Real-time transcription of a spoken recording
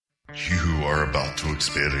You are about to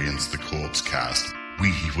experience the Corpse Cast.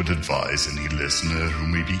 We would advise any listener who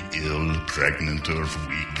may be ill, pregnant, or of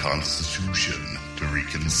weak constitution to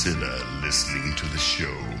reconsider listening to the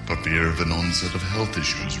show for fear of an onset of health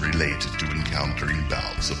issues related to encountering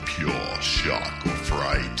bouts of pure shock or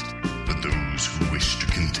fright. For those who wish to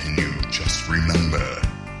continue, just remember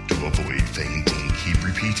to avoid fainting. Keep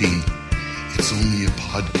repeating, it's only a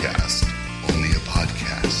podcast. Only a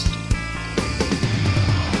podcast.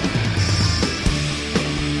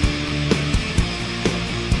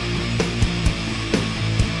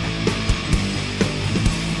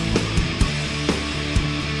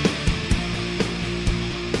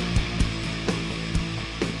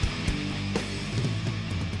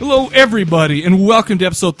 Hello, everybody, and welcome to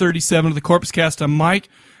episode 37 of the Corpse Cast. I'm Mike,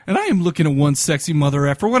 and I am looking at one sexy mother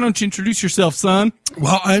effer. Why don't you introduce yourself, son?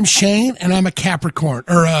 Well, I'm Shane, and I'm a Capricorn,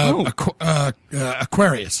 or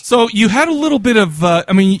Aquarius. So you had a little bit of,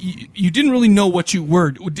 you didn't really know what you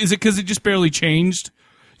were. Is it because it just barely changed?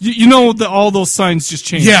 You know that all those signs just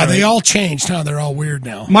changed, Yeah, right? they all changed. Huh? They're all weird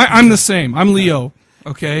now. I'm the same. I'm Leo,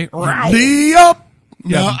 okay? Leo!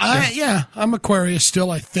 Yeah. I'm Aquarius still,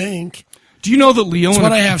 I think. Do you know that Leo... That's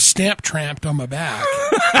what I have stamp tramped on my back.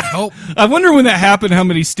 I hope. I wonder when that happened, how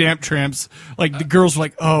many stamp tramps, like the girls were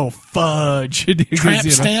like, oh, fudge. Tramp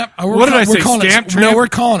stamp? What did I say, stamp tramp? No, we're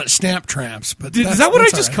calling it stamp tramps. But is that what I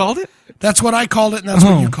just called it? That's what I called it, and that's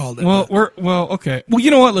what you called it. Well, okay. Well, you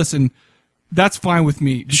know what? Listen, that's fine with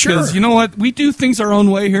me. Because Sure. you know what? We do things our own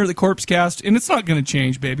way here at the Corpse Cast, and it's not going to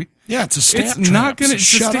change, baby. Yeah, it's a stamp tramp. It's not going to... So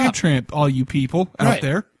It's a shut stamp up. tramp, all you people out Right.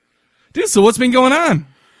 there. Dude, so what's been going on?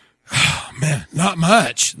 Man, not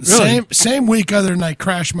much. Really? Same week other than I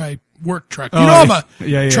crashed my work truck. You Oh, know I'm a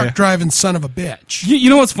yeah. truck driving son of a bitch. You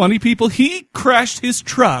know what's funny, people? He crashed his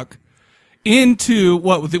truck into,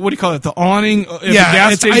 what do you call it, the awning of the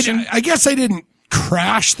gas station? I guess I didn't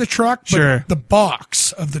crash the truck, but Sure. the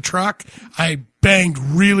box of the truck, I banged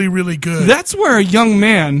really, really good. That's where a young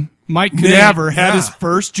man, Mike Cadaver, had his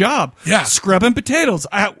first job. Yeah. Scrubbing potatoes.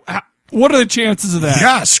 What are the chances of that?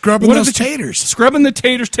 Yeah, scrubbing What are those the taters. Scrubbing the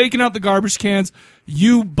taters, taking out the garbage cans.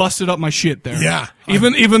 You busted up my shit there. Yeah.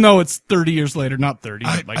 Even though it's 30 years later, not 30,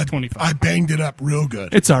 but like 25. I banged it up real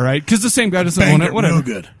good. It's all right, because the same guy doesn't Banged own it. it Whatever. real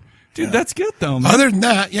good. Dude, that's good, though, man. Other than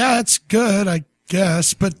that, yeah, it's good, I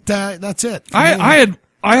guess, but that's it. I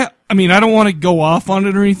don't want to go off on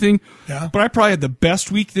it or anything, Yeah. but I probably had the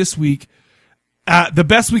best week this week, the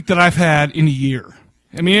best week that I've had in a year.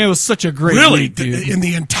 I mean, it was such a great Really, week, dude. in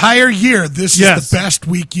the entire year, this Yes. is the best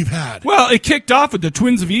week you've had. Well, it kicked off with the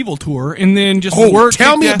Twins of Evil tour, and then just Oh, work.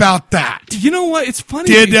 tell me about that. You know what? It's funny.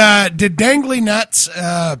 Did Dangly Nuts,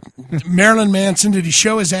 Marilyn Manson, did he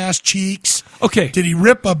show his ass cheeks? Okay. Did he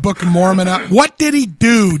rip a Book of Mormon up? What did he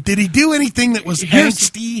do? Did he do anything that was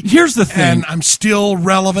angsty? Here's the thing. And I'm still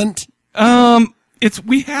relevant?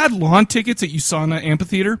 We had lawn tickets at USANA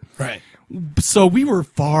Amphitheater. Right. So we were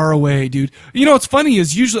far away, dude. You know what's funny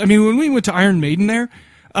is usually, when we went to Iron Maiden there,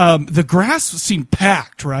 the grass seemed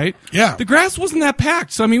packed, right? Yeah. The grass wasn't that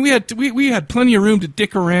packed. So we had plenty of room to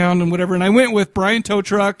dick around and whatever. And I went with Brian Tow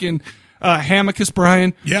Truck and Hammockus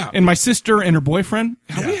Brian. Yeah. And my sister and her boyfriend.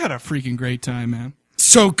 Yeah. We had a freaking great time, man.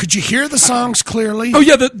 So could you hear the songs clearly? Oh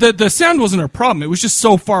yeah, the sound wasn't our problem. It was just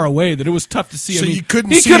so far away that it was tough to see. So you couldn't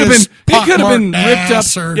he see could have his been ripped up.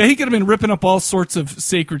 ass or- Yeah, he could have been ripping up all sorts of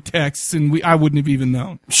sacred texts, and I wouldn't have even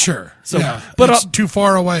known. Sure. So, yeah. but It's too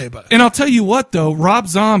far away. But And I'll tell you what, though, Rob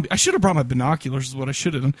Zombie. I should have brought my binoculars. Is what I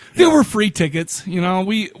should have done. They were free tickets. You know,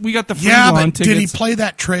 we got the free lawn but tickets. did he play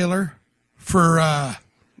that trailer for?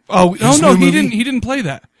 Oh his no, new he movie? didn't. He didn't play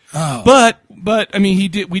that. Oh. But he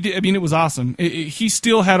did. We did. It was awesome. He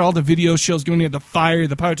still had all the video shows going. He had the fire,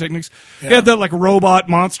 the pyrotechnics. He had that like robot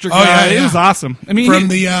monster guy. yeah. It was awesome. From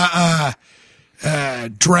the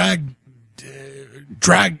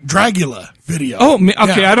Dragula video. Oh,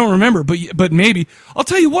 okay. Yeah. I don't remember, but maybe I'll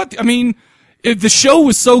tell you what. The show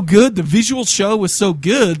was so good. The visual show was so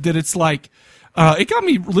good that it's like it got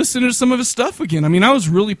me listening to some of his stuff again. I was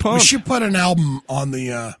really We pumped. should put an album on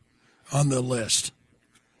the list.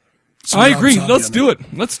 Some I Rob agree. Zombie Let's on do there. it.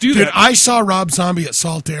 Let's do Dude, that. I saw Rob Zombie at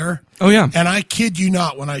Salt Air. Oh yeah. And I kid you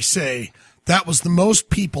not when I say that was the most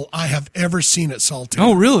people I have ever seen at Salt Air.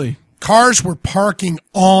 Oh really? Cars were parking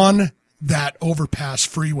on that overpass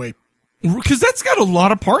freeway. Because that's got a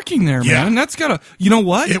lot of parking there, Yeah. man. That's got a. You know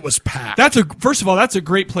what? It was packed. First of all, that's a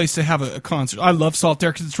great place to have a concert. I love Salt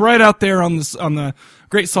Air because it's right out there on the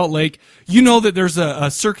Great Salt Lake. You know that there's a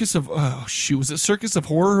circus of was it Circus of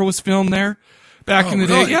Horror was filmed there back in the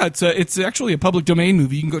day? really? Yeah, it's actually a public domain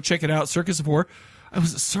movie. You can go check it out. Circus of Horror.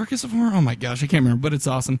 Was it Circus of Horror? Oh my gosh, I can't remember, but it's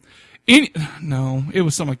awesome. No, it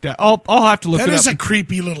was something like that. I'll have to look it up. That is a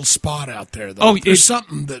creepy little spot out there, though. Oh, there's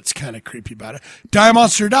something that's kind of creepy about it. Die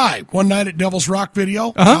Monster Die, One Night at Devil's Rock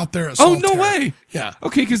video out there at Solitaire. Oh, no way. Yeah.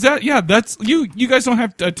 Okay, because that's you guys don't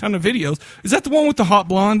have a ton of videos. Is that the one with the hot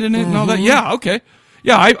blonde in it and all that? Yeah, okay.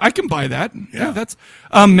 Yeah, I can buy that. Yeah, that's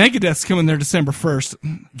Megadeth's coming there December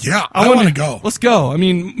 1st. Yeah, I want to go. Let's go. I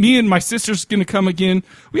mean, me and my sister's going to come again.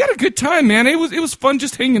 We had a good time, man. It was fun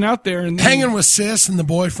just hanging out there and hanging with sis and the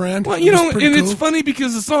boyfriend. Well, and cool. It's funny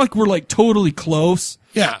because it's not like we're like totally close.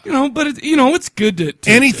 Yeah, but it's good to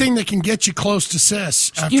anything that can get you close to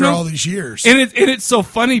sis after all these years. And it's so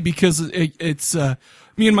funny because it's.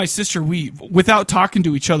 Me and my sister, without talking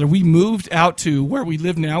to each other, we moved out to where we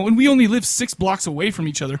live now, and we only live 6 blocks away from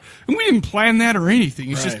each other, and we didn't plan that or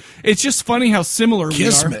anything. It's just funny how similar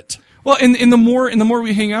Kismet. We are. Well, and the more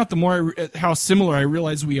we hang out, the more how similar I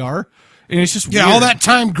realize we are, and it's just weird. All that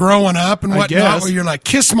time growing up and whatnot, where you're like,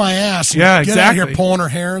 kiss my ass, and get out here pulling her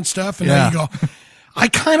hair and stuff, and then you go, I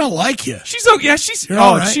kind of like you. She's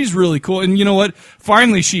really cool. And you know what?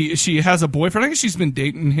 Finally, she has a boyfriend. I guess she's been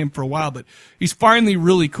dating him for a while, but he's finally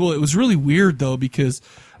really cool. It was really weird though because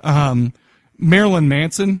Marilyn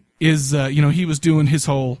Manson is he was doing his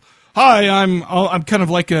whole hi, I'm kind of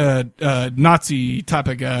like a Nazi type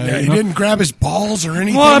of guy. Yeah, he didn't grab his balls or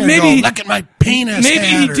anything. Well, maybe look at my penis. Maybe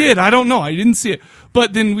he did. I don't know. I didn't see it.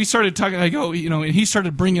 But then we started talking. I go, and he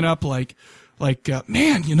started bringing up like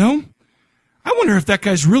man, I wonder if that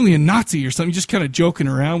guy's really a Nazi or something, just kind of joking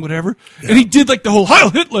around, whatever. Yeah. And he did like the whole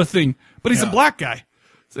Heil Hitler thing, but he's a black guy.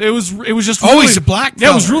 So it was just really, he's a black fella.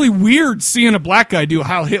 Yeah, it was really weird seeing a black guy do a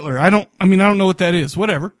Heil Hitler. I don't know what that is.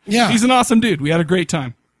 Whatever. Yeah. He's an awesome dude. We had a great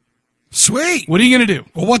time. Sweet. What are you going to do?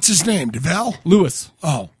 Well, what's his name? DeVal? Lewis.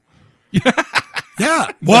 Oh.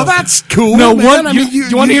 Yeah. Well, that's cool. No, man.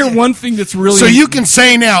 You want to hear one thing that's really... So you can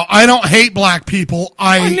say now, I don't hate black people.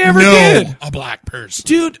 I never know did. a black person.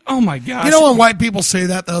 Dude, oh my gosh. You know when white people say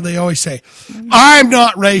that, though, they always say, I'm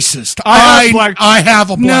not racist. I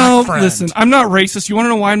have a black friend. Listen, I'm not racist. You want to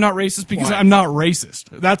know why I'm not racist? Because I'm not racist.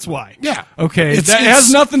 That's why. Yeah. Okay. It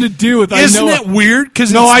has nothing to do with... Isn't it weird?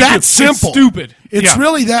 Because it's simple. It's stupid. It's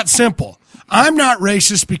really that simple. I'm not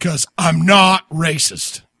racist because I'm not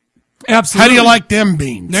racist. Absolutely. How do you like them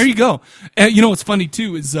beans? There you go. And you know what's funny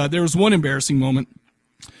too is there was one embarrassing moment.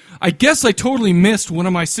 I guess I totally missed one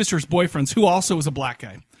of my sister's boyfriends who also was a black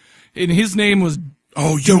guy, and his name was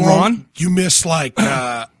Duran. You missed like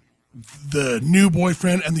the new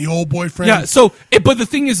boyfriend and the old boyfriend. Yeah. So, but the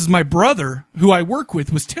thing is my brother who I work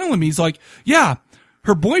with was telling me, he's like, yeah,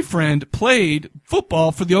 her boyfriend played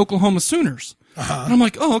football for the Oklahoma Sooners, and I'm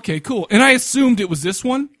like, oh, okay, cool. And I assumed it was this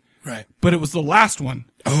one. Right. But it was the last one.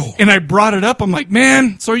 Oh. And I brought it up. I'm like,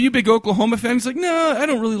 man, so are you a big Oklahoma fan? He's like, no, I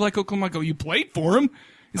don't really like Oklahoma. I go, you played for him?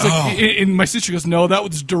 He's like, and my sister goes, no, that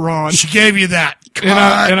was Duran. She gave you that.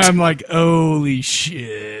 And I'm like, holy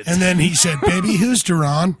shit. And then he said, baby, who's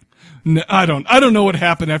Duran? No, I don't know what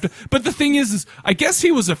happened after. But the thing is I guess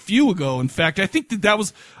he was a few ago. In fact, I think that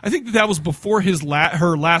was before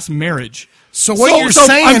her last marriage. So what you're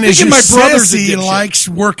saying is your sissy likes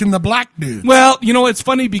working the black dude. Well, it's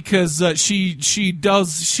funny because she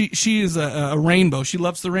is a rainbow. She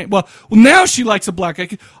loves the rainbow. Well, now she likes a black guy.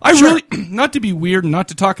 I really, not to be weird and not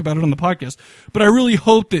to talk about it on the podcast, but I really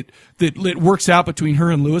hope that it works out between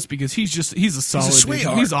her and Lewis because he's a solid dude.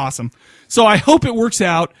 Sweetheart. He's awesome. So I hope it works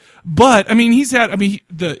out. But I mean,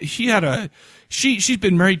 she's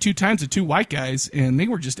been married 2 times to 2 white guys, and they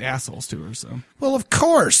were just assholes to her. So, well, of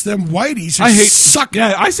course, them whiteys suck.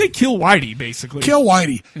 Yeah, I say kill Whitey, basically. Kill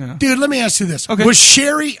Whitey, dude. Let me ask you this: Was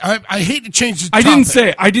Sherry? I hate to change the topic.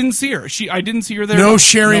 I didn't see her. I didn't see her there. No,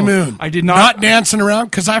 Sherry Moon. I did not. Not dancing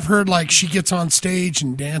around because I've heard like she gets on stage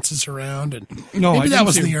and dances around, and maybe that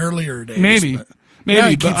was in the earlier days.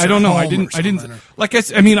 Maybe, but I don't know. I didn't. Like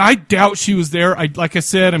I doubt she was there. Like I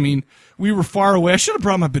said, we were far away. I should have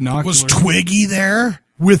brought my binoculars. Was Twiggy there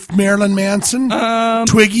with Marilyn Manson?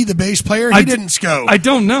 Twiggy, the bass player? He didn't go. I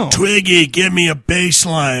don't know. Twiggy, give me a bass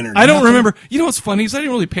line. I don't remember. You know what's funny is I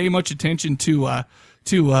didn't really pay much attention to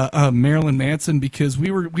Marilyn Manson because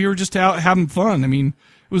we were just out having fun. It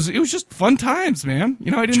was just fun times, man.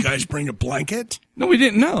 Did you guys bring a blanket? No, we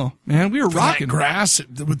didn't know, man. We were rocking grass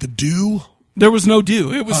with the dew. There was no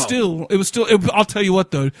dew. It was still. I'll tell you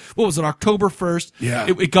what though. What was it? October 1st. Yeah.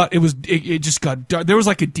 It just got dark. There was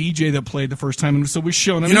like a DJ that played the first time, and so we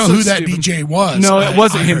showing. You know who that DJ was? No, it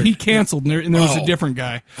wasn't him. He canceled, and there was a different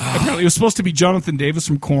guy. Apparently, it was supposed to be Jonathan Davis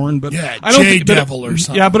from Korn, but J-Devil or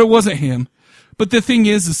something. Yeah, but it wasn't him. But the thing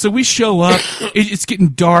is so we show up, it's getting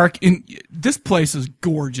dark, and this place is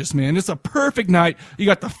gorgeous, man. It's a perfect night. You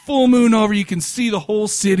got the full moon over, you can see the whole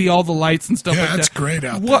city, all the lights and stuff like that. Yeah, that's great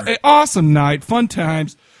out there. An awesome night, fun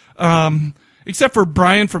times. Except for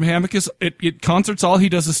Brian from Hammockis, at concerts, all he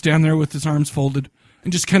does is stand there with his arms folded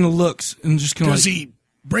and just kind of looks and just kind of. Does he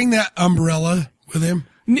bring that umbrella with him?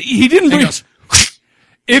 He didn't bring.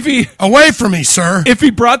 If he away from me, sir. If he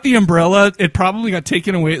brought the umbrella, it probably got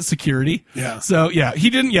taken away at security. Yeah. So yeah, he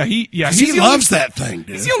didn't. Yeah, he loves that thing,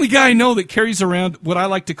 dude. He's the only guy I know that carries around what I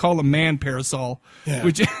like to call a man parasol. Yeah.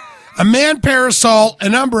 Which a man parasol,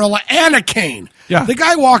 an umbrella, and a cane. Yeah. The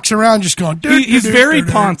guy walks around just going. He's very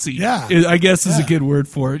poncy. Yeah. I guess is a good word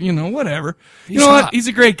for it. Whatever. You know what? He's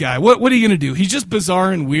a great guy. What are you gonna do? He's just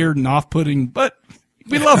bizarre and weird and off-putting, but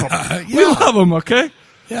we love him. We love him. Okay.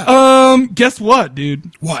 Yeah. Guess what,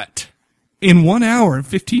 dude? What? In 1 hour and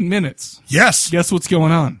 15 minutes. Yes. Guess what's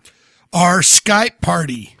going on? Our Skype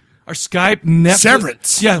party. Our Skype Netflix.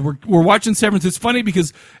 Severance. Yeah, we're watching Severance. It's funny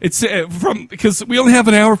because because we only have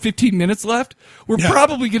an hour 15 minutes left. We're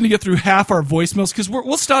probably going to get through half our voicemails because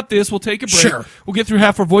we'll stop this. We'll take a break. Sure. We'll get through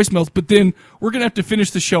half our voicemails, but then we're going to have to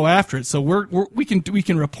finish the show after it. So we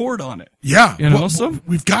can report on it. Yeah. So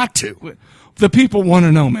we've got to. The people want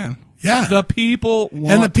to know, man. Yeah. The people want to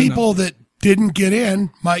know. And the people that didn't get in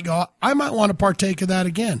might go, I might want to partake of that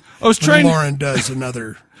again. Lauren does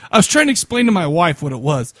another. I was trying to explain to my wife what it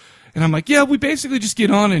was. And I'm like, yeah, we basically just get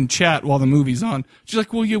on and chat while the movie's on. She's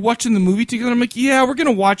like, well, you're watching the movie together? I'm like, yeah, we're going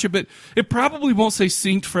to watch it, but it probably won't say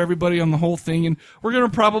synced for everybody on the whole thing. And we're going to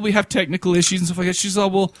probably have technical issues and stuff like that. She's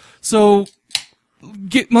like, well, so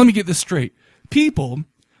let me get this straight. People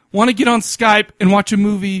want to get on Skype and watch a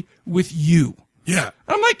movie with you. Yeah.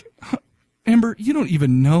 I'm like, Amber, you don't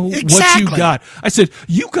even know what you got. I said,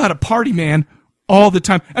 you got a party man all the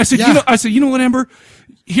time. I said, you know what, Amber?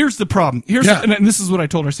 Here's the problem. And this is what I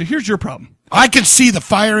told her. I said, here's your problem. I can see the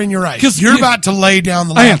fire in your eyes. Because you're about to lay down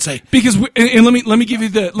the law and say. Because, let me give you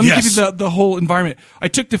the whole environment. I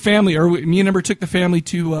took the family, me and Amber took the family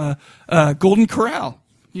to, Golden Corral.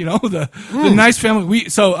 The nice family.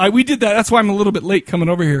 We did that. That's why I'm a little bit late coming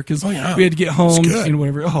over here because we had to get home and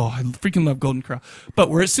whatever. Oh, I freaking love Golden Corral. But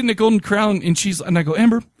we're sitting at Golden Corral and I go,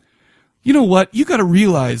 Amber, you know what? You got to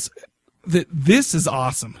realize that this is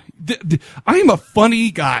awesome. I am a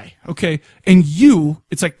funny guy, okay? And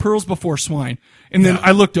it's like pearls before swine. And then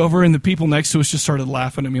I looked over and the people next to us just started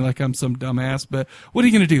laughing at me like I'm some dumbass. But what are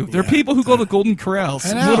you going to do? There are people who go to Golden Corrals.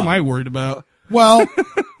 What am I worried about? Well,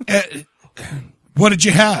 what did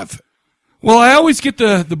you have? Well, I always get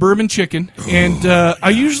the bourbon chicken, and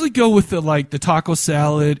I usually go with the taco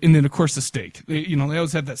salad, and then of course the steak. They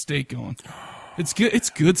always have that steak going. It's good. It's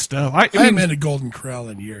good stuff. I haven't been to Golden Corral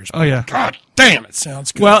in years. Oh yeah. God damn, it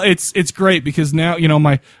sounds good. Well, it's great because now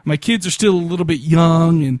my kids are still a little bit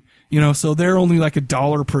young, and so they're only like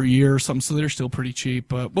 $1 per year or something, so they're still pretty cheap.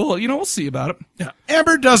 But we'll see about it. Yeah.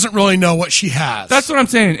 Amber doesn't really know what she has. That's what I'm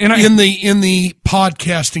saying. And in the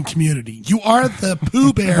podcasting community, you are the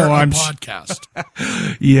Pooh Bear of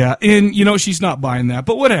podcast. Yeah, and she's not buying that,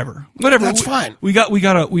 but whatever. That's fine. We got a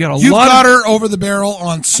lot. You've got her over the barrel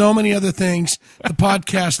on so many other things. The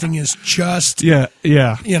podcasting is just yeah.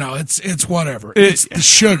 It's whatever. It's the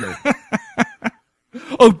sugar.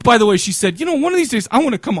 Oh, by the way, she said, one of these days I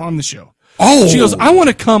want to come on the show. Oh. She goes, I want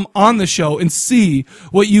to come on the show and see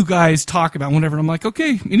what you guys talk about, whatever. And I'm like,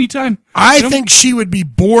 okay, anytime. I think she would be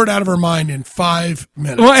bored out of her mind in 5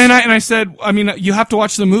 minutes. Well, and I said, you have to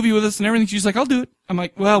watch the movie with us and everything. She's like, I'll do it. I'm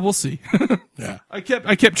like, well, we'll see. Yeah. I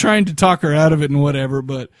kept trying to talk her out of it and whatever,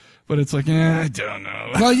 but it's like, I don't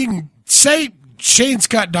know. Well, you can say Shane's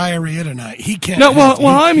got diarrhea tonight. He can't. No,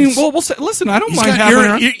 we'll say, listen, I don't mind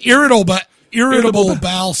having her. Irritable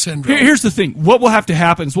bowel syndrome. Here's the thing. What will have to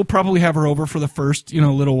happen is we'll probably have her over for the first,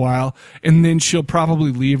 little while, and then she'll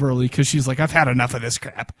probably leave early because she's like, I've had enough of this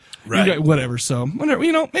crap. Right. Whatever. So, whatever,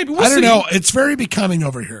 maybe we'll see. I don't know. It's very becoming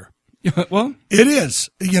over here. Well, it is.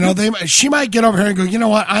 She might get over here and go, you know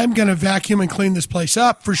what? I'm going to vacuum and clean this place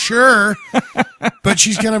up for sure. But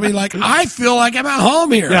she's going to be like, I feel like I'm at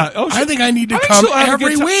home here. Yeah. I think I need to come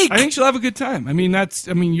every week. I think she'll have a good time.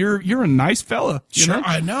 You're a nice fella. Sure,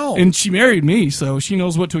 I know. And she married me, so she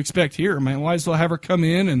knows what to expect here. I might as well have her come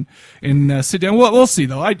in and sit down. We'll see,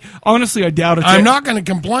 though. I doubt it. I'm not going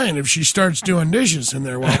to complain if she starts doing dishes in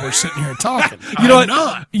there while we're sitting here talking.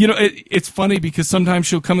 It's funny because sometimes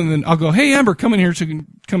she'll come in and I'll go, hey, Amber, come in here. She can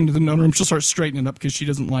come to the room. She'll start straightening up because she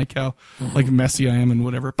doesn't like how messy I am and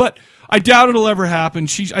whatever. But I doubt it'll ever happen.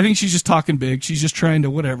 I think she's just talking big. She's just trying to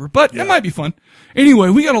whatever. But it might be fun. Anyway,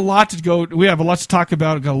 we got a lot to go. We have a lot to talk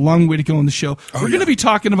about. We've got a long way to go in the show. We're going to be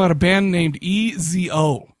talking about a band named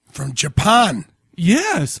EZO. From Japan.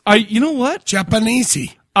 Yes. You know what?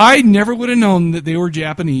 Japanesey. I never would have known that they were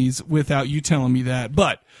Japanese without you telling me that,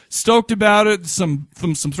 but stoked about it, some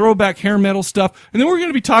throwback hair metal stuff, and then we're going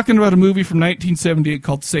to be talking about a movie from 1978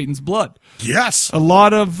 called Satan's Blood. Yes. A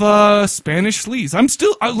lot of Spanish sleaze.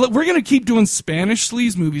 We're going to keep doing Spanish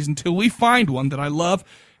sleaze movies until we find one that I love.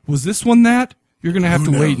 Was this one that? You're going to have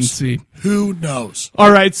to wait and see. Who knows? All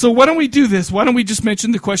right, so why don't we do this? Why don't we just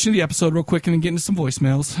mention the question of the episode real quick and then get into some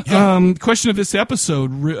voicemails? Yeah. Question of this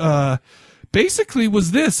episode basically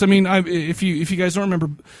was this. I mean, if you guys don't remember,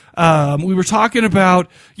 we were talking about,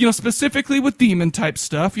 specifically with demon type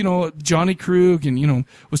stuff, Johnny Krug, and,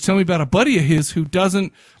 was telling me about a buddy of his who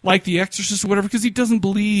doesn't like The Exorcist or whatever because he doesn't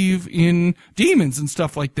believe in demons and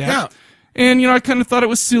stuff like that. Yeah. And, I kind of thought it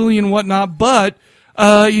was silly and whatnot, but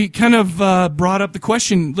you kind of brought up the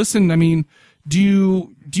question, listen, I mean,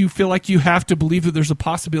 do you feel like you have to believe that there's a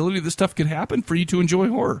possibility this stuff could happen for you to enjoy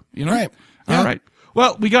horror? Right. Yeah. All right.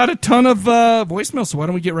 Well, we got a ton of voicemails, so why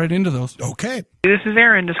don't we get right into those? Okay. This is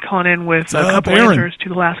Aaron just calling in with a couple answers to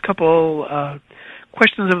the last couple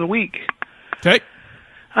questions of the week. Okay.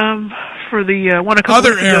 For the one a couple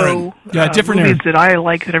weeks ago, different movies Aaron that I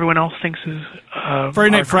like that everyone else thinks is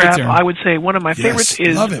Friday Night Frights, Aaron. I would say one of my favorites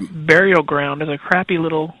is Burial Ground. It's a crappy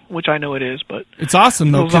little, which I know it is, but it's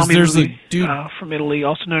awesome though because there's a dude from Italy,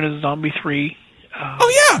 also known as Zombie 3.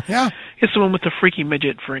 Yeah. It's the one with the freaky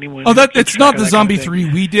midget for anyone. Oh, it's not the Zombie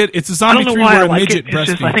 3 we did. It's a Zombie 3 where a midget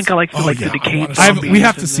breastfeeds. I think I like the decayed zombies. We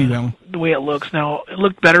have to see that one. The way it looks. Now, it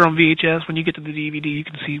looked better on VHS. When you get to the DVD, you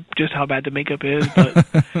can see just how bad the makeup is, but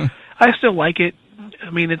I still like it.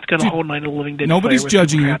 I mean, it's got a whole Night of the Living Dead nobody's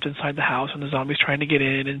judging you. Trapped inside the house and the zombies trying to get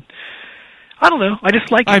in, and I don't know. I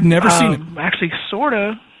just like it. I've never seen it. Actually, sort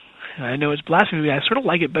of. I know it's blasphemy, but I sort of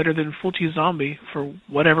like it better than Full Cheese Zombie for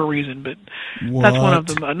whatever reason, but that's one of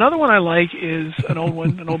them. Another one I like is an old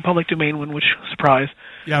one, an old public domain one, which, surprise.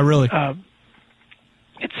 Yeah, really.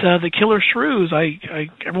 It's The Killer Shrews.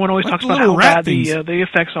 Everyone always talks about how bad the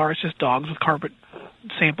effects are. It's just dogs with carpet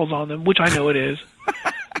samples on them, which I know it is.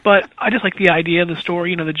 But I just like the idea of the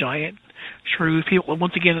story, the giant shrews. People,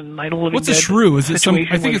 once again, in Night of the Living What's Dead. What's a shrew? Is it some?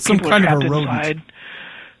 I think it's some kind of a rodent. Inside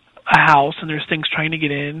a house, and there's things trying to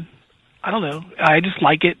get in. I don't know. I just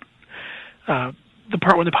like it. The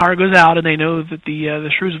part when the power goes out and they know that the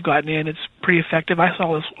shrews have gotten in, it's pretty effective. I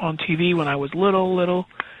saw this on TV when I was little,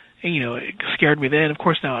 and it scared me then. Of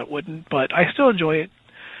course, now it wouldn't, but I still enjoy it.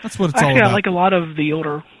 That's what it's all about. I like a lot of the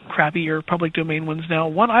older, crappier public domain ones now.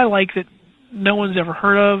 One I like that no one's ever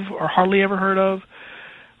heard of or hardly ever heard of,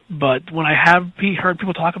 but when I have heard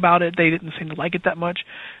people talk about it, they didn't seem to like it that much.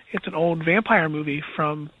 It's an old vampire movie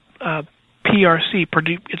from PRC.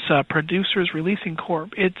 It's Producers Releasing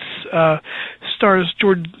Corp. It stars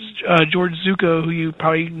George Zuko, who you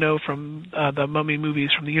probably know from the Mummy movies,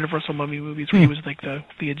 from the Universal Mummy movies, where he was like the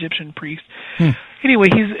Egyptian priest. Anyway,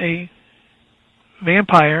 he's a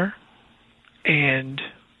vampire, and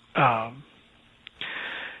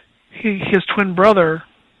his twin brother,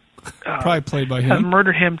 probably played by him, has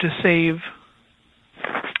murdered him to save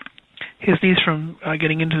his niece from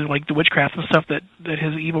getting into like the witchcraft and stuff that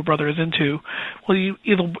his evil brother is into. Well, the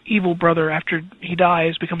evil brother, after he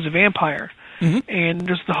dies, becomes a vampire. And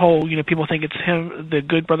there's the whole, people think it's him, the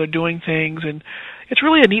good brother, doing things, and it's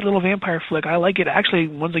really a neat little vampire flick. I like it. Actually,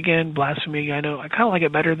 once again, blasphemy, I know. I kind of like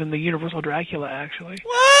it better than the Universal Dracula, actually.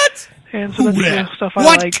 What? And so that's the stuff I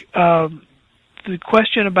like. The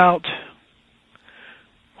question about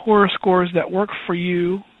horror scores that work for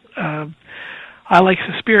you, I like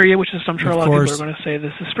Suspiria, which is I'm sure a lot of people are going to say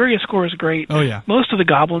the Suspiria score is great. Oh, yeah. Most of the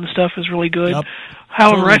Goblin stuff is really good. Yep.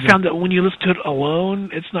 However, I found that when you listen to it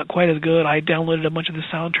alone, it's not quite as good. I downloaded a bunch of the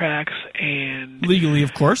soundtracks and legally,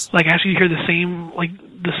 of course. Like actually, you hear the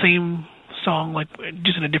same song, like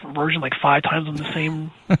just in a different version, like 5 times on the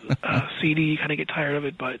same CD. You kind of get tired of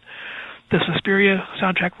it, but the Suspiria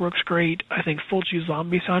soundtrack works great. I think Full Cheese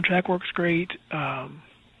Zombie soundtrack works great.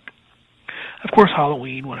 Of course,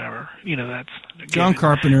 Halloween, whatever. That's John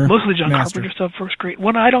Carpenter. Most of the John Carpenter stuff works great.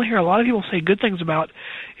 One I don't hear a lot of people say good things about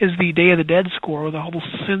is the Day of the Dead score, or the whole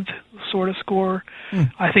synth sort of score.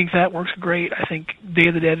 I think that works great. I think Day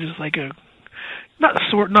of the Dead is like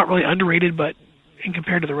not really underrated, but in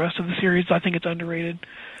compared to the rest of the series, I think it's underrated.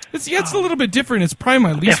 It's a little bit different. It's probably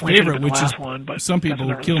my least favorite, which is one, but some people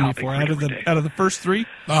will kill me for out of the first 3.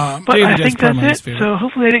 But I think that's it. So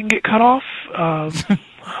hopefully they didn't get cut off.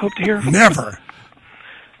 Hope to hear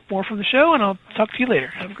more from the show, and I'll talk to you later.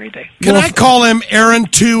 Have a great day. Can I call him Aaron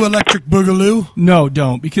 2 Electric Boogaloo? No,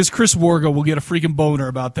 don't, because Chris Wargo will get a freaking boner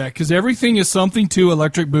about that, because everything is something to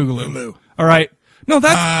Electric Boogaloo. All right. No,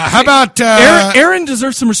 that's how about Aaron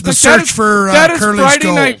deserves some respect. The search for that is Curly's Friday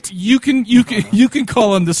gold. night. You can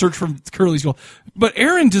call him the search for Curly's gold. But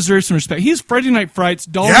Aaron deserves some respect. He's Friday Night Frights,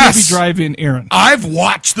 Dollar Movie Drive-In Aaron. I've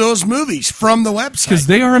watched those movies from the website because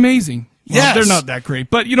they are amazing. Well, yes, they're not that great,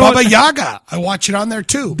 but you know Baba what? Yaga. I watch it on there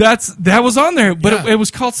too. That was on there, but it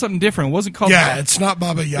was called something different. It wasn't called. Yeah, it's not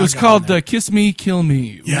Baba Yaga. It was called "Kiss Me, Kill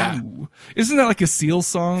Me." Yeah. Ooh. Isn't that like a Seal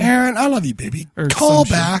song? Aaron, I love you, baby. Or Call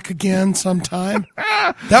back again sometime.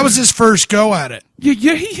 That was his first go at it.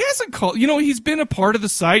 Yeah, he hasn't called. You know, he's been a part of the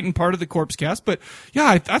site and part of the Corpse Cast, but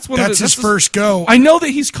yeah, that's his first go. I know that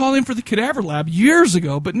he's called in for the Cadaver Lab years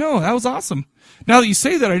ago, but no, that was awesome. Now that you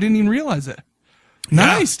say that, I didn't even realize it.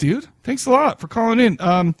 Nice, dude. Thanks a lot for calling in.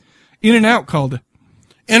 In and Out called it.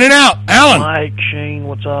 In and Out, Alan. Mike, Shane,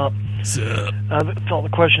 what's up? What's up? I thought the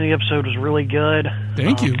question of the episode was really good.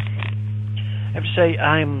 Thank you. I have to say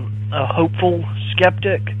I'm a hopeful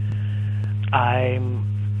skeptic. I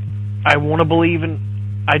want to believe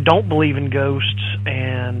in. I don't believe in ghosts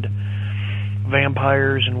and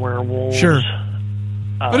vampires and werewolves. Sure.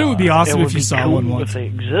 But it would be awesome if you saw cool one once. if they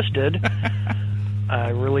existed. I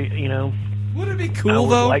really, Would it be I cool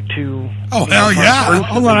would though? like to. Oh hell yeah!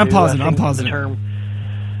 Hold on, I'm pausing. I'm The pausing. term,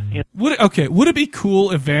 Would it be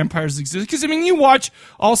cool if vampires existed? Because I mean, you watch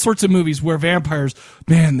all sorts of movies where vampires,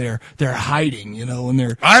 man, they're hiding, and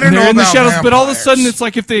they're I don't know in the about shadows. But all of a vampires. sudden, it's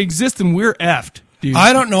like if they exist and we're effed, dude.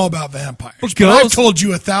 I don't know about vampires. But ghosts- I've told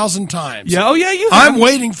you 1,000 times. Yeah, you. I'm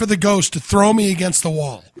waiting for the ghost to throw me against the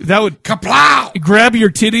wall. That would Kaplow! grab your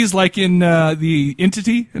titties like in the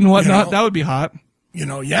Entity and whatnot. That would be hot.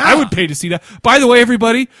 Yeah. I would pay to see that. By the way,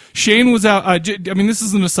 everybody, Shane was out. I mean, this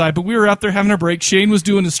is an aside, but we were out there having a break. Shane was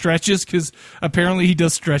doing the stretches because apparently he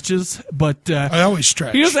does stretches, but I always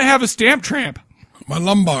stretch. he doesn't have a stamp tramp. My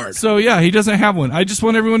lumbard. So yeah, he doesn't have one. I just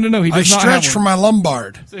want everyone to know he I does not have stretch one. for my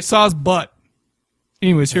lumbard. They saw his butt.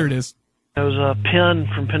 Anyways, here it is. There was a Penn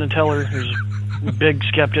from Penn and Teller, who's a big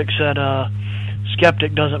skeptic, said,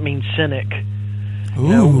 skeptic doesn't mean cynic.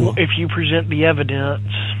 Ooh. If you present the evidence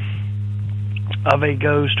of a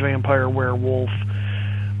ghost, vampire, werewolf,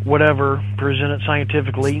 whatever, present it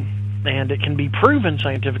scientifically, and it can be proven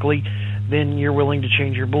scientifically, then you're willing to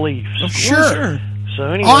change your beliefs. Sure. So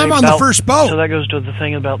anyway, I'm on the first boat. So that goes to the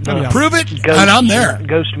thing about the Prove it, ghost, and I'm there.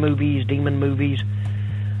 Ghost movies, demon movies.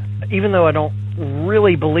 Even though I don't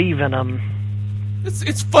really believe in them,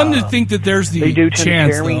 It's fun to think that there's the they do tend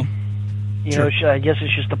chance, to scare me. though. I guess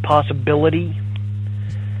it's just a possibility.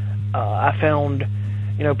 I found,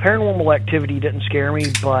 Paranormal Activity didn't scare me,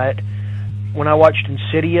 but when I watched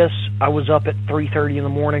Insidious, I was up at 3:30 in the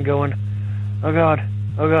morning going, oh God,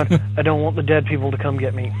 I don't want the dead people to come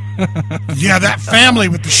get me. Yeah, that family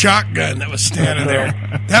with the shotgun that was standing there.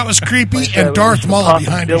 That was creepy, and Darth Maul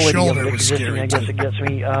behind his shoulder was scary. I guess it gets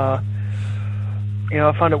me. I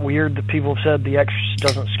find it weird that people have said The Exorcist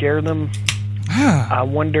doesn't scare them. I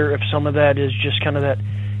wonder if some of that is just kind of that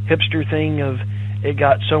hipster thing of it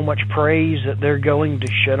got so much praise that they're going to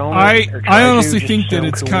shit on it. I honestly think that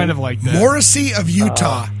it's kind of like that. Morrissey of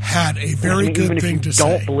Utah had a very good thing to say.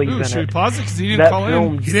 Don't believe in should we it. pause it because he didn't call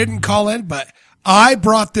in? He didn't call in, but I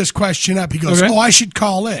brought this question up. He goes, Okay. "Oh, I should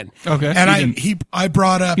call in." Okay, and I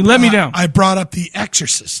brought up. He let me down. I brought up The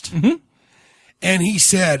Exorcist, and he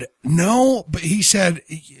said no, but he said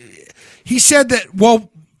that.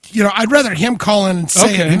 Well, I'd rather him call in and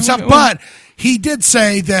say it himself, but he did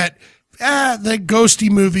say that. The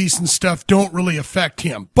ghosty movies and stuff don't really affect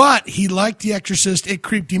him. But he liked The Exorcist. It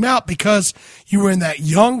creeped him out because you were in that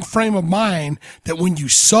young frame of mind that when you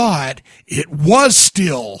saw it, it was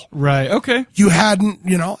still. Right, okay. You hadn't,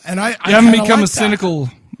 and I You haven't become like a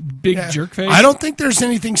cynical big jerk face? I don't think there's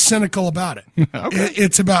anything cynical about it. Okay.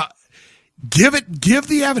 It's about give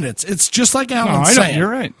the evidence. It's just like Alan's saying. You're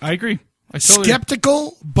right. I agree. I totally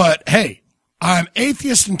Skeptical, but hey, I'm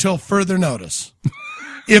atheist until further notice.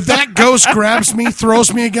 If that ghost grabs me,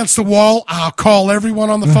 throws me against the wall, I'll call everyone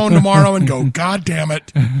on the phone tomorrow and go, God damn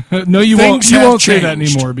it. No, you won't. You won't say that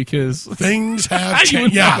changed. anymore because things have you changed.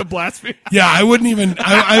 would Yeah. not blaspheme. Yeah, I wouldn't even.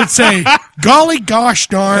 I would say, golly gosh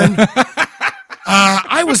darn.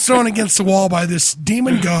 I was thrown against the wall by this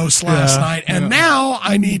demon ghost last night, and now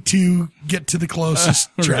I need to get to the closest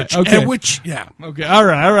church. Okay. And which, yeah. Okay. All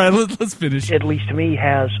right. Let's finish. At least to me,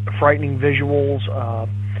 has frightening visuals.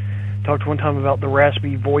 Talked one time about the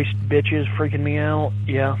raspy voiced bitches freaking me out.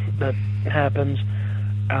 Yeah, that happens.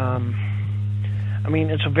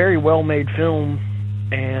 It's a very well made film,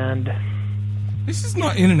 and this is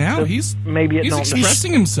not In and Out. so he's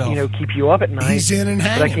expressing himself. Keep you up at night. He's in and but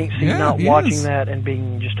I hanging. can't see Yeah, not he watching is. that and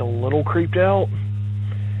being just a little creeped out,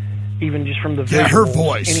 even just from the visuals. Yeah, her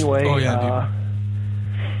voice. Anyway, Oh, yeah,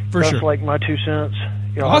 For That's sure. like my 2 cents.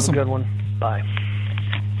 Y'all Awesome. have a good one. Bye.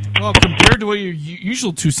 Well, compared to what your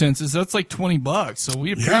usual 2 cents is, that's like $20. So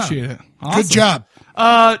we appreciate it. Awesome. Good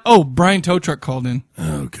job. Brian Tow Truck called in.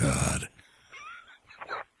 Oh, God.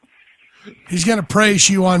 He's going to praise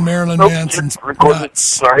you on Marilyn Manson's nuts.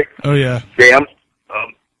 Sorry. Oh, yeah. Damn.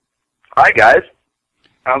 Hi, guys.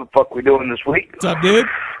 How the fuck we doing this week? What's up, dude?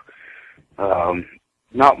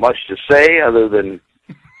 Not much to say other than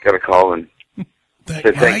got to call and say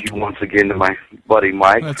thank Mike. you once again to my buddy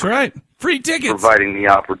Mike. That's right. Free tickets. Providing the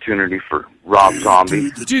opportunity for Rob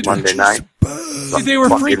Zombie Dude, Monday night. Dude, they were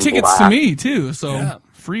free Fucking tickets blast. to me, too. So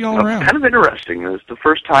free all around. Kind of interesting. It was the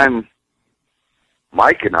first time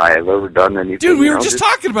Mike and I have ever done anything. Dude, we were just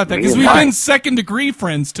talking about that because me we've and been Mike. second degree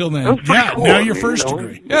friends till then. That was pretty cool. now I you're mean, first you know,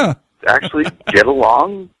 degree. Yeah. Actually get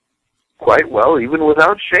along quite well, even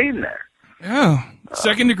without Shane there. Yeah.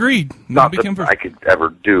 Second degree. Not became that first. I could ever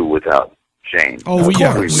do without Shane. Oh, Of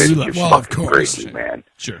yeah, course. we You love- missed you well, of fucking course. greatly, man.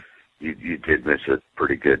 Sure. You did miss a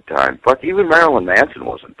pretty good time. Fuck, even Marilyn Manson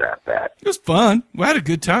wasn't that bad. It was fun. We had a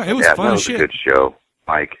good time. It was Yeah, fun that as was shit. a good show,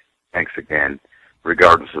 Mike. Thanks again.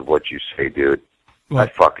 Regardless of what you say, dude, What?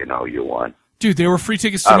 I fucking owe you one. Dude, they were free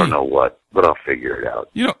tickets to I me. don't know what, but I'll figure it out.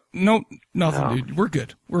 You know, nothing, dude. We're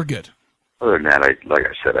good. We're good. Other than that, like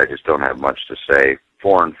I said, I just don't have much to say.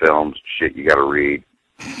 Foreign films, shit you got to read.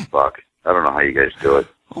 Fuck, I don't know how you guys do it.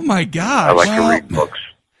 Oh my god! I like to read books.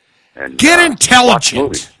 And, Get watch intelligent.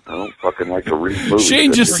 movies. I don't fucking like to read movies.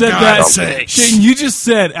 Shane just That's said just that. God's something. sake. Shane, you just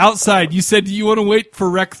said outside. You said you want to wait for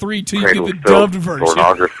Rec 3 till you Cradle get the of Filth, dubbed version.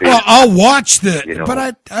 Pornography. Well, I'll watch the, You know, but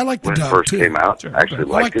I like the when it dub first too. came out, Sure. I actually I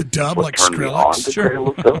like liked the it. dub, What like turned me Skrillex. on to Sure. Cradle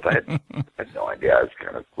of Filth, I had no idea. I was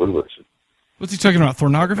kind of clueless. What's he talking about?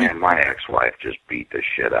 Pornography? Man, my ex-wife just beat the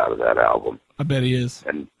shit out of that album. I bet he is.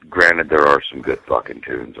 And granted, there are some good fucking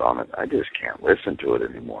tunes on it. I just can't listen to it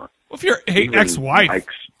anymore. Well, if your Even ex-wife,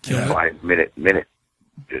 Mike's Yeah. 5 minute,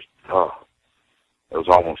 just, it was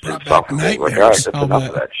almost Brought back insufferable. Like, all right, nightmares. that's I'll enough bet.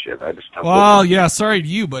 of that shit. I just stopped well, yeah. Sorry to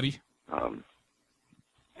you, buddy. listening.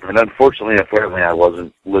 And unfortunately, apparently, I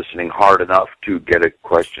wasn't listening hard enough to get a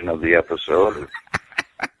question of the episode.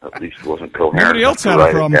 Or at least wasn't coherent. Nobody else enough had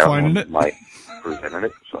a to write problem down finding when it. Mike presented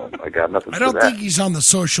it, so I got nothing I for don't that. think he's on the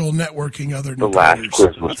social networking other The than last Twitters.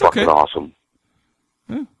 quiz was That's fucking okay. awesome.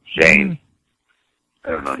 Yeah. Shane, I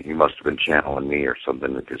don't know, he must have been channeling me or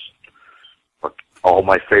something, because fuck, all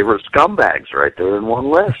my favorite scumbags right there in one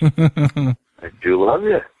list. I do love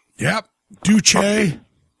you. Yep. Duce.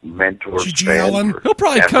 Mentor, Gigi fan Allen. forever. He'll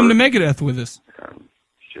probably come to Megadeth with us.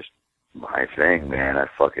 It's just my thing, man. I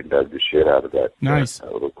fucking dug the shit out of that. Nice.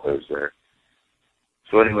 That little quiz there.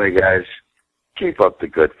 So anyway, guys, keep up the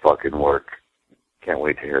good fucking work. Can't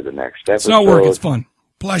wait to hear the next episode. It's not work. It's fun.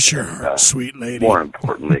 Bless your heart, sweet lady. More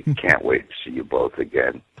importantly, can't wait to see you both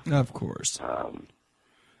again. Of course.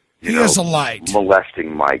 He is a light.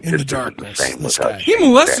 Molesting Mike In the just isn't darkness, the same this without guy. He you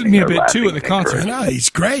molested standing me a there bit, too, laughing at the and concert. I encouraging. know, he's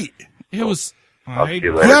great. It was I'll see you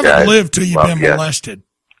You later, haven't guys. lived till you've Love been ya. molested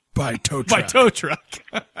by tow by truck. tow truck.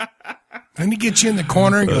 And he gets you in the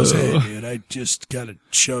corner and goes, hey, dude, I just got to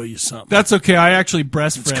show you something. That's okay. I actually It's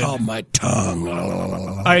breastfed. called my tongue.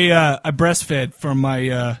 I breastfed from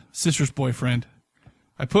my sister's boyfriend.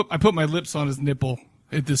 I put my lips on his nipple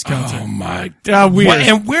at this concert. Oh, my. Weird. What,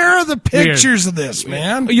 and where are the pictures of this,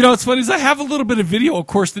 man? You know, what's funny is I have a little bit of video. Of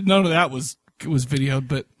course, that none of that was videoed,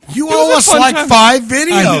 but You it was owe a us fun like time. 5 I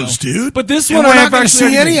know. videos, dude. But this And one, we're I not have going to actually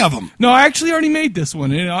see already any made. of them. No, I actually already made this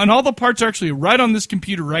one, and all the parts are actually right on this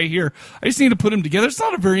computer right here. I just need to put them together. It's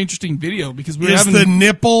not a very interesting video because we're Is having the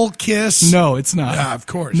nipple kiss? No, it's not. Yeah, of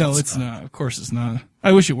course No, it's it's not. Of course it's not.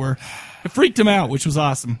 I wish it were. It freaked him out, which was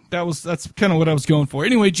awesome. That's kind of what I was going for.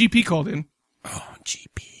 Anyway, GP called in. Oh,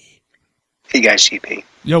 GP. Hey guys, GP.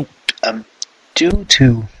 Yo. Due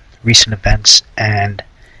to recent events and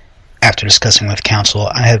after discussing with counsel,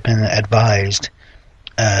 I have been advised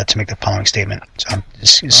to make the following statement. So,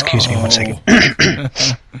 excuse me 1 second.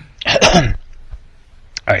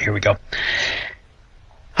 All right, here we go.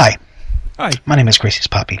 Hi. Hi. My name is Gracie's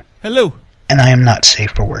Poppy, Hello. and I am not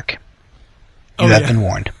safe for work. You Oh, have yeah. been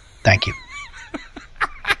warned. Thank you.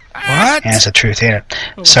 What? And it's the truth here.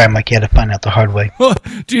 Sorry, Mike, you had to find out the hard way. Well,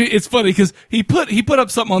 dude, it's funny because he put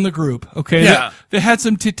up something on the group, okay? Yeah. That had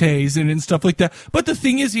some titties in it and stuff like that. But the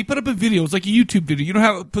thing is, he put up a video. It's like a YouTube video. You know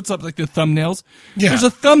how it puts up like the thumbnails? Yeah. There's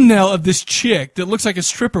a thumbnail of this chick that looks like a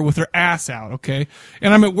stripper with her ass out, okay?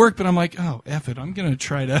 And I'm at work, but I'm like, oh, F it. I'm going to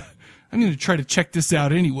try to check this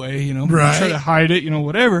out anyway, you know, Right. try to hide it, you know,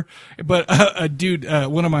 whatever. But a dude,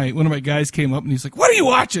 one of my guys came up and he's like, "What are you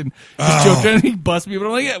watching?" Just joked and he busted me, but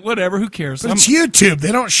I'm like, "Yeah, whatever, who cares?" But it's YouTube.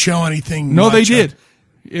 They don't show anything. No, they much did.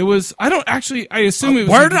 It was. I don't actually. I assume it was.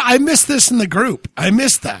 Where did I miss this in the group? I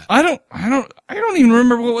missed that. I don't even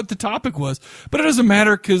remember what the topic was. But it doesn't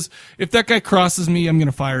matter because if that guy crosses me, I'm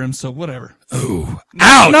gonna fire him. So whatever. Ooh,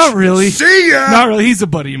 ouch! Not really. See ya. Not really. He's a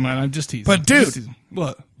buddy of mine. I'm just teasing. But dude,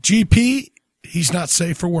 what? GP, he's not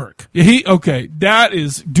safe for work. Yeah, okay. That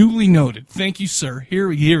is duly noted. Thank you, sir.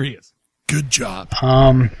 Here he is. Good job.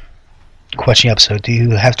 Question episode: do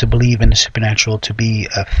you have to believe in the supernatural to be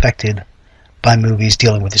affected by movies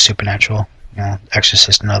dealing with the supernatural?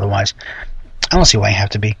 Exorcist and otherwise. I don't see why you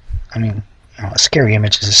have to be. I mean, a scary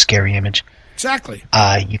image is a scary image. Exactly.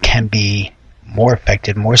 You can be more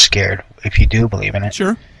affected, more scared if you do believe in it.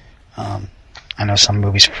 Sure. I know some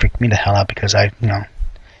movies freak me the hell out because I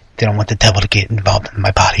don't want the devil to get involved in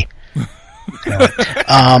my body. But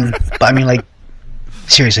I mean, like,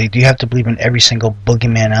 seriously, do you have to believe in every single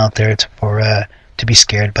boogeyman out there to be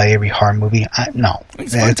scared by every horror movie? No,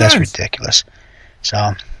 that's ridiculous.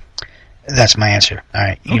 So that's my answer. All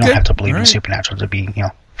right, you don't have to believe in supernatural to be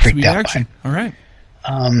freaked out by it. All right.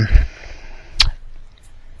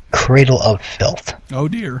 Cradle of Filth. Oh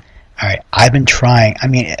dear. All right, I've been trying. I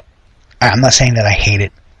mean, I'm not saying that I hate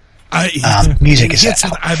it. Music is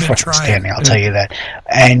outstanding, I'll tell you that.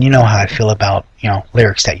 And you know how I feel about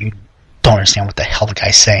lyrics that you don't understand what the hell the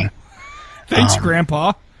guy's saying. Thanks,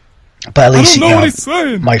 Grandpa. But at least I don't know what he's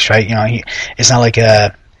saying. Mike's right. It's not like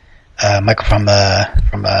Michael from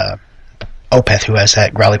Opeth who has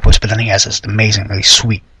that growly voice, but then he has this amazingly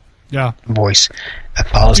sweet voice that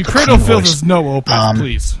follows the Cradle of Filth voice. Is no Opeth,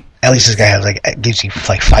 please. At least this guy has gives you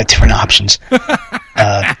 5 different options.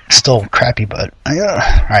 Still crappy, but all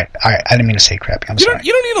right. I didn't mean to say crappy. I'm sorry.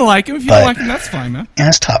 You don't need to like him. If you don't like him, that's fine, man. And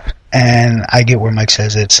it's tough. And I get where Mike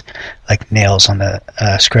says it's like nails on the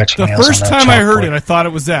scratching. The first time I heard it, I thought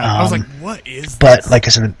it was that. I was like, "What is?" But like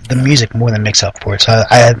I said, the music more than makes up for it. So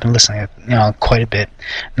I had been listening, quite a bit.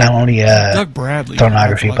 Not only Doug Bradley,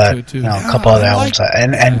 Pornography, but a couple other albums.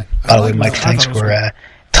 And by the way, Mike, thanks for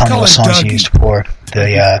telling me what songs you used for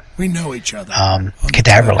the we know each other.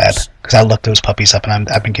 Cadaver Lab, because I looked those puppies up, and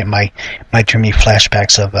I've been getting my dreamy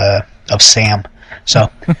flashbacks of Sam. So,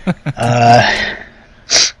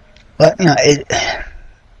 but all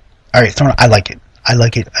right, I like it.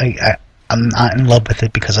 I'm not in love with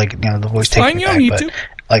it because the voice takes me back. But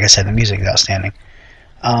like I said, the music is outstanding.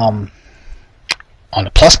 On a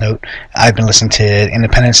plus note, I've been listening to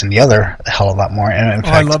Independence and The Other a hell of a lot more. And in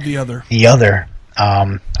fact, I love The Other. The Other.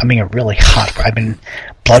 I'm being really hot. I've been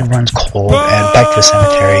Blood Runs Cold and Back to the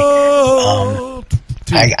Cemetery.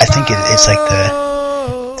 I think it's like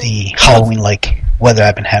the Halloween like weather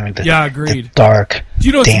I've been having. Agreed. The dark. Do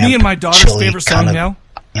you know it's damp, me and my daughter's chilly, favorite song now?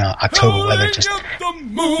 October weather just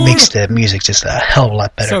makes the music just a hell of a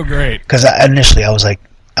lot better. So great. Because initially I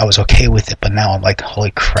was okay with it, but now I'm like,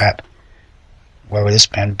 holy crap, where would this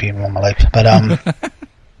band be in all my life? But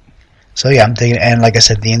so yeah, I'm digging it. And like I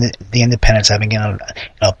said, the Independence, I've been getting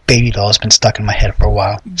Baby Doll has been stuck in my head for a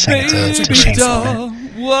while. Singing to Shane Silver.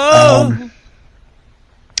 Whoa.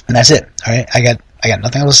 And that's it. All right, I got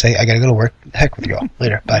nothing else to say. I got to go to work. Heck with you all.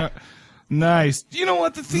 Later. Bye. Nice. You know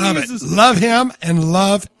what the thing is? Love him and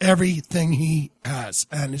love everything he has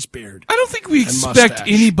and his beard. I don't think we expect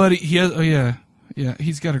anybody. He has. Oh yeah. Yeah,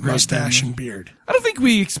 he's got a great mustache and beard. I don't think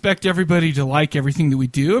we expect everybody to like everything that we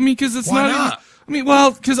do. I mean, because it's Why not. not? I mean,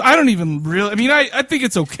 well, because I don't even really. I mean, I think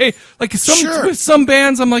it's okay. Like with some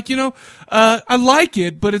bands, I'm like, I like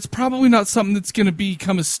it, but it's probably not something that's going to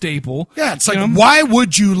become a staple. Yeah, it's like, why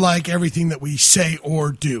would you like everything that we say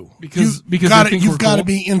or do? Because you've got to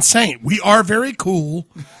be insane. We are very cool.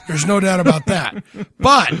 There's no doubt about that.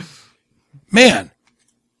 But man,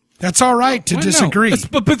 that's all right to disagree.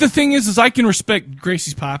 But the thing is I can respect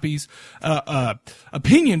Gracie's Poppy's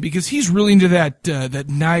opinion because he's really into that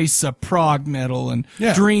nice prog metal and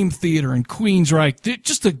Dream Theater and Queensryche.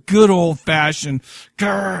 Just a good old fashioned.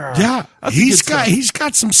 Yeah, he's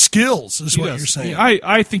got some skills, is what you're saying. Yeah,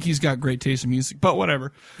 I think he's got great taste in music, but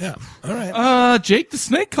whatever. Yeah, all right. Jake the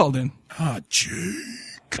Snake called in. Jake.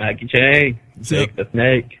 Thank you, Jake. Jake the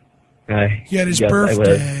Snake. He had his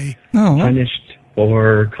birthday. Punished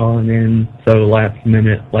for calling in so last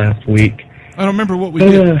minute last week. I don't remember what we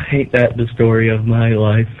did. Ain't that the story of my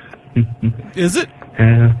life? Is it?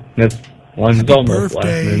 That's one's almost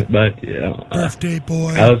last minute, but birthday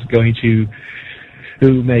boy. I was going to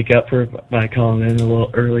make up for it by calling in a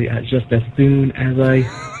little early, just as soon as I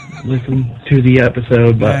listened to the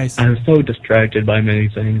episode. But I was so distracted by many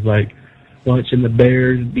things, like watching the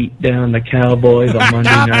Bears beat down the Cowboys on Monday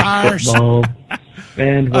Night Football.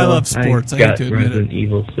 And I love sports. I got Resident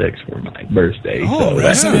Evil 6 for my birthday. Oh, so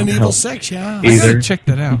Resident Evil 6, yeah. I gotta check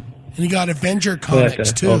that out. And you got Avenger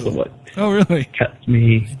comics, too. Also what really? kept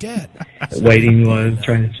me waiting was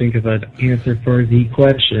trying to think of an answer for the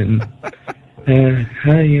question.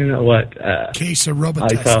 You know what? Case of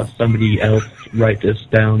Robotech. I saw somebody else write this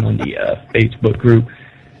down on the Facebook group.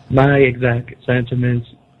 My exact sentiments,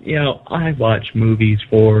 I watch movies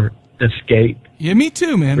for escape. Yeah, me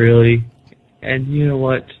too, man. Really. And you know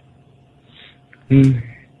what?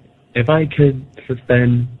 If I could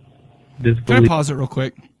suspend this belief... Can I pause it real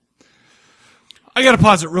quick? I gotta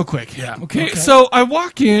pause it real quick. Yeah. Okay. So I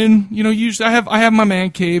walk in, usually I have my man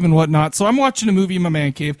cave and whatnot. So I'm watching a movie in my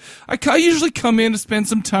man cave. I usually come in to spend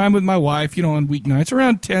some time with my wife, on weeknights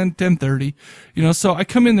around 10:30. So I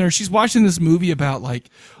come in there. She's watching this movie about like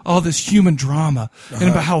all this human drama and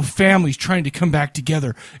about how families trying to come back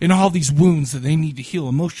together and all these wounds that they need to heal,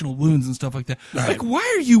 emotional wounds and stuff like that. Right. Like,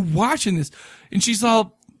 why are you watching this? And she's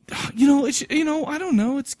all, it's, I don't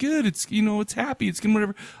know. It's good. It's, it's happy. It's good,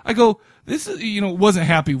 whatever. I go, this is, wasn't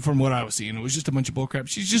happy from what I was seeing. It was just a bunch of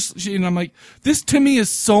bullcrap. And I'm like, this to me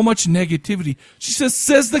is so much negativity. She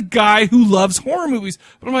says the guy who loves horror movies.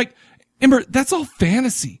 But I'm like, Ember, that's all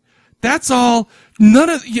fantasy. That's all, none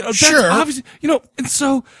of, that's sure. Obviously, and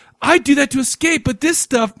so I do that to escape, but this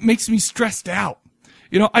stuff makes me stressed out.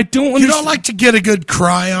 I don't understand. You don't like to get a good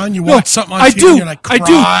cry on? You watch something on TV and you're like, cry.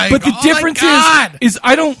 I do. But the difference is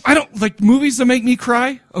I don't like movies that make me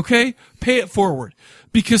cry, okay? Pay it forward.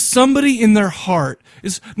 Because somebody in their heart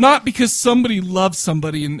is not because somebody loves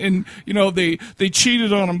somebody and they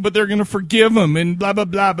cheated on them, but they're going to forgive them and blah, blah,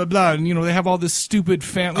 blah, blah, blah. And, they have all this stupid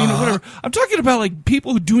family, whatever. I'm talking about like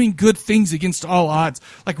people who are doing good things against all odds.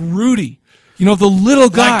 Like Rudy, the little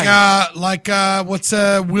guy. What's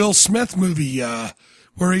a Will Smith movie,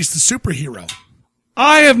 where he's the superhero?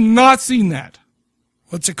 I have not seen that.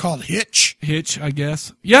 What's it called? Hitch, I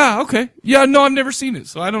guess. Yeah. Okay. Yeah. No, I've never seen it.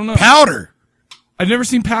 So I don't know. Powder. I've never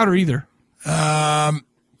seen Powder either.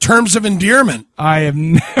 Terms of Endearment. I have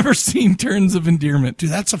never seen Terms of Endearment.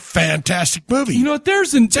 Dude, that's a fantastic movie. You know what?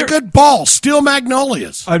 It's a good ball. Steel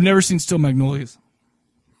Magnolias. I've never seen Steel Magnolias.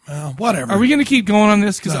 Well, whatever. Are we going to keep going on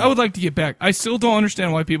this? Because I would like to get back. I still don't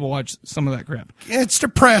understand why people watch some of that crap. It's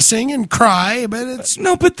depressing and cry, but it's...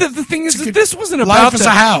 No, but the thing is that this wasn't about... Life is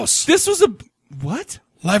a House. This was a... What?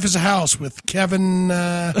 Life is a House with Kevin...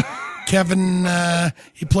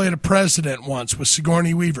 he played a president once with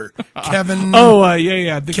Sigourney Weaver. Kevin.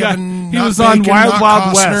 Yeah. The Kevin. Guy, he was on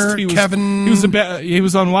Wild West. He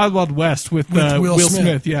was on Wild West with Will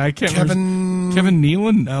Smith. Yeah, I can't remember. Kevin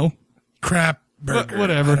Nealon? No. Crap burger.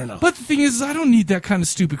 Whatever. I don't know. But the thing is, I don't need that kind of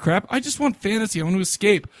stupid crap. I just want fantasy. I want to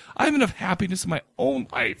escape. I have enough happiness in my own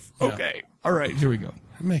life. Yeah. Okay. All right. Here we go.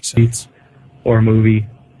 That makes sense. Or movie,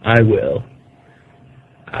 I will.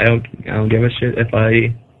 I don't give a shit if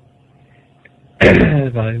I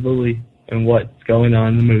believe in what's going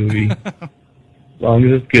on in the movie. As long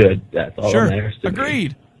as it's good, that's all that matters to me.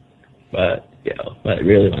 Agreed. But, what I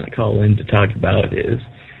really want to call in to talk about is,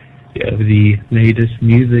 the latest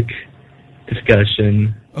music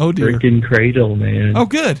discussion. Oh, dear. Freaking Cradle, man. Oh,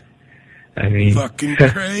 good. I mean... Fucking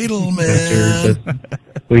Cradle, man. After just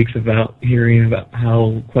weeks about hearing about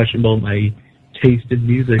how questionable my taste in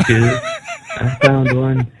music is, I found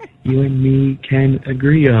one you and me can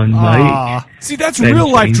agree on, Mike. See, that's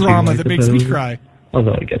real life drama that makes me cry.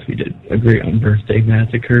 Although I guess we did agree on Birthday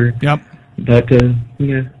Massacre. Yep. But,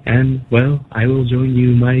 I will join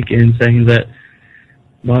you, Mike, in saying that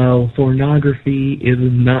while Pornography is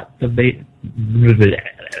not the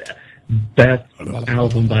best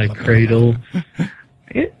album by Cradle,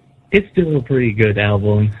 it's still a pretty good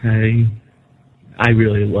album. I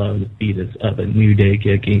really love the Fetus of a New Day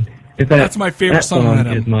Kicking. In fact, that's my favorite song on that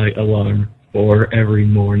album. Is my alarm for every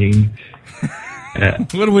morning.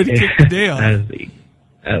 What a way to kick the day off.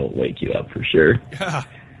 That'll wake you up for sure. Yeah.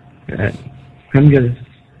 I'm going to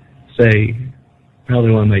say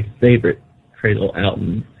probably one of my favorite Cradle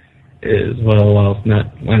albums is, while it's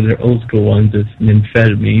not one of their old school ones, it's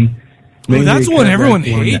Nymphetamine. Oh, that's one everyone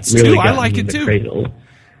hates, really too. I like it, too. Cradle.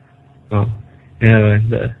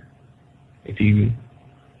 If you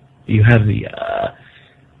have the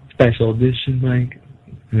special edition, Mike,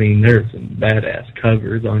 I mean, there's some badass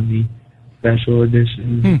covers on the special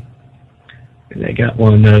edition. And they got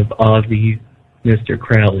one of Ozzy, Mr.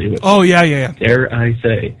 Crowley. Oh, yeah. Dare I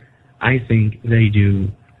say, I think they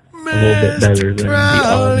do a little bit better than the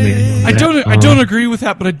Odd Man. I don't agree with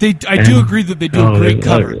that, but I do agree that they do a great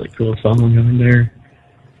cover. A really cool song on there.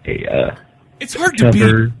 It's hard to beat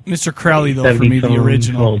Mr. Crowley, though, for me, the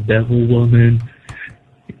original. Called Devil Woman.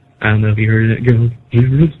 I don't know if you heard it go,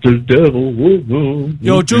 "You're just a devil woman.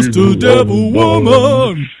 You're just a devil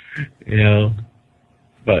woman."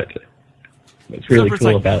 But what's really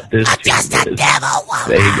cool about this team is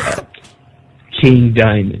they got King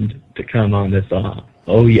Diamond to come on this song.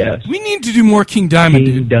 Oh, yes. We need to do more King Diamond,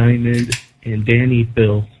 King Diamond and Danny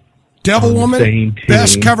Phil. Devil Woman,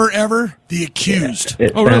 best cover ever, The Accused.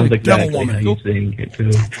 It oh, really? Exactly Devil Woman. Cool. Sing it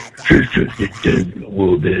too. The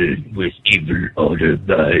woman was evil all her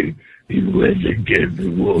life. He was a devil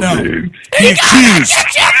woman. No. The Accused.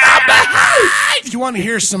 If you want to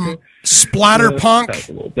hear some splatter punk, that's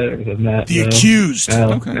a little better than that. The Accused.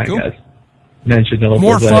 Well, okay, cool. Mentioned also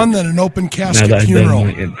more fun than an open casket now that funeral. I've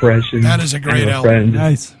done my impression. That is a great album. Friend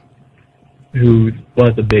nice. Who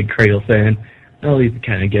was a big Cradle fan. Well, he's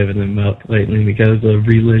kind of given them up lately because of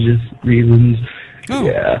religious reasons. Oh,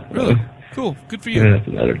 yeah. Really? Cool. Good for you. That's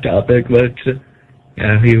another topic, but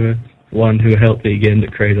yeah, he was one who helped me get into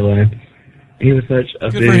Cradle, and he was such a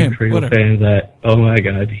big Cradle fan that, oh my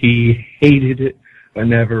God, he hated it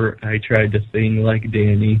whenever I tried to sing like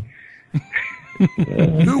Danny.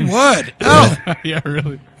 Who would? Oh, yeah,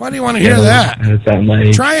 really. Why do you want to hear that? Sound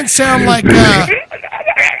like, try and sound like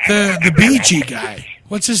the Bee Gee guy.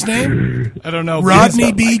 What's his name? I don't know.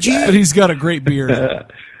 Rodney Bee Gee? But he's got a great beard. Okay,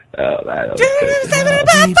 I'm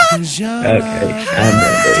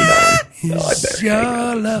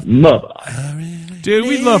Dude,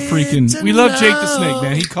 we love we love Jake the Snake,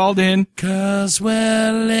 man. He called in. 'Cause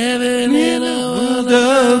we're living in a world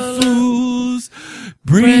of fools,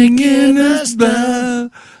 bringing us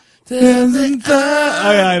love.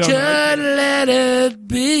 I don't know. Let it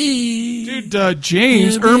be. Dude,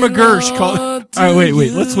 James, Irma Gersh called. All right,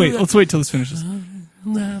 wait. Let's wait till this finishes.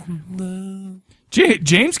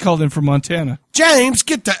 James called in from Montana. James,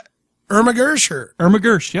 get the Irma Gersh. Irma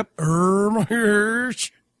Gersh, yep. Irma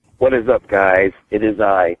Gersh. What is up, guys? It is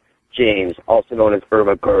I, James, also known as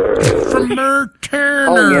Irma Gersh. From Turner.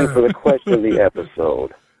 Calling in for the question of the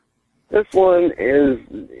episode. This one is,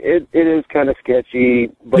 it is kind of sketchy,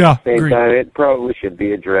 but at the same time, it probably should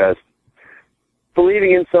be addressed.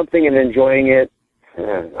 Believing in something and enjoying it,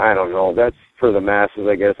 I don't know. That's for the masses,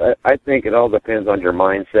 I guess. I think it all depends on your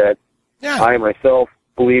mindset. Yeah. I myself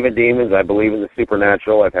believe in demons. I believe in the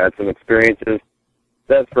supernatural. I've had some experiences.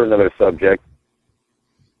 That's for another subject.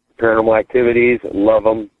 Paranormal activities, love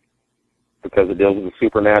them because it deals with the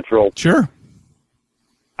supernatural. Sure.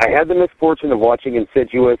 I had the misfortune of watching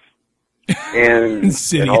Insidious. And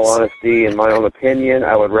in all honesty, in my own opinion,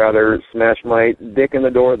 I would rather smash my dick in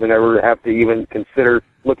the door than ever have to even consider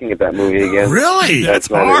looking at that movie again. Really? That's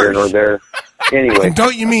neither here nor there. Anyway. And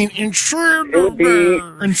don't you mean inserters? It would be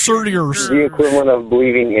the equivalent of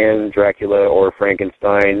believing in Dracula or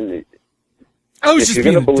Frankenstein. If you're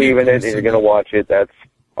going to believe in it and you're going to watch it, that's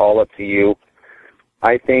all up to you.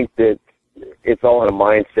 I think that it's all in a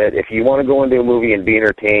mindset. If you want to go into a movie and be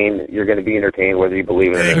entertained, you're going to be entertained whether you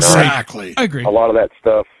believe in it or not. Exactly. I agree. A lot of that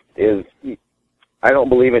stuff is, I don't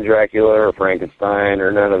believe in Dracula or Frankenstein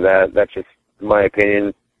or none of that. That's just my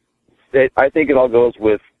opinion. I think it all goes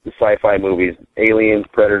with the sci-fi movies, aliens,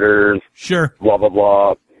 predators, sure, blah, blah,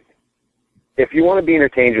 blah. If you want to be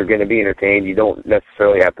entertained, you're going to be entertained. You don't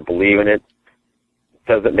necessarily have to believe in it.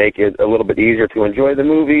 Does it make it a little bit easier to enjoy the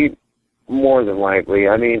movie? More than likely.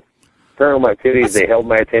 I mean, Paranormal Activities, they held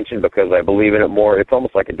my attention because I believe in it more. It's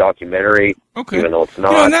almost like a documentary, even though it's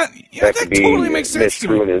not. That could totally be makes sense to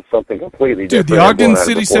me. misconstrued as something completely Dude, different. the Ogden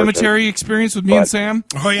City Cemetery experience with me and Sam.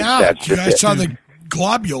 Oh, yeah. You guys saw the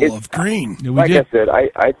globule of green. Yeah, like I said,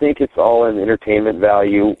 I think it's all in entertainment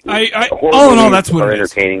value. All in all, that's what it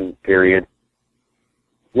is. Entertaining, period.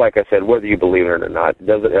 Like I said, whether you believe it or not,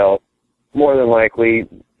 does it help? More than likely,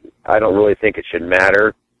 I don't really think it should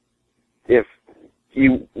matter. If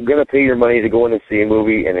you're going to pay your money to go in and see a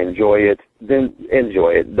movie and enjoy it, then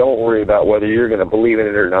enjoy it. Don't worry about whether you're going to believe in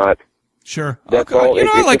it or not. Sure. That's all.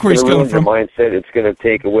 I like where he's coming from. Your mindset, it's going to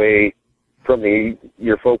take away from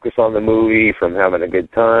your focus on the movie, from having a good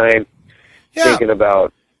time, thinking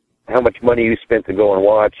about how much money you spent to go and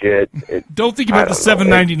watch it. Don't think about the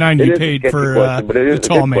 $7.99 you paid for the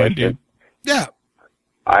tall man, dude. Yeah.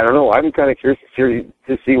 I don't know. I'm kind of curious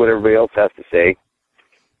to see what everybody else has to say.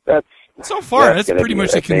 So far, that's pretty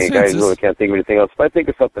much the consensus. I really can't think of anything else. If I think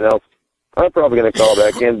of something else, I'm probably going to call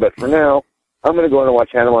back in. But for now, I'm going to go in and watch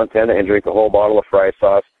Hannah Montana and drink a whole bottle of fry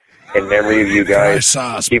sauce in memory of you guys. Fry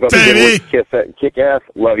sauce, keep up baby. the good work. Kick ass.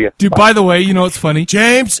 Love you. Dude, by the way, you know what's funny?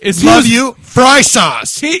 James, love you. Fry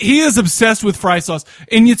sauce. He is obsessed with fry sauce.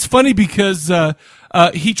 And it's funny because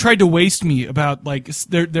he tried to waste me about, like,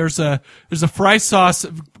 there's a fry sauce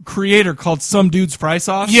creator called Some Dude's Fry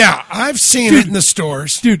Sauce. Yeah, I've seen it in the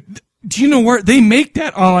stores. Dude, Do you know where they make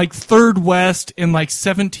that on like 3rd West and like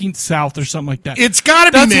 17th South or something like that? It's got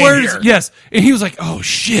to be made here. Yes. And he was like, "Oh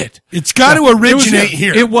shit. It's got to originate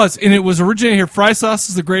here." It was originated here. Fry sauce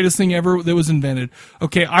is the greatest thing ever that was invented.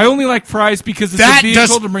 Okay, I only like fries because it's a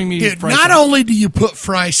vehicle to bring me fry sauce. Not only do you put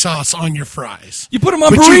fry sauce on your fries, you put them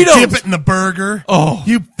on but burritos. You dip it in the burger. Oh.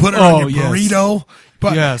 You put it on your burrito.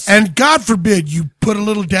 But, yes. And God forbid you put a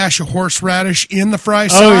little dash of horseradish in the fry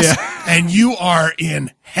sauce, and you are in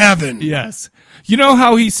heaven. Yes. You know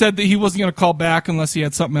how he said that he wasn't going to call back unless he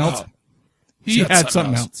had something else? He had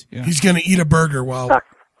something else. Yeah. He's going to eat a burger while...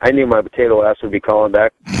 I knew my potato ass would be calling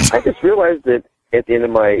back. I just realized that at the end of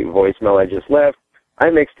my voicemail I just left, I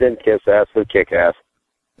mixed in kiss ass with kick ass.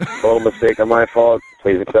 Total mistake on my fault.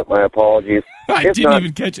 Please accept my apologies. I didn't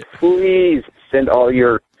even catch it. Please send all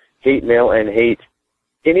your hate mail and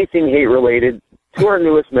anything hate related to our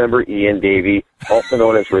newest member, Ian Davey, also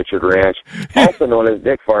known as Richard Ranch, also known as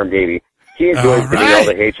Nick Farm Davey. He enjoys getting all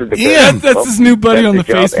the hatred. Ian, that's his new buddy on the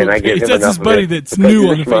Facebook page. That's his buddy that's new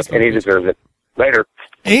on the Facebook page. And he deserves it. Later.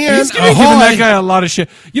 Ian, he's giving that guy a lot of shit.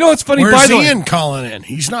 You know what's funny? Where's by the Ian way, calling in?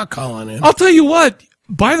 He's not calling in. I'll tell you what.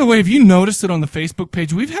 By the way, if you noticed it on the Facebook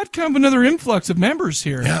page, we've had kind of another influx of members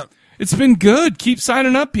here. Yeah. It's been good. Keep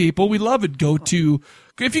signing up, people. We love it.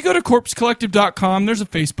 If you go to corpsecollective.com, there's a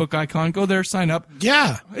Facebook icon. Go there, sign up.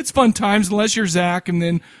 Yeah. It's fun times, unless you're Zach, and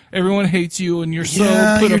then everyone hates you, and you're so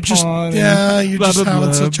put you're upon. You're just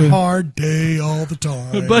having such a hard day all the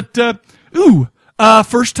time. But,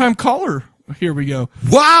 first-time caller. Here we go.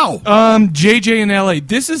 Wow. JJ in LA.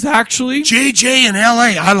 This is actually... JJ in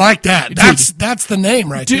LA. I like that. That's the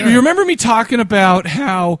name right there. Do you remember me talking about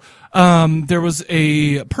how there was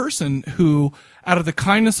a person who, out of the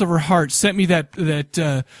kindness of her heart, sent me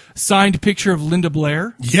that signed picture of Linda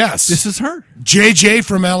Blair? Yes. This is her. JJ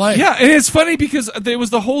from LA. Yeah, and it's funny because there was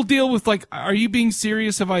the whole deal with like, are you being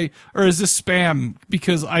serious? Or is this spam?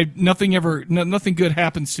 Because nothing good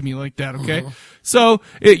happens to me like that, okay? Mm-hmm. So,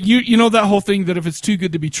 you know that whole thing that if it's too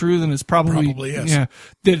good to be true, then it's probably is. Yeah,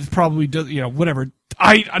 that it probably does, whatever.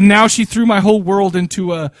 Now she threw my whole world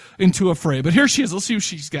into a fray. But here she is. Let's see what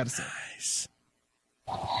she's got to say. Nice.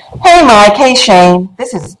 Hey, Mike. Hey, Shane.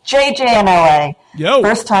 This is JJ in LA. Yo.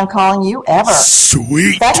 First time calling you ever.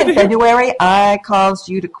 Sweet. Back in February, I caused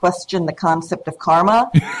you to question the concept of karma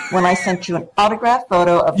when I sent you an autographed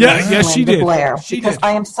photo of Linda Blair. Because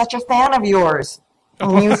I am such a fan of yours.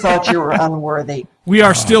 And you thought you were unworthy. We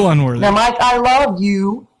are still unworthy. Now, Mike, I love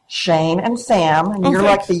you, Shane, and Sam, and you're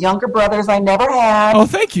like the younger brothers I never had. Oh,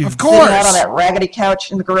 thank you. Of course. Sitting out on that raggedy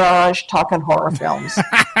couch in the garage talking horror films.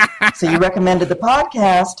 So you recommended the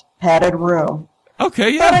podcast, Padded Room. Okay,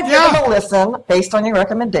 yeah. But I gave it a listen based on your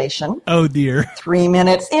recommendation. Oh, dear. 3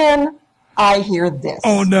 minutes in, I hear this.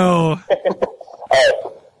 Oh, no.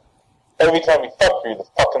 Every time you fuck me, you're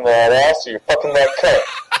fucking that ass or you're fucking that cunt.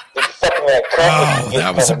 If you're fucking that cunt, oh,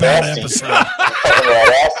 that was a bad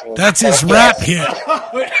episode. That's his rap hit.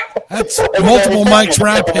 That's multiple Mike's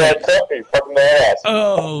rap hit.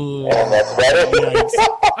 Oh. And that's about it.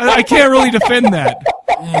 I can't really defend that.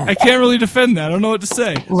 I don't know what to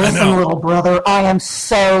say. Listen, little brother, I am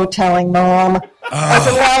so telling Mom. I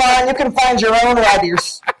said, well, you can find your own ride to your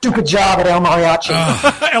stupid job at El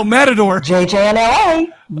Mariachi. El Matador. JJ in LA.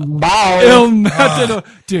 Bye. El Matador.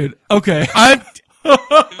 Dude, okay.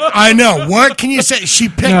 I know. What can you say? She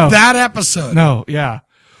picked that episode. No, yeah.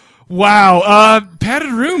 Wow.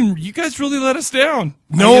 Padded Room, you guys really let us down.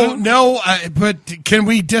 No, but can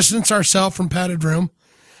we distance ourselves from Padded Room?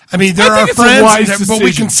 I mean, there are friends, but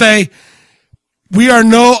we can say we are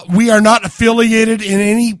not affiliated in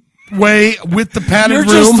any way with the Padded Room.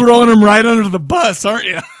 You're just throwing them right under the bus, aren't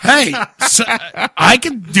you? Hey, I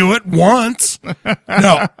can do it once.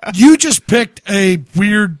 No, you just picked a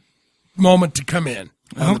weird moment to come in.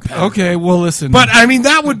 Okay, well, listen. But, I mean,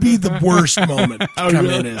 that would be the worst moment to come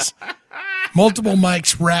in is multiple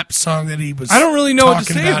Mike's rap song that he was I don't really know what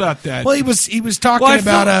to say about that. Well, he was talking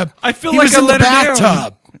about I feel he like was I in let the it down.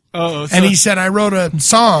 bathtub. Oh, and he said, I wrote a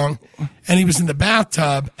song, and he was in the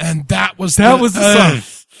bathtub, and that was the song.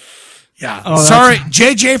 Yeah. Oh, sorry,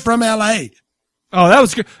 JJ from LA. Oh, that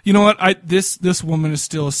was good. You know what? This woman is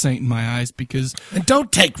still a saint in my eyes because... And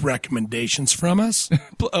don't take recommendations from us.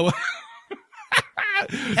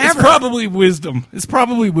 It's probably wisdom.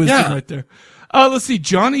 Right there. Let's see.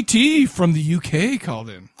 Johnny T from the UK called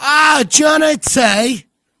in. Johnny T.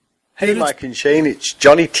 Hey, Mike and Shane. It's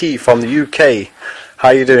Johnny T from the UK. How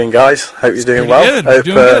you doing, guys? Hope you're doing well.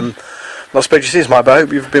 Good. Not supposed to see this, Mike, but I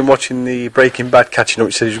hope you've been watching the Breaking Bad catching up.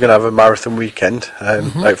 You said you were going to have a marathon weekend.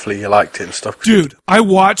 Hopefully you liked it and stuff. Dude, I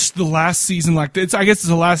watched the last season I guess it's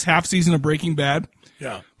the last half season of Breaking Bad.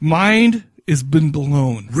 Yeah. Mind has been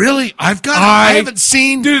blown. Really? I haven't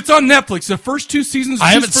seen... Dude, it's on Netflix. The first 2 seasons... I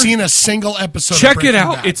haven't seen a single episode Check of it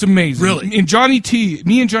out. Bad. It's amazing. Really? And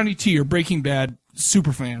me and Johnny T are Breaking Bad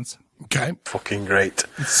super fans. Okay. Fucking great.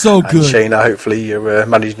 It's so good. And Shayna, hopefully you're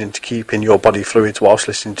managing to keep in your body fluids whilst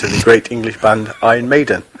listening to the great English band Iron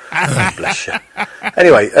Maiden. Bless you.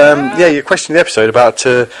 Anyway, your question in the episode about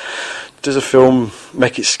does a film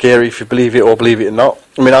make it scary if you believe it or believe it or not?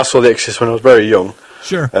 I mean, I saw The Exorcist when I was very young.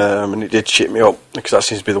 Sure. And it did shit me up, because that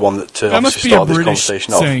seems to be the one that must obviously be a started this British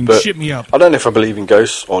conversation saying, off. But shit me up. I don't know if I believe in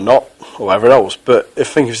ghosts or not, or whatever else, but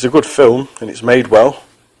if it's a good film and it's made well,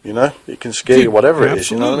 you know, it can scare you, whatever it is,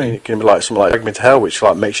 you know what I mean? It can be like something like Drag Me to Hell, which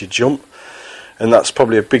like makes you jump, and that's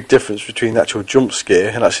probably a big difference between the actual jump scare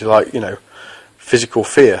and actually like, you know, physical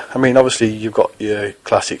fear. I mean, obviously you've got your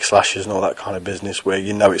classic slashers and all that kind of business where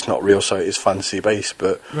you know it's not real, so it is fantasy based,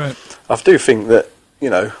 but right. I do think that, you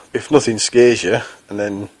know, if nothing scares you, and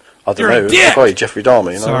then I don't know, dick! probably Jeffrey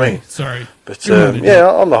Dahmer, you know what I mean? Sorry. But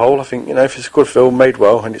on the whole, I think, you know, if it's a good film made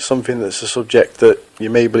well and it's something that's a subject that you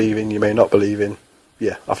may believe in, you may not believe in,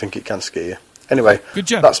 yeah, I think it can scare you. Anyway, good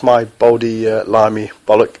job. That's my baldy, limey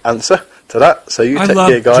bollock answer to that. So you take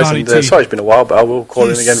care, guys, Johnny and T. sorry it's been a while, but I will call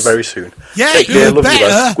in again very soon. Yeah, take care, love you better.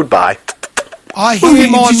 guys. Goodbye. I hear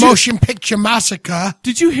him on Motion Picture Massacre.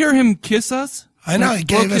 Did you hear him kiss us? I know, he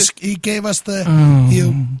gave us the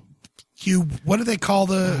you what do they call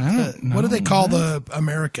the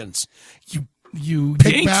Americans? You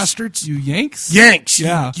pig Yanks? bastards? You Yanks? Yanks.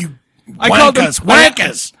 Yeah. You I called them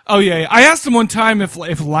wankers. Oh yeah. I asked him one time if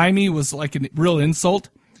limey was like a real insult,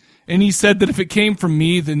 and he said that if it came from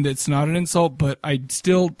me, then it's not an insult. But I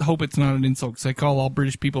still hope it's not an insult because I call all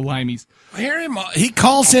British people limeys. I hear him. He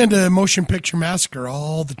calls into Motion Picture Massacre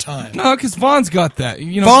all the time. No, because Vaughn's got that.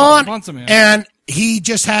 You know, Vaughn's a man. And he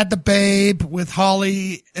just had the babe with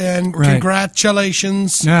Holly, and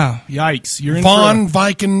congratulations. Yeah, yikes! You're in Vaughn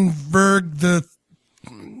Vikenberg the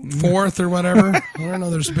fourth or whatever. I don't know.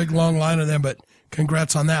 There's a big long line of them, but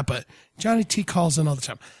congrats on that. But Johnny T calls in all the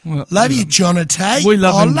time. Well, love you, Johnny T. We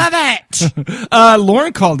love him. Love it.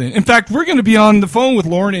 Lauren called in. In fact, we're going to be on the phone with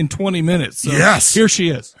Lauren in 20 minutes. So yes. Here she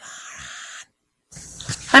is.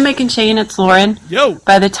 Hi, Mike and Shane. It's Lauren. Yo.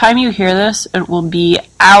 By the time you hear this, it will be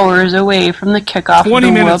hours away from the kickoff of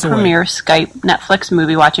the world premiere Skype Netflix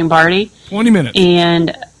movie watching party. 20 minutes.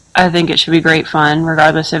 And I think it should be great fun,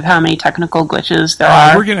 regardless of how many technical glitches there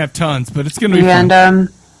are. We're going to have tons, but it's going to be fun.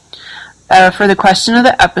 And for the question of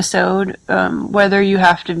the episode, whether you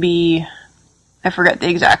have to be, I forget the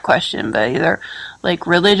exact question, but either like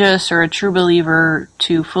religious or a true believer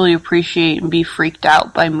to fully appreciate and be freaked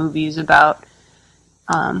out by movies about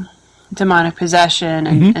demonic possession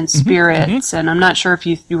and spirits. And I'm not sure if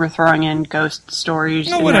you were throwing in ghost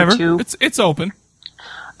stories in there too. It's open.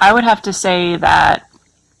 I would have to say that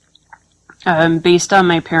based on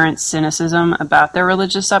my parents' cynicism about their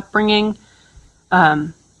religious upbringing,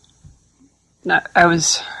 I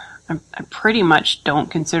pretty much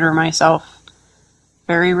don't consider myself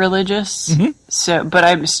very religious. So, but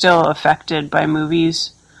I'm still affected by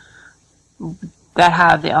movies that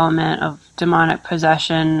have the element of demonic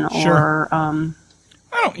possession or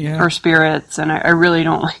or spirits, and I really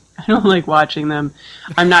don't like. I don't like watching them.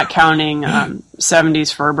 I'm not counting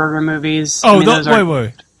 70s Furburger movies. Oh,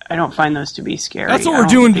 wait. I don't find those to be scary. That's what we're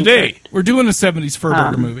doing today. We're doing a 70s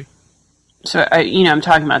Furburger movie. So, I'm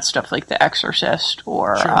talking about stuff like The Exorcist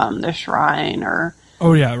or The Shrine or...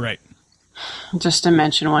 Oh, yeah, right. Just to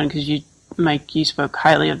mention one, because Mike, you spoke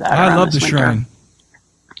highly of that. I love The Shrine.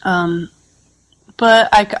 But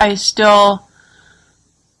I still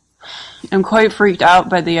am quite freaked out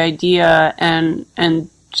by the idea and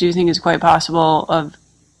do you think it's quite possible of,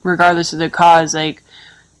 regardless of the cause, like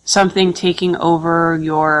something taking over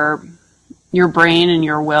your brain and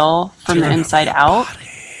your will from the inside out.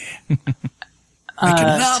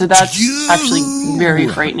 So that's actually very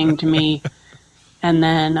frightening to me. And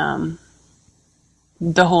then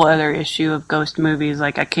the whole other issue of ghost movies,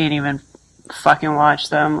 like I can't even fucking watch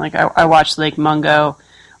them. Like I watched Lake Mungo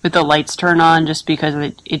with the lights turned on just because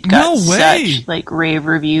it got such like rave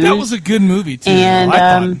reviews. That was a good movie too.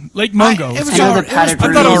 And Lake Mungo. I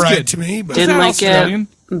thought all right to me, but didn't like it.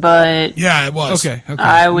 But yeah, it was. Okay.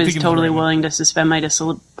 I was totally willing to suspend my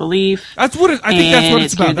disbelief. That's what I think. That's what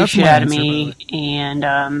it's about. That's the shit out of me.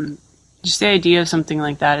 And just the idea of something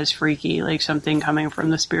like that is freaky. Like something coming from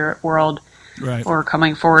the spirit world, right, or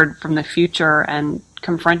coming forward from the future and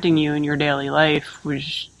confronting you in your daily life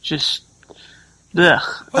was just. Ugh.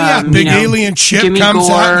 Oh yeah, big alien ship comes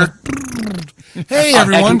out. Hey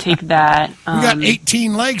everyone! I can take that. We got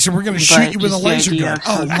 18 legs, and we're going to shoot you with a laser gun.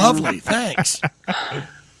 Oh, lovely! Thanks.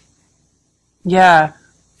 Yeah.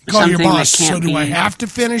 Call your boss. So do I have to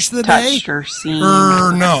finish the day? Touched or seen?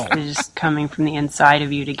 Or no? It's just coming from the inside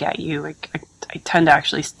of you to get you. I tend to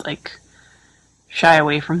actually like shy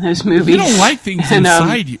away from those movies. You don't like things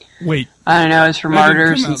inside you. Wait. I don't know. As for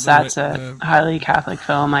Martyrs, since that's a highly Catholic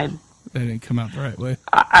film, that didn't come out the right way.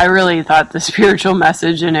 I really thought the spiritual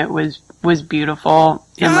message in it was beautiful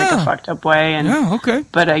in like a fucked up way. And, okay.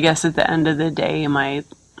 But I guess at the end of the day, my,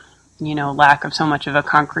 lack of so much of a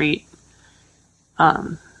concrete,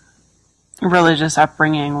 religious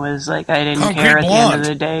upbringing was like, I didn't concrete care at blonde. the end of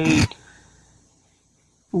the day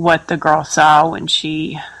what the girl saw when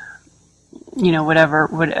she,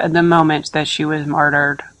 the moment that she was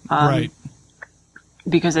martyred. Right.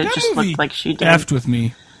 Because it just looked like she did. Effed with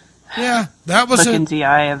me. Yeah, that was look into the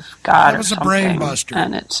eye of God. That was a brain buster,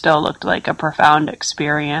 and it still looked like a profound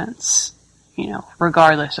experience.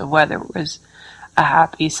 Regardless of whether it was a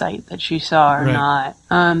happy sight that she saw or not.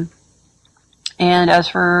 And as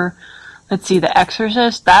for, let's see, The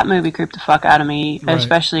Exorcist, that movie creeped the fuck out of me,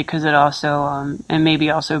 especially because it also, and maybe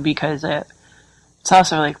also because it's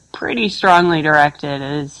also like pretty strongly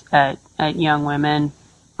directed at young women.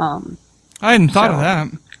 I hadn't thought of that.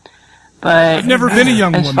 But I've never been a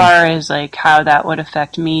young woman. As far as like how that would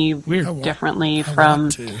affect me differently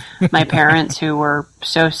from my parents who were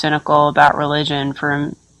so cynical about religion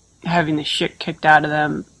from having the shit kicked out of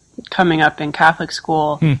them coming up in Catholic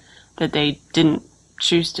school that they didn't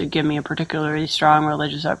choose to give me a particularly strong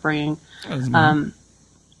religious upbringing.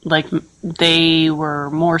 Like they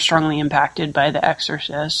were more strongly impacted by The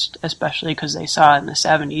Exorcist, especially because they saw it in the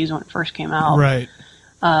 70s when it first came out. Right.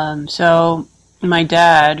 So my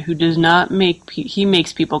dad, who does not he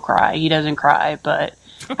makes people cry. He doesn't cry, but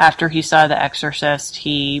after he saw The Exorcist,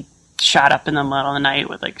 he shot up in the middle of the night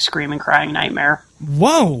with like screaming, crying nightmare.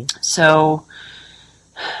 Whoa. So.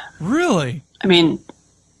 Really? I mean,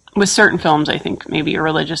 with certain films, I think maybe a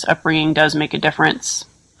religious upbringing does make a difference.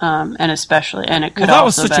 And it could that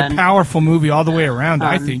was also such a powerful movie all the way around,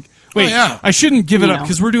 I think. Wait, I shouldn't give it up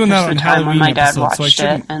because we're doing that on Halloween when my dad episodes, watched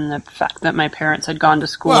it, and the fact that my parents had gone to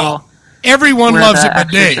school. Well, everyone loves it, but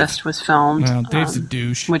Dave. Exorcist was filmed. Well, Dave's a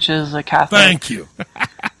douche. Which is a Catholic. Thank you.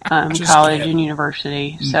 College and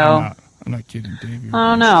university. So I'm not kidding, Dave.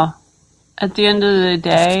 I don't know. At the end of the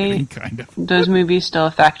day, those movies still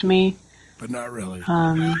affect me, but not really.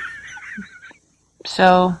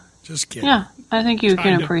 So just kidding. Yeah, I think you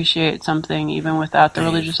can appreciate something even without the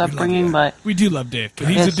religious upbringing, but we do love Dave. But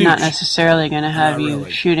he's it's a douche. not necessarily going to have you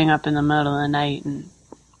shooting up in the middle of the night and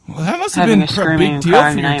that must have having been a screaming and big deal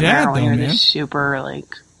crying for your nightmare dad, when though, you're man. this super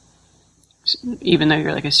even though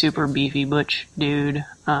you're like a super beefy butch dude,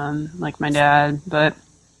 like my dad, but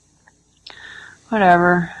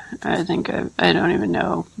whatever. I think I don't even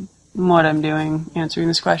know what I'm doing answering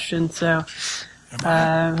this question, so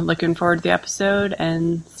looking forward to the episode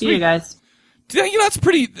and see you guys. That's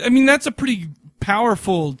pretty. I mean, that's a pretty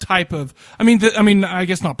powerful type of. I mean, I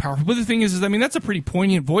guess not powerful, but the thing is, that's a pretty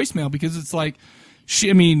poignant voicemail because it's like,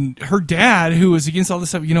 her dad who was against all this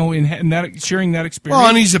stuff, in that sharing that experience. Well,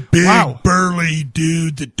 and he's a big burly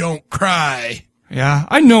dude that don't cry. Yeah,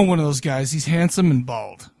 I know one of those guys. He's handsome and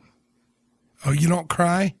bald. Oh, you don't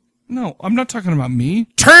cry? No, I'm not talking about me.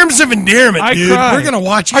 Terms of endearment, dude. Cry. We're gonna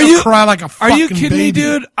watch you cry like a fucking baby. Are you kidding me,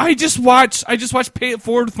 dude? I just watched Pay It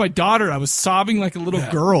Forward with my daughter. I was sobbing like a little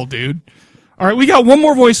girl, dude. All right, we got one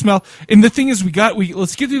more voicemail, and the thing is,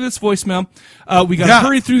 let's get through this voicemail. We got to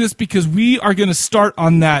hurry through this because we are going to start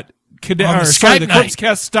on that the Corpse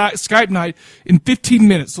Cast Skype night in 15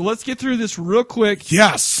 minutes. So let's get through this real quick.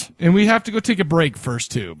 Yes, and we have to go take a break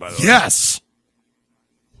first too. By the way, yes.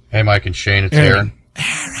 Hey, Mike and Shane, it's Aaron.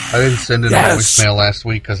 I didn't send in a voicemail last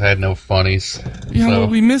week because I had no funnies. Yeah, well,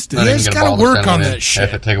 we missed it. You guys got to work on that shit. I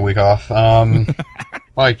have to take a week off.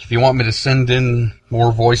 Mike, if you want me to send in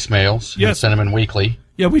more voicemails, you can send them in weekly.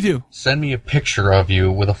 Yeah, we do. Send me a picture of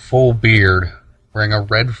you with a full beard, wearing a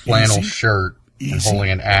red flannel shirt, and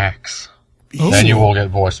holding an axe. Then you will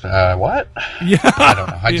get voicemail. What? Yeah. I don't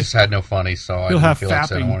know. I just had no funnies, so I didn't feel like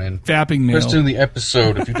sending one in. Fapping mail. Let's do the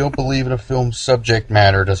episode. If you don't believe in a film's subject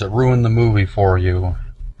matter, does it ruin the movie for you?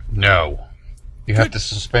 No. You have to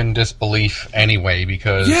suspend disbelief anyway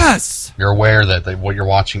because you're aware that what you're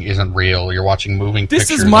watching isn't real. You're watching moving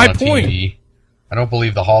pictures is my on point. TV. I don't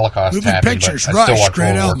believe the Holocaust happened, but I still watch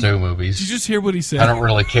World War II movies. Did you just hear what he said? I don't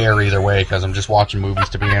really care either way because I'm just watching movies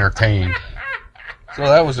to be entertained. So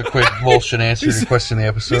that was a quick bullshit answer to your question in the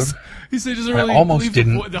episode. He said he doesn't really I almost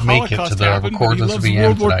didn't make it to the happened, Recordless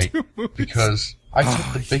VM tonight because I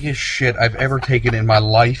took the biggest shit I've ever taken in my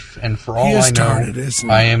life, and for all I know,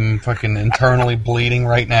 I am fucking internally bleeding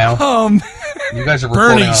right now. You guys are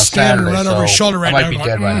recording on a Saturday, right over his shoulder right I might now. be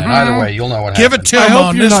dead right now. Either way, you'll know what Give happened. it to him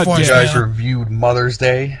on this voice. You guys reviewed Mother's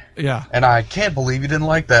Day. Yeah. And I can't believe you didn't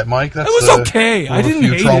like that, Mike. That's it was okay. I didn't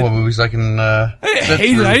hate it. Trauma movies I can. I didn't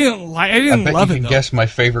hate it. I didn't bet love you it. can guess my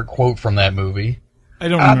favorite quote from that movie. I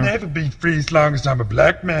don't I'll remember. never be free as long as I'm a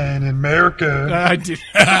black man in America. I did.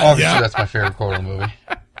 Obviously, that's my favorite quote of the movie.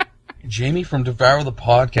 Jamie from Devour the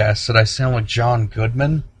Podcast said I sound like John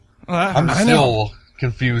Goodman. I'm still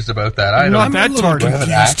confused about that. I not that do I have an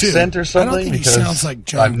accent or something? I don't think he sounds like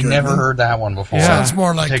John I've Goodman. never heard that one before. Yeah. Sounds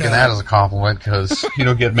more like taking that as a compliment because you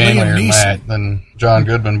don't get manlier than that than John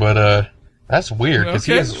Goodman. But that's weird because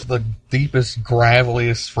he has the deepest,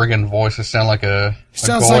 graveliest friggin' voice. It sounds like a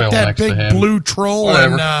sounds goyle like that next big to him. blue troll.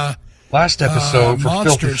 Whatever. And last episode for Filthy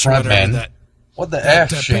Monsters, Frontmen. What the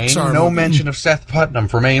F, Shane? Pixar No movie. mention of Seth Putnam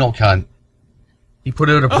from Anal Cunt. He put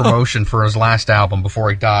out a promotion for his last album before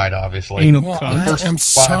he died, obviously. Anal The Cunt. first I'm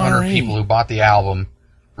 500 sorry. people who bought the album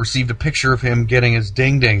received a picture of him getting his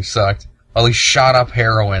ding-ding sucked while he shot up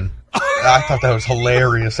heroin. I thought that was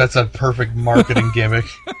hilarious. That's a perfect marketing gimmick.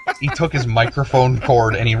 He took his microphone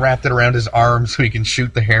cord and he wrapped it around his arm so he can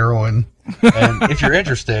shoot the heroin. And if you're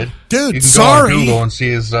interested, Dude, you can go on Google and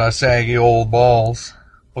see his saggy old balls.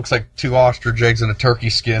 Looks like 2 ostrich eggs and a turkey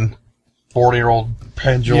skin. 40-year-old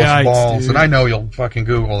pendulous Yikes, balls. dude. And I know you'll fucking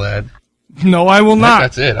Google that. No, I will not.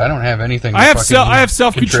 That's it. I don't have anything. I have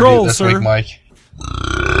self-control, this sir. week, Mike.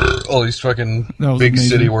 All these fucking That was big amazing.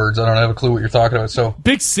 city words. I don't have a clue what you're talking about. So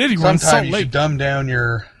Big city words. sometimes Salt you Lake. should dumb down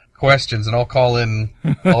your questions, and I'll call in.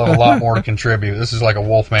 I'll have a lot more to contribute. This is like a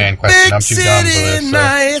Wolfman question. Big I'm too dumb for this. city So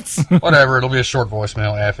nights. whatever. It'll be a short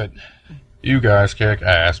voicemail. F it. You guys kick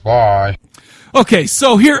ass. Bye. Okay,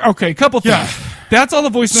 so here, a couple things. Yeah. That's all the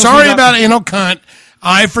voicemails. Sorry we got. about Anal Cunt.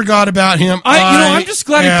 I forgot about him. I'm just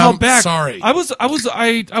glad he called back. Sorry. I was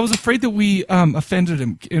afraid that we offended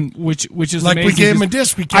him, which is Like we amazing. gave him a 'cause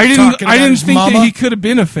disc. We kept I talking about didn't his think mama. that he could have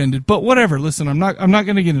been offended, but whatever. Listen, I'm not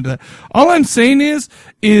going to get into that. All I'm saying is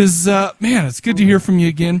man, it's good to hear from you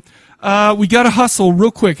again. We got to hustle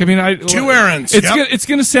real quick. I mean, 2 errands. It's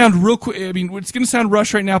going to sound real quick. I mean, it's going to sound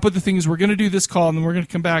rushed right now, but the thing is, we're going to do this call and then we're going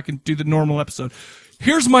to come back and do the normal episode.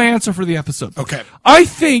 Here's my answer for the episode. Okay. I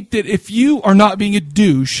think that if you are not being a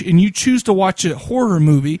douche and you choose to watch a horror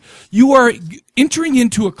movie, you are entering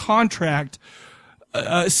into a contract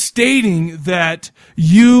stating that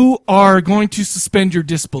you are going to suspend your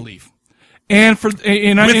disbelief. With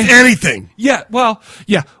anything. Yeah, well,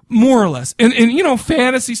 yeah, more or less. And you know,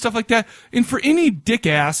 fantasy, stuff like that. And for any dick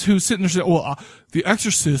ass who's sitting there saying, well, The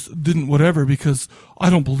Exorcist didn't whatever because I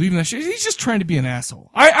don't believe in that shit. He's just trying to be an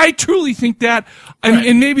asshole. I truly think that.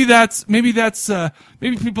 And maybe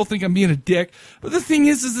people think I'm being a dick. But the thing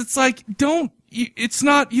is it's like, you don't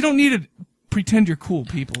need to pretend you're cool,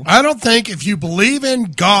 people. I don't think if you believe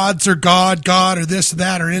in gods or God or this,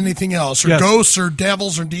 that, or anything else, or ghosts or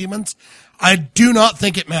devils or demons, I do not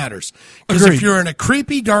think it matters. Because if you're in a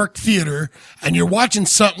creepy, dark theater and you're watching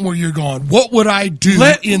something where you're going, what would I do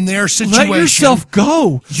in their situation? Let yourself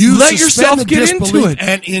go. You let yourself get into it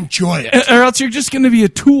and enjoy it, or else you're just going to be a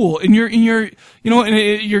tool, and you're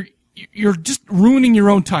just ruining your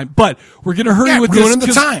own time. But we're going to hurry with ruining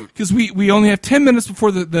this the time because we only have 10 minutes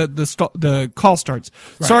before the call starts.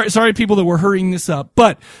 Right. Sorry, people that we're hurrying this up.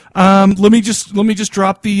 But let me just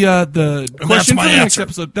drop the question for the next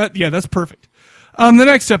episode. That's perfect. The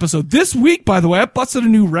next episode this week, by the way, I busted a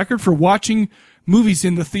new record for watching movies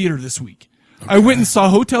in the theater this week. Okay. I went and saw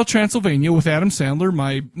Hotel Transylvania with Adam Sandler,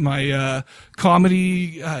 my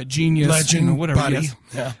comedy genius, legend, whatever. buddy. Yes.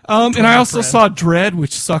 Yeah. And I also saw Dread,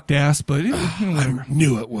 which sucked ass, but I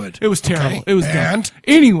knew it would. It was terrible. Okay. It was dumb.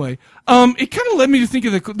 Anyway, it kind of led me to think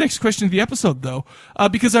of the next question of the episode, though,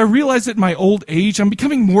 because I realized at my old age, I'm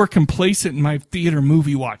becoming more complacent in my theater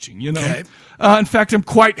movie watching. You know. Okay. In fact, I'm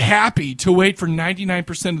quite happy to wait for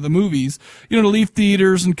 99% of the movies, to leave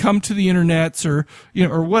theaters and come to the internets or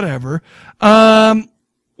whatever.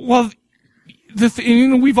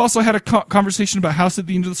 We've also had a conversation about House at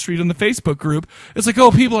the End of the Street on the Facebook group. It's like,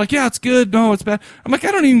 people are like, yeah, it's good. No, it's bad. I'm like,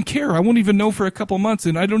 I don't even care. I won't even know for a couple months,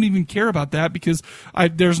 and I don't even care about that because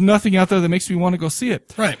there's nothing out there that makes me want to go see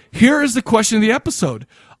it. Right. Here is the question of the episode.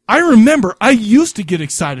 I remember I used to get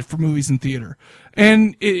excited for movies in theater,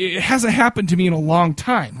 and it hasn't happened to me in a long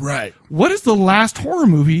time. Right. What is the last horror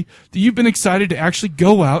movie that you've been excited to actually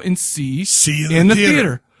go out and see in the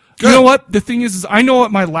theater? You know what? The thing is I know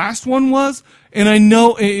what my last one was, and I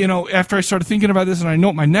know, after I started thinking about this, and I know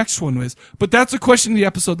what my next one was. But that's the question of the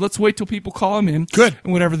episode. Let's wait till people call them in. Good.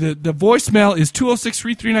 And whatever. The voicemail is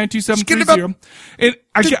 206-339-2730. And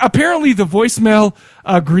apparently the voicemail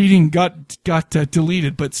greeting got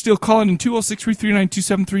deleted, but still calling in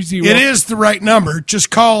 206-339-2730. It is the right number.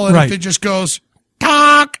 Just call, and if it just goes,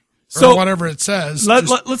 talk, or whatever it says.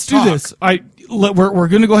 Let's do this. We're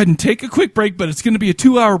going to go ahead and take a quick break, but it's going to be a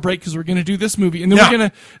 2-hour break because we're going to do this movie, and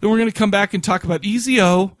then we're going to come back and talk about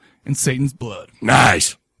EZO and Satan's Blood.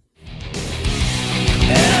 Nice.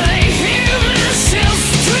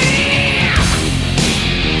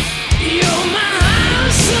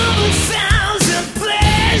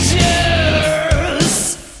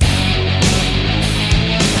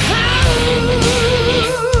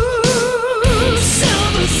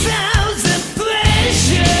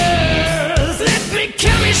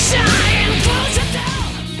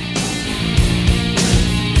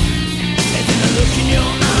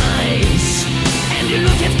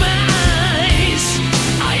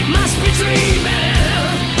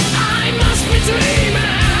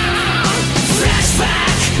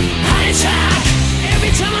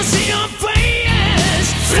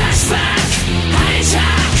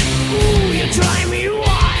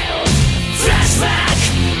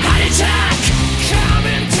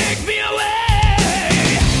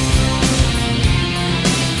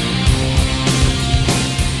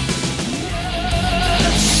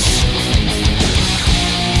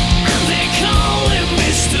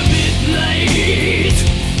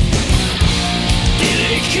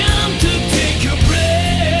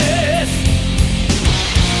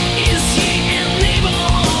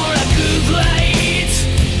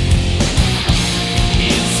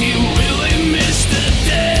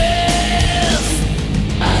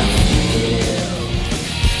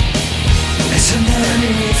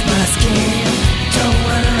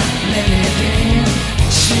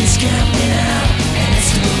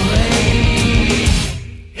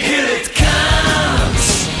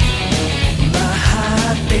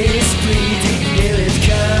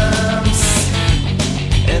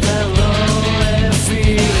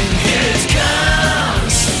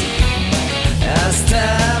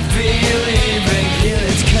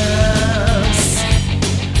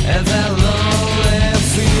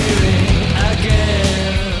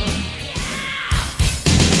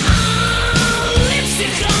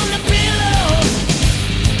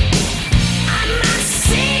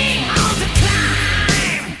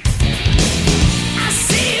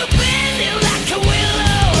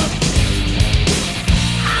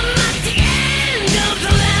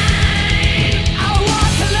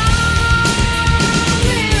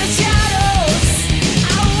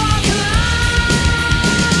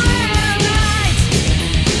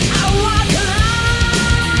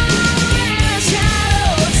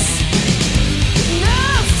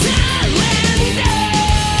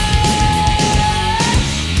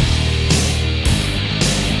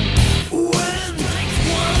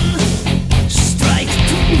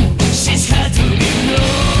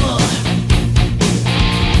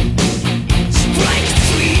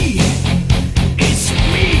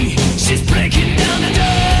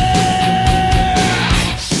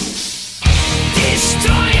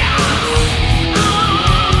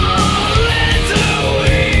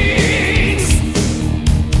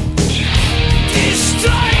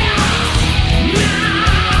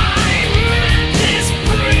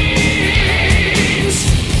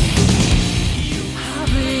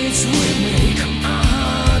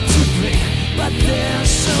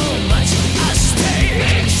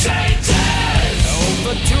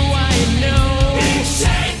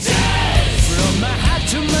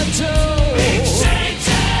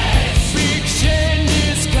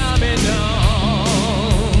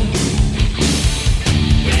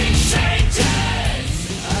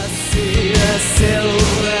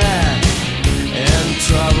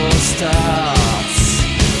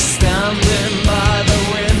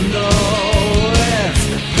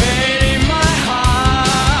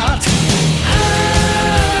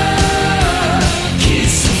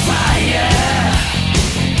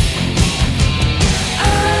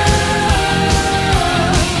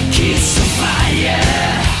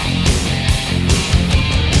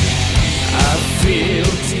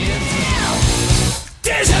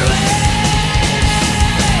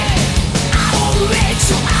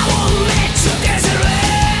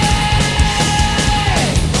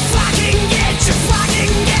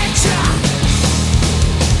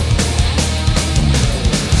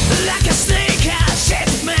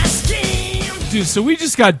 So we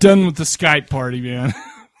just got done with the Skype party, man.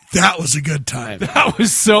 That was a good time. That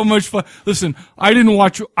was so much fun. Listen, I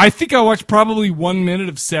think I watched probably 1 minute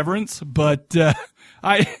of Severance, but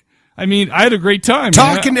I had a great time.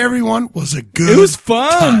 Talking to everyone was a good It was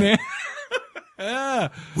fun, time. man. Yeah.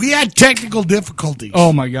 We had technical difficulties.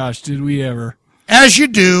 Oh my gosh, did we ever? As you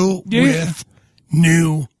do with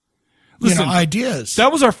new ideas.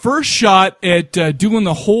 That was our first shot at doing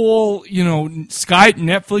the whole, Skype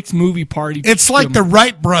Netflix movie party. It's like the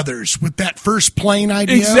Wright brothers with that first plane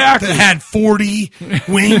idea. Exactly. That had 40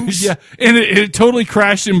 wings. Yeah, and it totally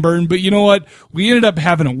crashed and burned. But you know what? We ended up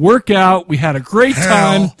having a workout. We had a great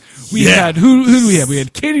time. We had, who do we have? We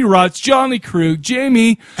had Katie Rotz, Johnny Krug,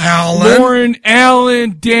 Jamie, Lauren,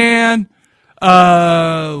 Alan, Dan,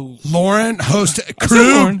 Lauren,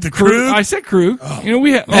 Krug, the Krug. I said Krug. Oh.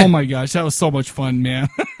 We had, oh my gosh, that was so much fun, man.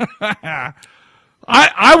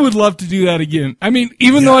 I would love to do that again. I mean,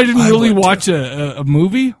 even though I didn't really watch a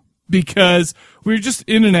movie, because we were just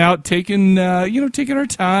in and out, taking our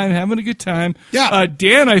time, having a good time. Yeah.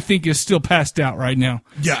 Dan, I think, is still passed out right now.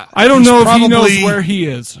 Yeah. I don't know if he knows where he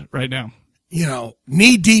is right now.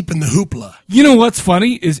 Knee deep in the hoopla. You know what's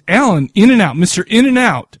funny is Alan, In and Out, Mr. In and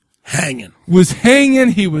Out. Was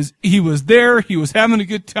hanging. He was there. He was having a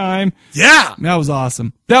good time. Yeah. That was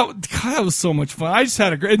awesome. That was so much fun. I just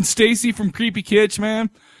had a great, and Stacy from Creepy Kitsch,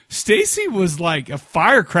 man. Stacy was like a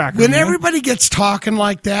firecracker. When everybody gets talking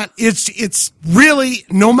like that, it's really,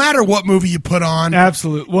 no matter what movie you put on.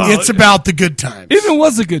 Absolutely. Well, it's about the good times. It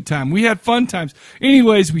was a good time. We had fun times.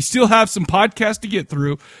 Anyways, we still have some podcasts to get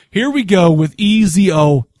through. Here we go with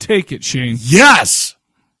EZO. Take it, Shane. Yes.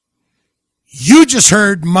 You just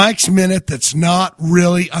heard Mike's minute that's not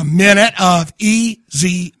really a minute of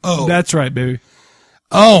EZO. That's right, baby.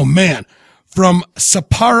 Oh, man. From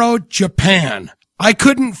Sapporo, Japan. I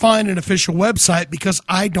couldn't find an official website because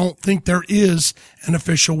I don't think there is an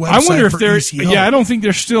official website. I wonder if they're, EZO. I don't think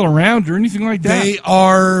they're still around or anything like that. They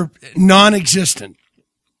are non-existent.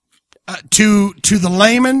 To the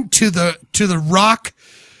layman, to the rock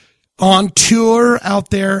on tour out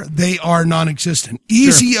there, they are non-existent.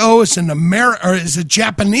 EZO is a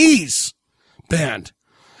Japanese band.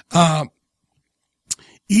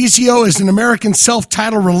 EZO is an American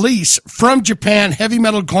self-titled release from Japan, heavy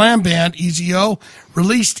metal glam band EZO,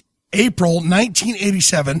 released April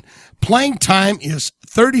 1987. Playing time is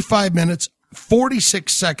 35 minutes,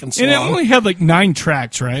 46 seconds long. And it only had like 9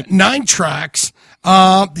 tracks, right? 9 tracks.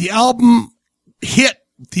 The album hit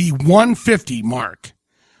the 150 mark.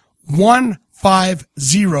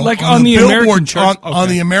 150. Like on the American charts? On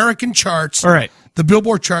the American charts. All right. The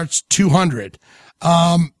Billboard charts 200.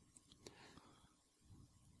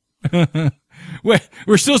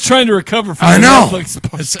 We're still trying to recover from the Netflix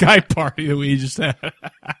Skype party that we just had.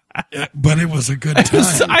 But it was a good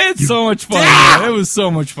time. I had so much fun. Yeah! It was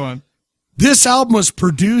so much fun. This album was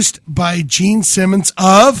produced by Gene Simmons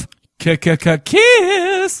of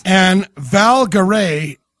Kiss and Val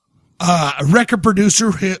Garay, a record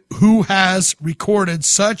producer who has recorded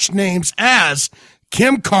such names as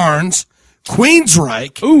Kim Carnes,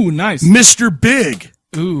 Queensryche, ooh, nice, Mr. Big,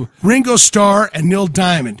 ooh, Ringo Starr, and Neil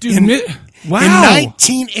Diamond. Dude, wow. In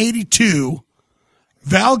 1982,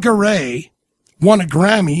 Val Garay won a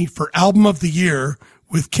Grammy for Album of the Year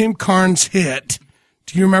with Kim Carnes' hit.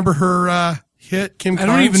 Do you remember her hit, Kim Carnes?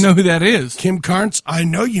 I don't even know who that is. Kim Carnes? I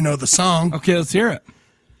know you know the song. Okay, let's hear it.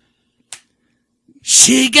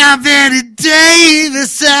 She got Betty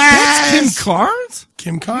Davis eyes. That's Kim Carnes?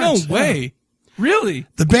 Kim Carnes. No way. Yeah. Really?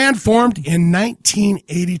 The band formed in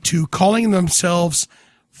 1982, calling themselves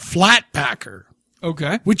Flatbacker.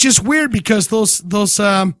 Okay. Which is weird because those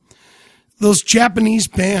Japanese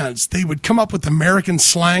bands, they would come up with American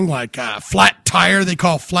slang like flat tire. They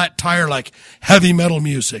call flat tire like heavy metal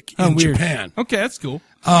music in Japan. Okay, that's cool.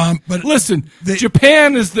 But listen,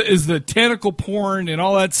 Japan is the tentacle porn and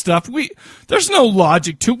all that stuff. There's no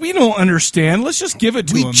logic to it. We don't understand. Let's just give it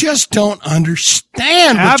to them. We just don't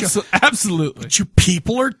understand absolutely what you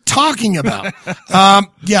people are talking about.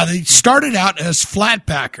 They started out as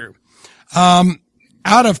Flatbacker.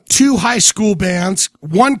 Out of 2 high school bands,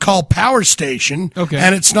 one called Power Station, okay,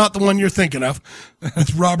 and it's not the one you're thinking of,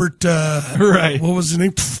 with Robert, right. What was his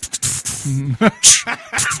name?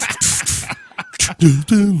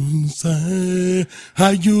 How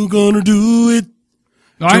you gonna do it?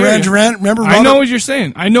 Duran, remember Robert? I know what you're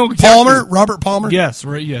saying. I know exactly. Robert Palmer? Yes,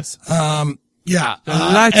 right, yes. And a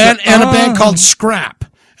band called Scrap.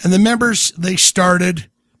 And the members, they started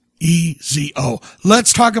EZO.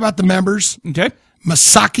 Let's talk about the members. Okay.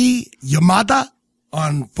 Masaki Yamada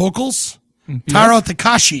on vocals, Taro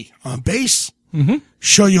Takashi on bass,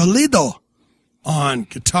 Shoyo Lido on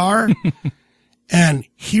guitar, and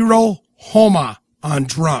Hiro Homa on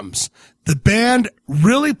drums. The band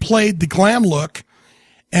really played the glam look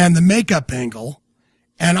and the makeup angle,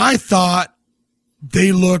 and I thought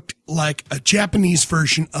they looked like a Japanese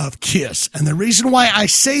version of Kiss. And the reason why I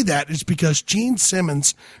say that is because Gene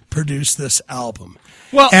Simmons produced this album.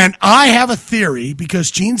 Well, and I have a theory,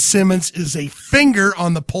 because Gene Simmons is a finger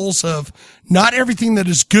on the pulse of not everything that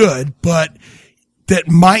is good, but that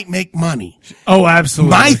might make money. Oh,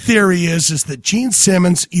 absolutely. My theory is that Gene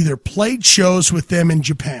Simmons either played shows with them in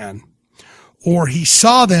Japan, or he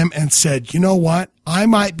saw them and said, you know what? I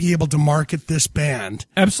might be able to market this band.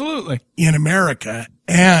 Absolutely. In America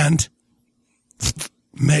and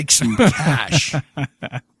make some cash.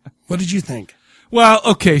 What did you think? Well,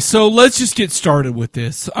 okay, so let's just get started with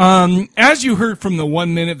this. As you heard from the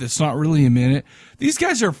 1 minute that's not really a minute, these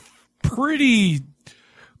guys are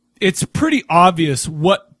it's pretty obvious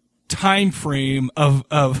what time frame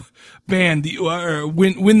of band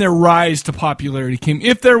when their rise to popularity came.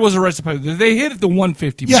 If there was a rise to popularity, they hit at the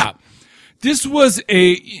 150 mark. Yeah. This was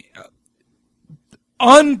a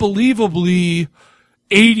unbelievably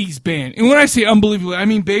 80s band. And when I say unbelievably, I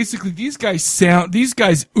mean basically these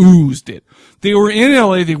guys oozed it. They were in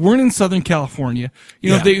LA, they weren't in Southern California.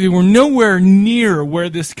 They were nowhere near where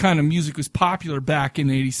this kind of music was popular back in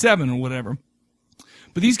 87 or whatever.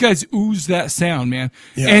 But these guys ooze that sound, man.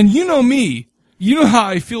 Yeah. And you know me. You know how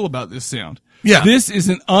I feel about this sound. Yeah. This is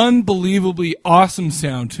an unbelievably awesome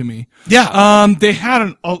sound to me. Yeah. They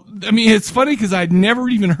had it's funny because I'd never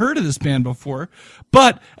even heard of this band before.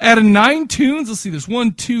 But out of 9 tunes, let's see, there's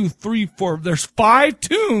 1, 2, 3, 4, there's 5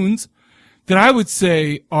 tunes that I would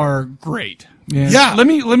say are great. Man. Yeah. Let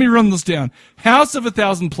me run those down. House of a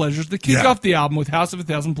Thousand Pleasures. They kick off the album with House of a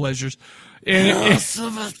Thousand Pleasures. And House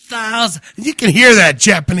of a Thousand. You can hear that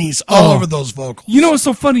Japanese all over those vocals. You know what's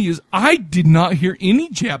so funny is I did not hear any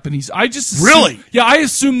Japanese. I just assumed, really? Yeah, I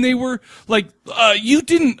assumed they were like you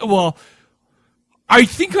didn't. Well, I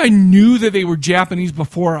think I knew that they were Japanese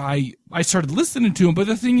before I started listening to them. But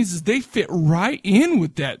the thing is they fit right in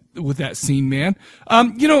with that scene, man.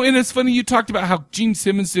 And it's funny you talked about how Gene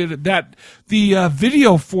Simmons did that. The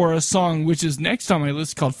video for a song which is next on my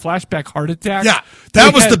list called "Flashback Heart Attack." Yeah,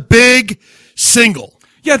 that was the big single.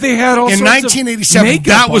 Yeah, they had all in sorts 1987.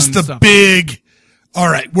 That was the big. All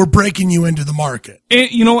right, we're breaking you into the market. And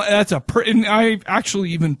and I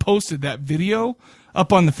actually even posted that video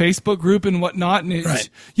up on the Facebook group and whatnot. And it's,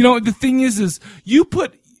 the thing is you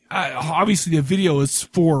put, obviously the video is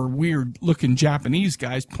for weird looking Japanese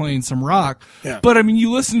guys playing some rock. Yeah. But I mean, you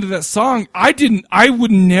listen to that song. I would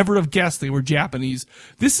never have guessed they were Japanese.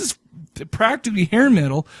 This is practically hair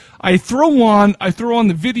metal. I throw on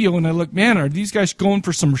the video and I look, man, are these guys going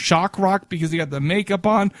for some shock rock because they got the makeup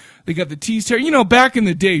on? They got the teased hair. Back in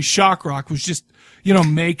the day, shock rock was just,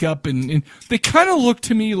 makeup and they kind of look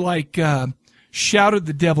to me like, Shouted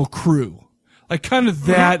the Devil crew, like kind of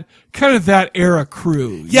that era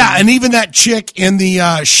crew. Yeah, and even that chick in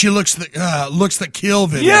the She Looks That Kill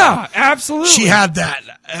video. Yeah, absolutely. She had that.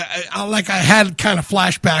 I had kind of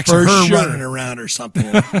flashbacks of her running around or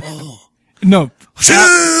something. No,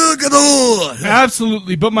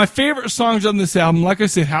 absolutely. But my favorite songs on this album, like I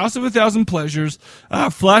said, House of a Thousand Pleasures,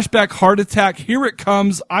 Flashback Heart Attack, Here It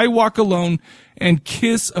Comes, I Walk Alone, and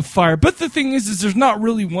Kiss of Fire. But the thing is there's not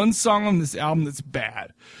really one song on this album that's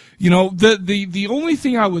bad. The only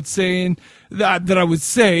thing I would say that I would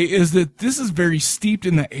say is that this is very steeped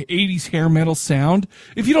in the 80s hair metal sound.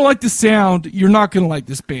 If you don't like the sound, you're not going to like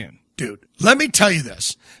this band. Dude, let me tell you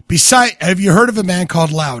this. Have you heard of a band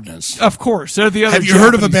called Loudness? Of course. They're the other Have you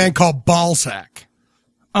heard of a band called Balzac?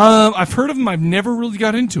 I've heard of them. I've never really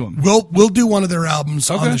got into them. We'll do one of their albums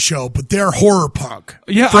on the show, but they're horror punk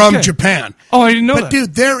from Japan. Oh, I didn't know that. But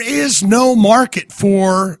dude, there is no market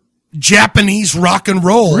for Japanese rock and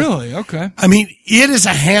roll. Really? Okay. I mean, it is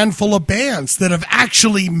a handful of bands that have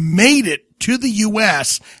actually made it to the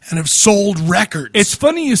U.S. and have sold records. It's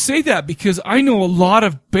funny you say that because I know a lot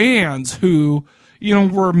of bands who,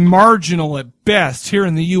 were marginal at best here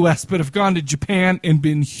in the U.S., but have gone to Japan and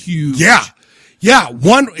been huge. Yeah.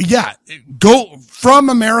 Go from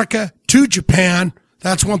America to Japan.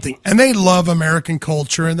 That's one thing. And they love American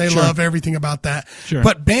culture and they love everything about that. Sure.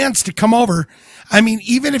 But bands to come over, I mean,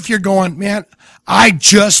 even if you're going, man, I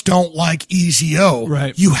just don't like EZO.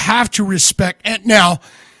 Right. You have to respect it. Now,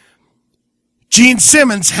 Gene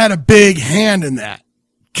Simmons had a big hand in that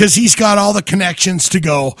because he's got all the connections to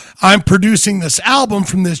go, I'm producing this album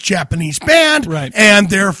from this Japanese band. Right. And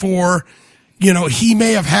therefore, he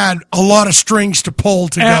may have had a lot of strings to pull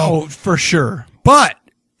to go. Oh, for sure. But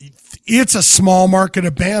it's a small market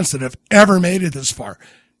of bands that have ever made it this far.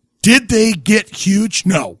 Did they get huge?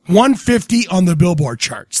 No. 150 on the Billboard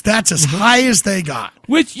charts. That's as high as they got.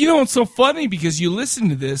 Which, it's so funny because you listen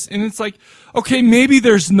to this and it's like, okay, maybe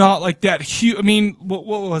there's not like that huge, I mean, what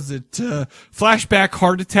was it? Flashback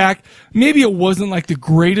Heart Attack. Maybe it wasn't like the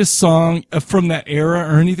greatest song from that era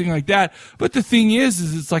or anything like that. But the thing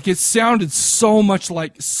is it's like it sounded so much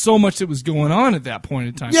that was going on at that point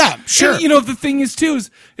in time. Yeah, sure. And, the thing is too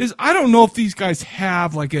is I don't know if these guys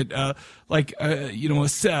have like an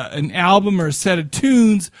album or a set of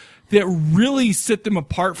tunes that really set them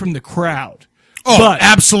apart from the crowd. Oh, but,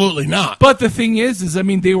 absolutely not. But the thing is I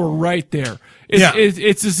mean, they were right there.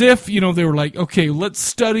 It's as if, they were like, okay, let's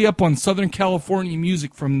study up on Southern California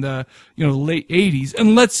music from the, late 80s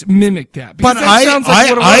and let's mimic that. But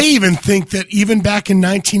I even think that even back in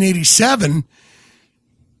 1987,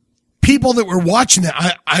 people that were watching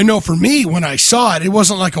that, I know for me, when I saw it, it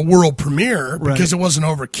wasn't like a world premiere because it wasn't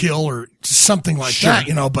overkill or something like that,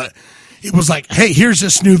 but it was like, hey, here's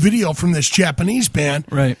this new video from this Japanese band.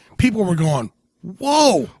 Right. People were going,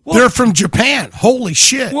 whoa, they're from Japan. Holy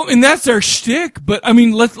shit. Well, and that's their shtick, but I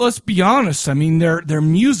mean, let's be honest. I mean, their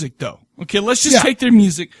music though. Okay, let's just take their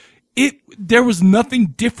music. There was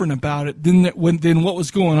nothing different about it than what was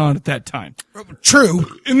going on at that time. True.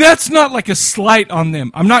 And that's not like a slight on them.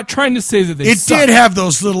 I'm not trying to say that they suck. Did have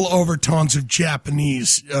those little overtones of Japan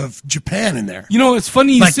in there. It's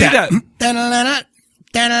funny you say that.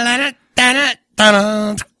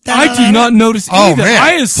 I did not notice either. Man.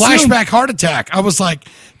 I assumed, Flashback Heart Attack. I was like,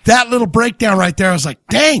 that little breakdown right there, I was like,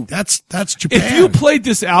 dang, that's Japan. If you played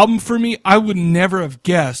this album for me, I would never have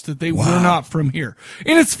guessed that they were not from here.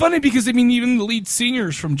 And it's funny because, I mean, even the lead singer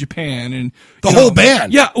is from Japan. And the whole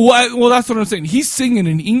band. Yeah, well, that's what I'm saying. He's singing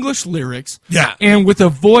in English lyrics. Yeah. And with a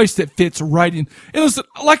voice that fits right in. And listen,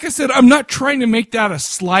 like I said, I'm not trying to make that a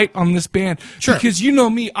slight on this band. Sure. Because you know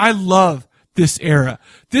me, I love this era.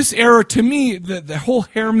 This era, to me, the whole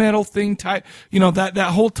hair metal thing type,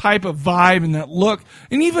 that whole type of vibe and that look,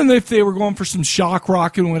 and even if they were going for some shock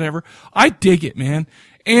rock and whatever, I dig it, man.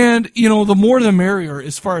 And, the more the merrier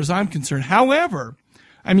as far as I'm concerned. However,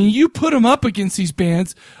 I mean, you put them up against these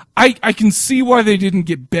bands, I can see why they didn't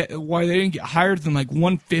get higher than like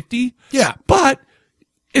 150. Yeah. But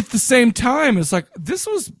at the same time, it's like, this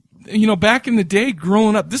was, back in the day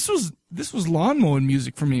growing up, this was lawn mowing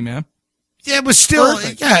music for me, man. Yeah, it was still,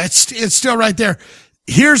 it's still right there.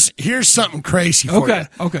 Here's something crazy for you.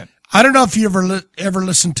 Okay. I don't know if you ever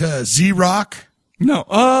listened to Z-Rock. No.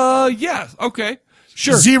 Yeah. Okay.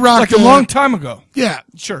 Sure. Z-Rock. Like a long time ago. Yeah.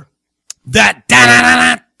 Sure. That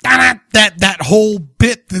whole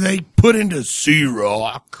bit that they put into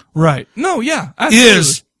Z-Rock. Right. No, yeah. Absolutely.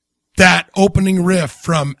 Is that opening riff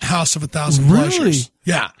from House of a Thousand Pleasures.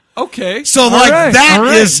 Yeah. Okay. So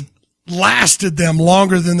that is lasted them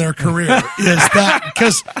longer than their career is that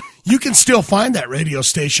because you can still find that radio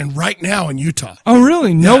station right now in Utah. Oh,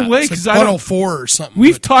 really? No way. Because like 104 or something.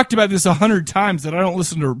 We've talked about this 100 times that I don't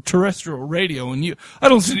listen to terrestrial radio, and I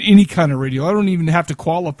don't listen to any kind of radio. I don't even have to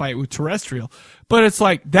qualify it with terrestrial. But it's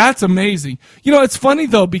like, that's amazing. It's funny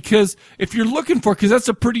though, because if you're looking for, because that's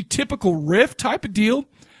a pretty typical riff type of deal.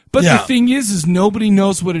 But the thing is nobody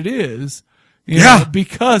knows what it is.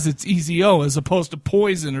 Because it's EZO as opposed to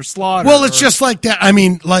Poison or Slaughter. Well, it's just like that. I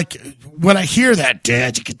mean, like when I hear that,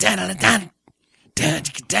 I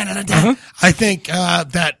think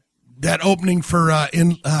that opening for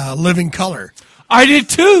in Living Color. I did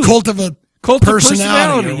too. Cult of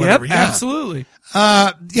Personality. Or whatever. Yep, absolutely.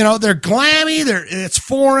 They're glammy. It's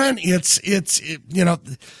foreign. It's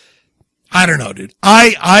I don't know, dude.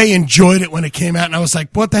 I enjoyed it when it came out, and I was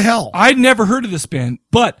like, what the hell? I'd never heard of this band,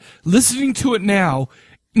 but listening to it now,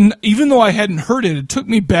 even though I hadn't heard it, it took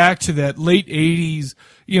me back to that late 80s,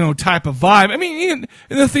 type of vibe. I mean,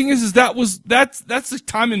 and the thing is that's the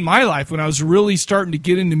time in my life when I was really starting to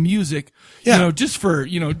get into music, just for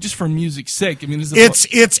music's sake. I mean,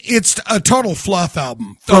 it's a total fluff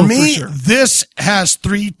album. For me, this has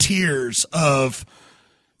 3 tiers of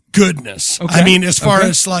goodness. Okay. I mean, as far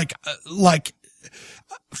as like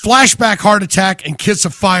Flashback Heart Attack and Kiss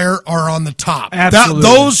of Fire are on the top. Absolutely.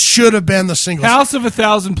 Those should have been the singles. House of a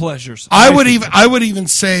Thousand Pleasures. I would even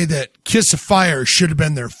say that Kiss of Fire should have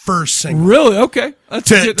been their first single. Really? Okay.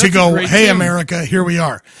 To go, hey, America, here we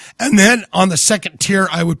are. And then on the second tier,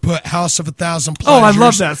 I would put House of a Thousand Pleasures. Oh, I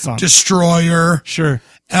love that song. Destroyer. Sure.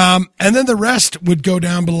 And then the rest would go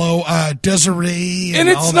down below, Desiree. And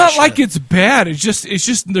it's not like it's bad. It's just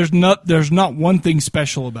there's not one thing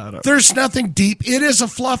special about it. There's nothing deep. It is a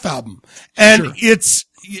fluff album. And it's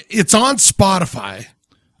on Spotify.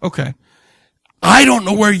 Okay. I don't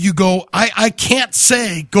know where you go. I can't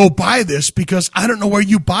say go buy this because I don't know where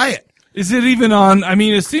you buy it. Is it even on? I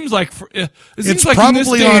mean, it seems like it's like probably in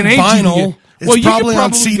this day on and age, vinyl. It's probably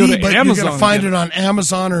on CD, but Amazon, you're going to find it on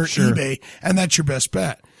Amazon or eBay, and that's your best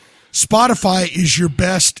bet. Spotify is your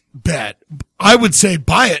best bet. I would say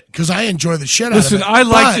buy it because I enjoy the shit out of it. Listen, I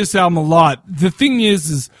like this album a lot. The thing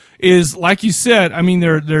is like you said, I mean,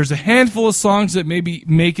 there's a handful of songs that maybe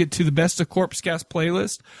make it to the Best of Corpsecast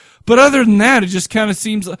playlist. But other than that, it just kind of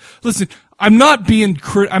seems listen, I'm not being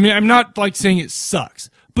I'm not like saying it sucks,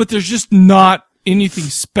 but there's just not anything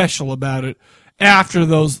special about it after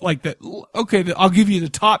those like that. Okay, I'll give you the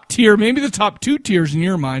top tier, maybe the top 2 tiers in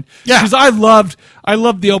your mind. Yeah. Because I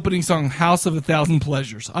loved the opening song, House of a Thousand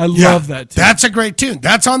Pleasures. I love that tune. That's a great tune.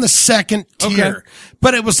 That's on the second tier. Okay.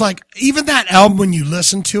 But it was like, even that album, when you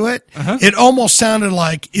listen to it, it almost sounded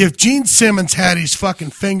like if Gene Simmons had his fucking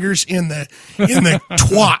fingers in the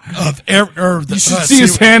twat of the. You should see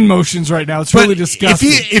his hand motions right now. It's really disgusting.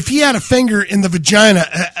 If he had a finger in the vagina,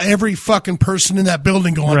 every fucking person in that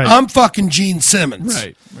building going, I'm fucking Gene Simmons.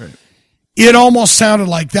 Right. It almost sounded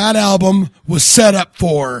like that album was set up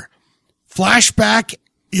for Flashback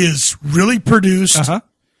is really produced.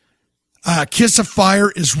 Kiss of Fire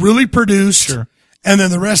is really produced. Sure. And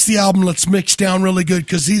then the rest of the album, let's mix down really good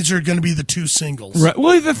because these are going to be the 2 singles. Right.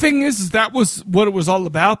 Well, the thing is that was what it was all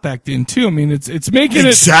about back then too. I mean, it's making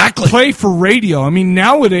it play for radio. I mean,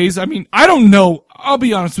 nowadays, I don't know. I'll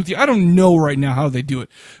be honest with you. I don't know right now how they do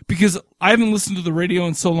it because I haven't listened to the radio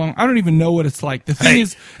in so long. I don't even know what it's like. The thing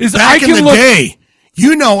is back in the day,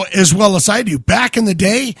 you know as well as I do. Back in the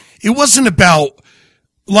day, it wasn't about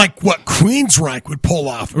like what Queensryche would pull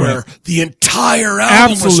off, where the entire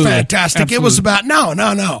album was fantastic. Absolutely. It was about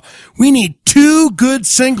no. We need 2 good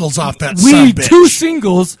singles off that. We need 2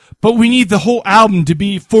 singles, but we need the whole album to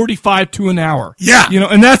be 45 to an hour. Yeah,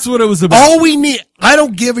 and that's what it was about. All we need. I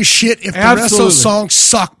don't give a shit if the rest of those songs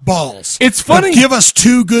suck balls. It's funny. But give us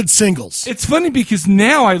 2 good singles. It's funny because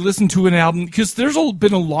now I listen to an album because there's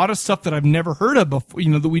been a lot of stuff that I've never heard of before,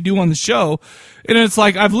 that we do on the show. And it's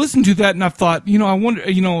like, I've listened to that and I've thought, I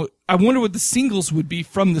wonder what the singles would be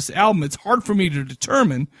from this album. It's hard for me to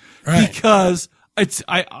determine because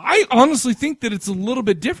I honestly think that it's a little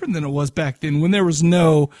bit different than it was back then when there was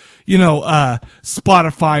no,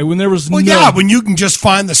 Spotify, when there was when you can just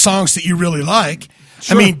find the songs that you really like.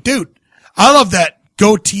 Sure. I mean, dude, I love that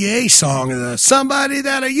Gautier song, Somebody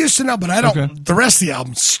That I Used to Know, but I don't, the rest of the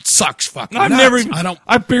album sucks fucking nuts.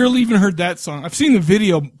 I've barely even heard that song. I've seen the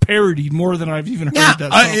video parodied more than I've even heard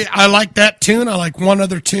that song. I like that tune. I like one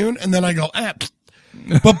other tune, and then I go,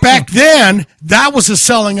 But back then, that was a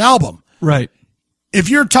selling album. Right. If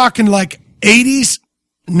you're talking like 80s,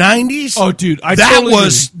 90s. Oh, dude,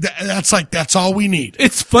 that's all we need.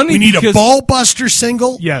 It's funny. We need a ball buster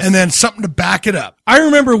single, and then something to back it up. I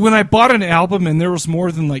remember when I bought an album and there was more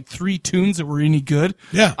than like 3 tunes that were any good.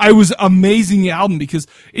 Yeah, I was amazing the album because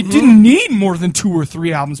it didn't need more than 2 or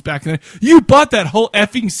 3 albums back then. You bought that whole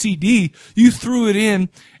effing CD, you threw it in,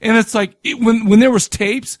 and it's like when there was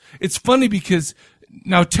tapes. It's funny because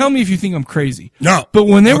now tell me if you think I'm crazy. No, but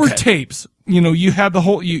when there were tapes. You had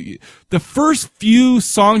the first few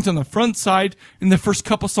songs on the front side and the first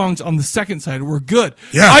couple songs on the second side were good.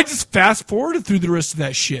 Yeah. I just fast forwarded through the rest of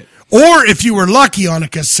that shit. Or if you were lucky on a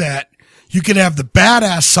cassette, you could have the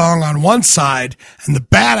badass song on one side and the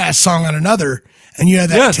badass song on another. And you had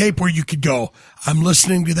that tape where you could go, I'm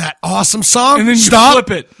listening to that awesome song. And then you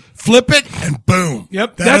flip it, and boom.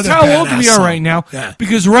 Yep. That's how old we are right now. Yeah.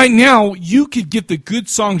 Because right now, you could get the good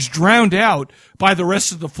songs drowned out by the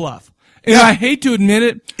rest of the fluff. And I hate to admit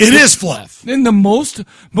it. It is fluff. And most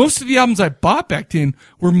of the albums I bought back then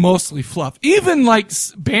were mostly fluff. Even like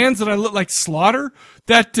bands that I look like Slaughter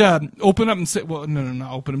that Open Up and Say, well, no,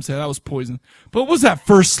 not Open Up and Say, that was Poison. But what was that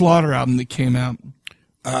first Slaughter album that came out?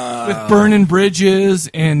 With Burning Bridges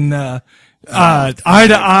and Eye to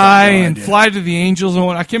Eye and Fly to the Angels and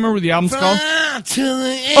what I can't remember what the album's called.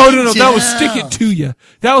 Oh no, that was Stick It To You.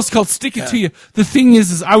 That was called Stick It To You. The thing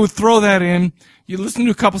is I would throw that in. You listen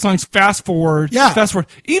to a couple songs, fast forward.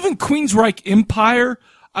 Even Queensryche Empire,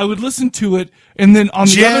 I would listen to it, and then on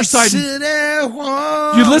the other side,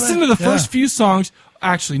 you listen to the first few songs.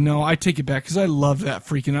 Actually, no, I take it back because I love that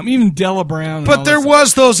freaking album. Even Della Brown. But there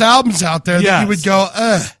was those albums out there that you would go,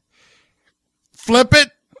 flip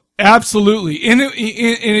it. Absolutely, and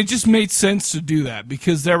it just made sense to do that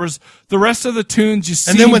because there was the rest of the tunes just.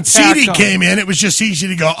 And then when CD came in, it was just easy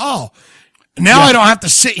to go, Now I don't have to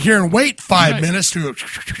sit here and wait 5 minutes to.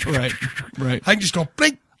 Right. I can just go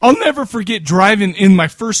blink. I'll never forget driving in my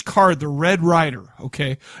first car, the Red Ryder.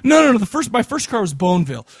 Okay, no. My first car was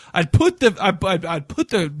Bonneville. I'd put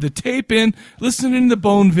the tape in, listening to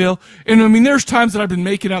Bonneville, and I mean, there's times that I've been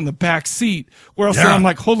making out in the back seat where I'm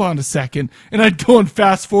like, hold on a second, and I'd go and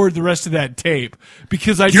fast forward the rest of that tape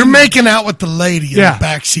because you're making out with the lady in the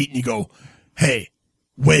back seat, and you go, hey,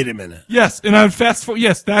 wait a minute. Yes, and I would fast forward.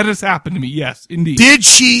 Yes, that has happened to me. Yes, indeed. Did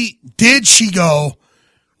she go,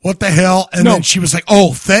 what the hell? And then she was like,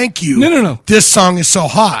 oh, thank you. No. This song is so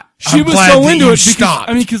hot. She was so into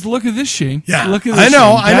it because look at this, Shane. Yeah. Look at this, I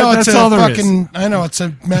know. Shane. I know it's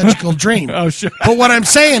a magical dream. Oh, sure. But what I'm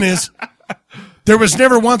saying is, there was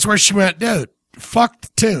never once where she went, dude, fuck the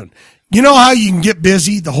tune. You know how you can get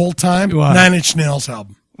busy the whole time? What? 9 Inch Nails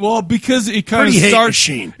album. Well, because it kind Pretty of Hate starts.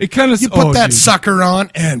 Machine. It kind of you put that sucker on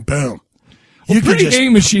and boom. Well, Pretty Hate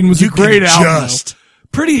Machine was a great album.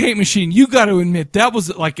 Pretty Hate Machine, you got to admit that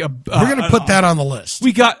was like a. We're gonna put that on the list.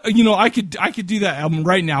 We got, I could do that album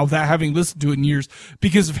right now without having listened to it in years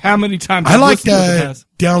because of how many times I like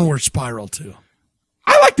Downward Spiral too.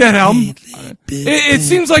 I like that album. It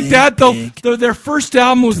seems like that though. Their first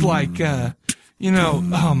album was like, oh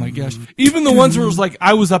my gosh. Even the ones where it was like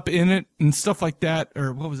I was up in it and stuff like that,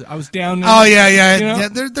 or what was it? I was down in it. Yeah.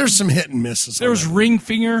 There's some hit and misses. There was Ring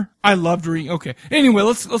Finger. I loved Ring. Okay. Anyway,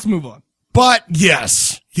 let's move on. But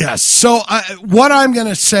yes. So what I'm going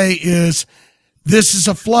to say is this is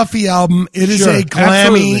a fluffy album. It is a glammy.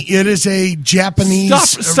 Absolutely. It is a Japanese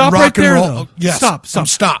stop rock right and there, roll. Though. Yes.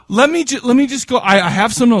 Stop. Let me just go. I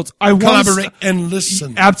have some notes. I want collaborate and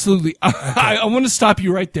listen. Absolutely. Okay. I want to stop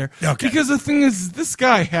you right there. Okay. Because the thing is, this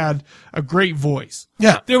guy had a great voice.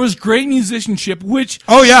 Yeah. There was great musicianship, which.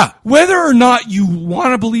 Oh, yeah. Whether or not you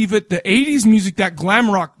want to believe it, the 80s music, that glam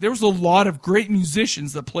rock, there was a lot of great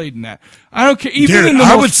musicians that played in that. I don't care. Even in the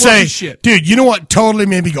I most would say, shit. Dude, you know what totally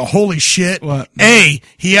made me go, holy shit? What?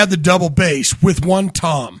 He had the double bass with one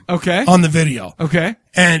tom. Okay. On the video. Okay.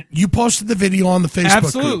 And you posted the video on the Facebook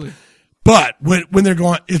Absolutely. group. But when they're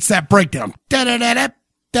going, it's that breakdown. Da-da-da-da.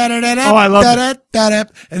 Oh, I love it.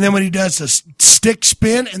 And then when he does the stick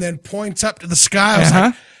spin and then points up to the sky, I was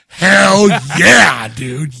like, hell yeah,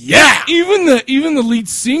 dude. Yeah. Even the lead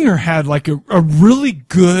singer had like a really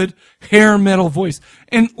good hair metal voice.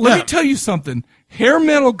 And let me tell you something. Hair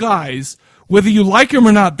metal guys, whether you like them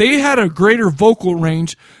or not, they had a greater vocal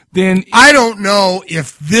range than. I don't know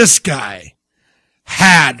if this guy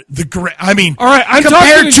had the great. I mean, all right, I'm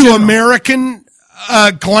compared to American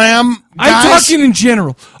glam guys. I'm talking in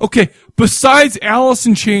general. Okay, besides Alice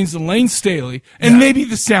in Chains and Lane Staley, and maybe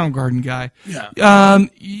the Soundgarden guy,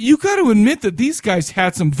 you got to admit that these guys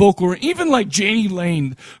had some vocal, even like Janie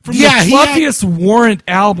Lane from the fluffiest Warrant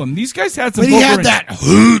album. These guys had some vocal. He had that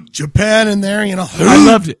Hoot Japan in there, you know. Hoot. I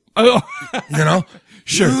loved it. You know?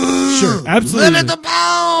 Sure, absolutely. Let it to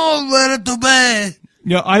bow, let it to bay.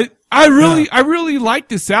 Yeah, I really like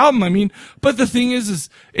this album. I mean, but the thing is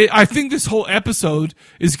I think this whole episode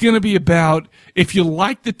is going to be about if you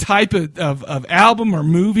like the type of album or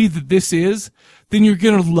movie that this is, then you're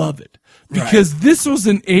going to love it. Because this was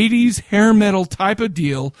an 80s hair metal type of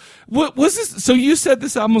deal. What was this? So you said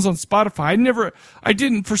this album was on Spotify. I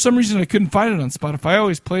didn't, for some reason I couldn't find it on Spotify. I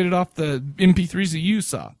always played it off the MP3s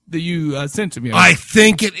that you sent to me. I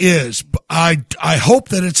think it is. I hope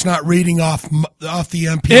that it's not reading off the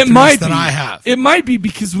MP3s that I have. It might be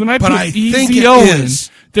because when I put EZO in,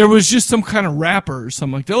 there was just some kind of rapper or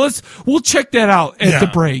something like that. We'll check that out at the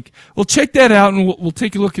break. We'll check that out and we'll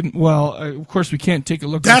take a look at, of course we can't take a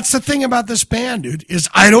look. That's the thing about this band, dude, is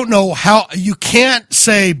I don't know how you can't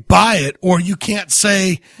say buy it or you can't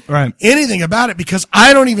say anything about it because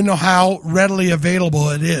I don't even know how readily available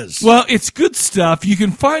it is. Well, it's good stuff. You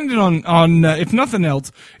can find it on if nothing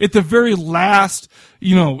else, at the very last,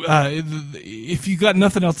 if you got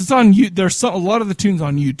nothing else, it's on you. There's a lot of the tunes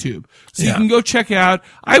on YouTube, so you can go check out.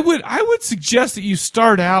 I would suggest that you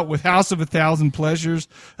start out with House of a Thousand Pleasures,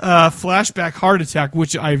 Flashback Heart Attack,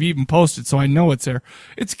 which I've even posted, so I know it's there.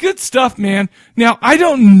 It's good stuff, man. Now I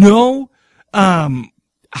don't know.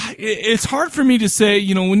 It's hard for me to say,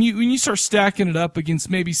 when you start stacking it up against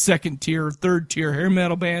maybe second tier or third tier hair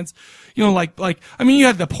metal bands, you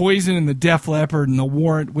had the Poison and the Def Leppard and the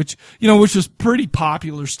Warrant, which was pretty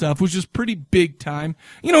popular stuff, which was pretty big time.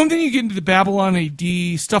 And then you get into the Babylon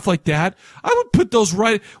AD, stuff like that. I would put those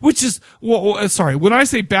when I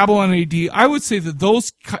say Babylon AD, I would say that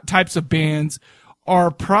those types of bands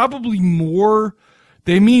are probably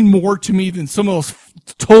they mean more to me than some of those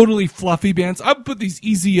totally fluffy bands. I would put these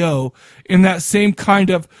EZO in that same kind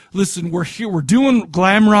of, listen, we're here, we're doing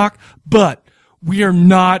glam rock, but we are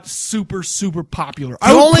not super, super popular.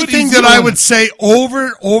 The only thing that I would say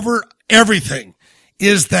over everything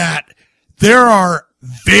is that there are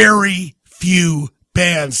very few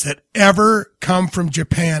bands that ever come from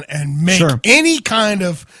Japan and make any kind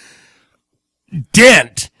of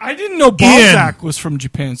dent. I didn't know Balzac was from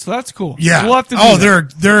Japan, so that's cool. Yeah. We'll have to do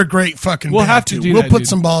that. they're a great fucking We'll band have to too. do We'll that, put dude.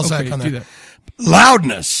 some Balzac Okay, on do there. that.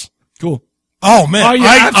 Loudness. Cool. Oh man, Oh, yeah,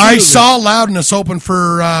 I absolutely. saw Loudness open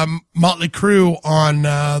for Motley Crue on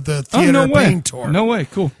the Theater of Pain tour. No way.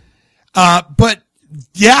 Cool. But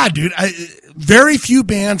yeah, dude, very few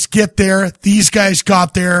bands get there. These guys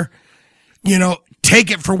got there. You know,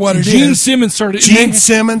 take it for what it is. Gene Simmons started. Gene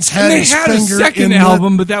Simmons had his a finger second in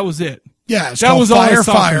album, but that was it. Yeah, it's that called was Fire, all I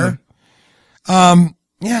saw Fire. from them.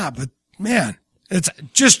 Yeah, but man, it's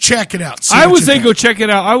just check it out. I would say go check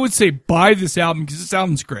it out. I would say buy this album because this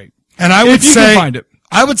album's great. And I would if you say can find it.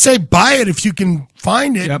 I would say buy it if you can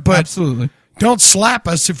find it. Yep, but absolutely. Don't slap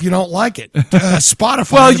us if you don't like it.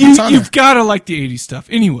 Spotify. Well, if it's on you've got to like the 80s stuff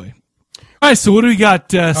anyway. All right, so what do we got?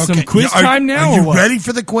 Some quiz time now? Are you or what? ready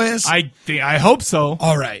for the quiz? I hope so.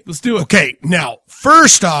 All right. Let's do it. Okay, now,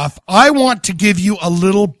 first off, I want to give you a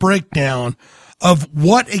little breakdown of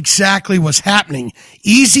what exactly was happening.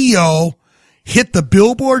 EZO hit the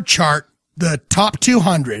Billboard chart, the top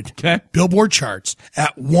 200 Billboard charts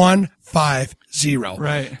at 150.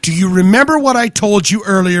 Right. Do you remember what I told you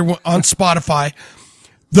earlier on Spotify?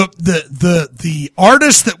 The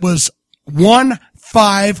artist that was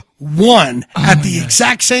 151 at the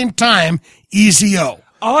exact same time, EZO.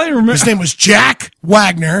 All I remember, his name was Jack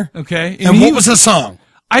Wagner. Okay. And what was the song?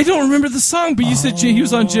 I don't remember the song, but you said he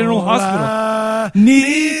was on General Hospital. I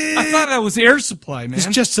thought that was Air Supply, man. It's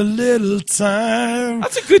just a little time.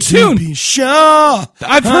 That's a good tune. Be sure.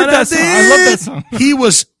 I've heard that song. I love that song. He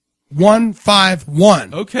was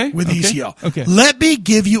 151. Okay. With EZO. Okay. Let me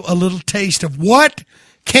give you a little taste of what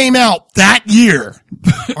came out that year.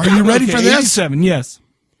 Are you ready for this? 87, yes.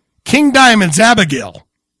 King Diamond's Abigail.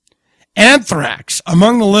 Anthrax,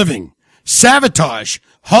 Among the Living. Sabotage,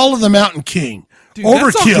 Hall of the Mountain King. Dude, that's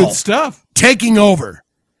all Overkill, good stuff. Taking Over.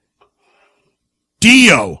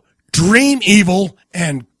 Dio, Dream Evil,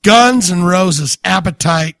 and Guns N' Roses'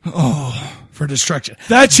 Appetite for Destruction.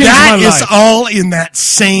 That changed my life. That is all in that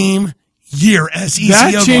same year as EZO.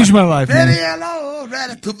 That changed my life, man.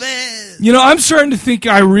 You know, I'm starting to think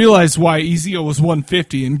I realize why EZO was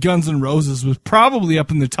 150 and Guns N' Roses was probably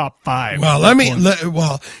up in the top 5.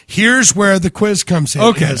 Well, here's where the quiz comes in.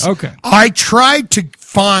 Okay. I tried to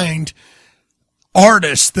find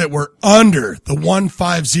artists that were under the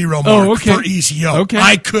 150 mark for EZO. Okay.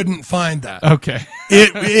 I couldn't find that. Okay.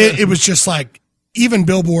 It was just like, even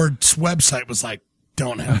Billboard's website was like,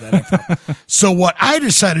 don't have that info. So what I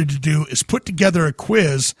decided to do is put together a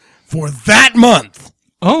quiz for that month.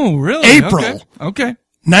 Oh, really? April. Okay.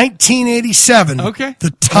 1987. Okay.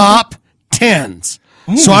 The top 10s.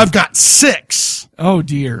 Ooh. So I've got 6. Oh,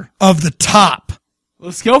 dear. Of the top.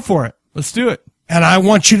 Let's go for it. Let's do it. And I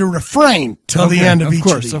want you to refrain till the end of each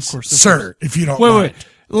of these. Of course. Sir, if you don't Wait. mind.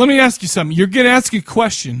 Let me ask you something. You're going to ask a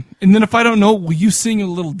question, and then if I don't know, will you sing a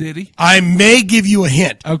little ditty? I may give you a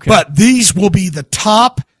hint. Okay. But these will be the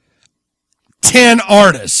top 10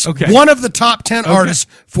 artists. Okay. One of the top 10 artists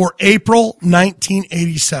for April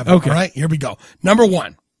 1987. Okay. All right, here we go. Number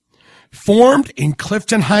 1. Formed in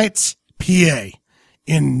Clifton Heights, PA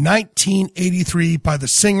in 1983 by the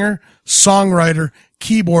singer, songwriter,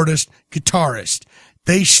 keyboardist, guitarist.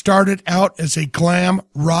 They started out as a glam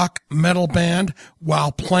rock metal band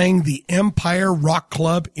while playing the Empire Rock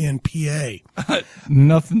Club in PA.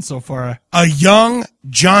 Nothing so far. A young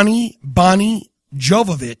Johnny Bonnie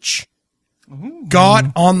Jovovich got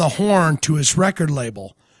on the horn to his record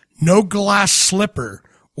label. No Glass Slipper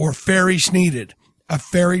or Fairies Needed. A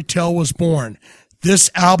Fairy Tale was born. This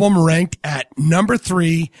album ranked at number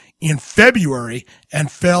 3 in February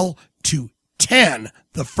and fell to 10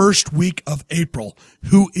 the first week of April.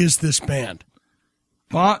 Who is this band?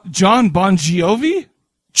 John Bon Jovi?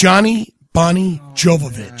 Johnny Bonnie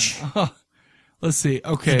Jovovich. Let's see.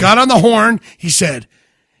 Okay. He got on the horn. He said,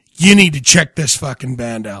 you need to check this fucking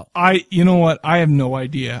band out. You know what? I have no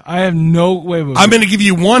idea. I have no way. I'm going to give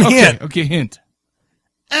you one hint. Okay, hint.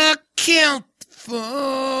 I count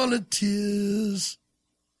for the tears.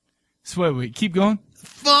 So wait. Keep going.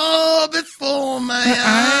 Fall before my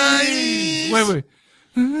eyes. Wait.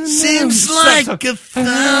 Seems like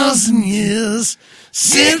 1,000 years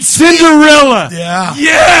since Cinderella. Yeah.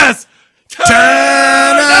 Yes. Turn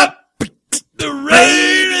up the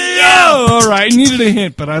radio. All right. I needed a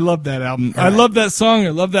hint, but I love that album. I love that song. I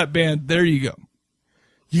love that band. There you go.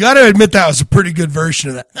 You got to admit that was a pretty good version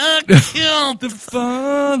of that.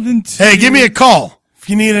 Hey, give me a call if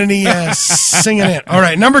you need any singing in. All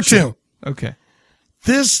right. Number 2. Okay.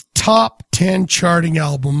 This top 10 charting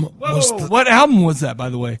album was what album was that, by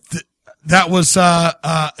the way? That was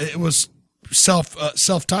it was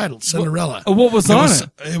self-titled Cinderella. What was on it?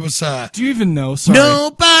 It was do you even know? Sorry.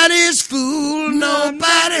 Nobody's fool,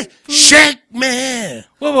 nobody shake me.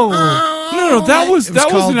 Whoa. No, that was an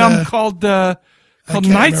album called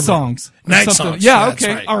Night Songs. Night Songs. Yeah,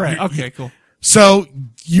 okay. Right. All right. Okay, cool. So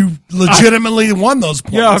you legitimately won those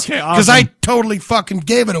points. Yeah, okay, awesome. Because I totally fucking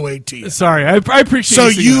gave it away to you. Sorry, I appreciate so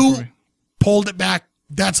you saying that for me. Pulled it back.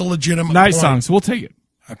 That's a legitimate Night point. Songs. We'll take it.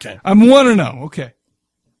 Okay. I'm 1-0. Okay.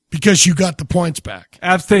 Because you got the points back.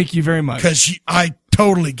 Thank you very much. Because I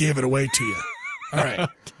totally gave it away to you. All right.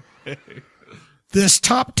 Okay. This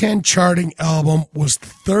top 10 charting album was the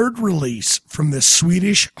third release from this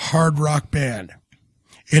Swedish hard rock band.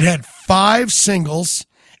 It had 5 singles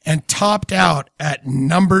and topped out at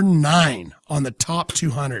number 9 on the top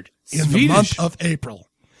 200 in the month of April.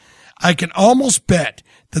 I can almost bet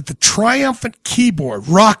that the triumphant keyboard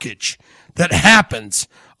rockage that happens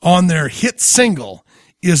on their hit single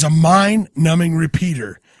is a mind-numbing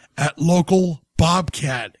repeater at local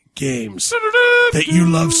Bobcat games that you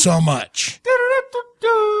love so much.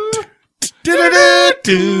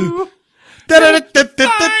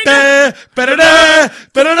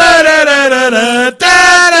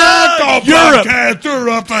 Europe.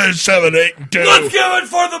 7, 8, and 2. Let's go in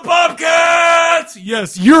for the Bobcats.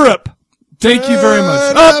 Yes, Europe. Thank you very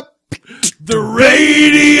much. Up the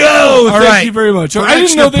radio. Thank you very much. I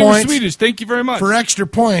didn't know they were Swedish. Thank you very much. For extra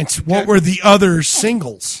points, what were the other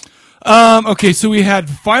singles? Okay, so we had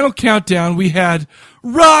Final Countdown. We had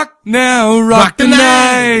Rock Now, Rock the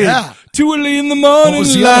Night. Yeah. Too early in the morning What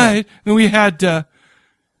was the light. And we had,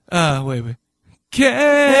 wait.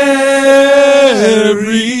 Carry.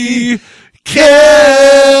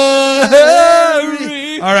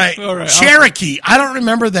 All right. Cherokee. I don't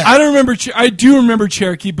remember that. I don't remember. I do remember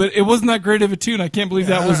Cherokee, but it wasn't that great of a tune. I can't believe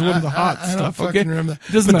that was one of the hot stuff. I don't Okay, remember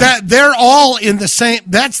that. Doesn't but matter. they're all in the same.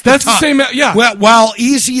 That's the same. Yeah. Well, while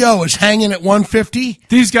EZO is hanging at 150,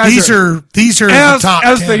 these guys are the top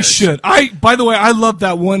as they tenors. should. By the way, I love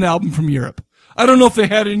that one album from Europe. I don't know if they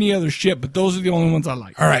had any other shit, but those are the only ones I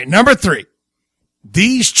like. All right, number 3.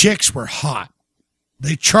 These chicks were hot.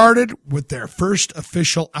 They charted with their first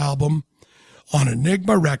official album on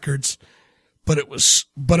Enigma Records, but it was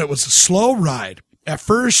a slow ride at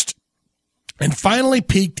first and finally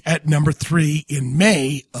peaked at number 3 in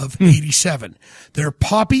May of 87. Their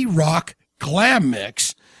poppy rock glam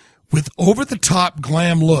mix with over-the-top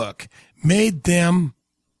glam look made them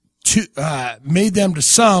to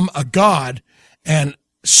some a god and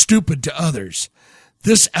stupid to others.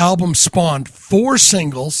 This album spawned 4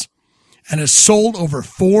 singles and has sold over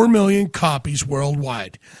 4 million copies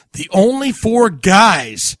worldwide. The only 4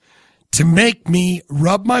 guys to make me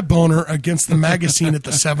rub my boner against the magazine at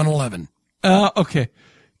the 7-Eleven. Okay.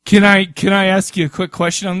 Can I ask you a quick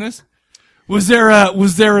question on this? Was there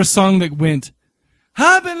a song that went,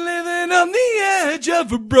 I've been living on the edge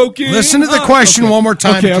of a broken Listen to the question one more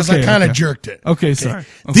time because I kind of jerked it. Okay, sorry.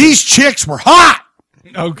 Okay. These chicks were hot.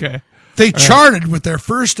 Okay. They charted with their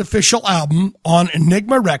first official album on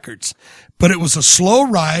Enigma Records, but it was a slow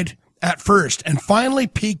ride at first and finally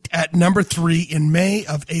peaked at number 3 in May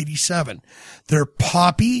of 87. Their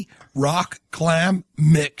poppy rock glam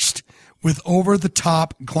mixed with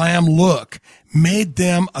over-the-top glam look made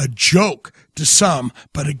them a joke to some,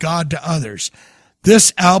 but a god to others.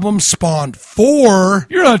 This album spawned 4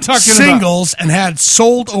 singles and had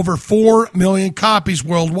sold over 4 million copies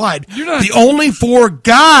worldwide. The only 4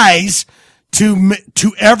 guys to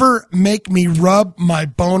ever make me rub my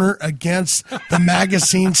boner against the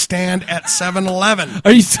magazine stand at 7-Eleven.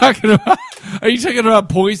 Are you talking about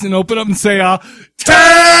Poison? Open up and say,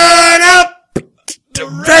 turn up the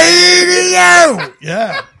radio.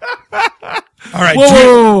 Yeah. All right.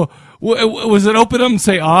 Whoa. Was it Open Up and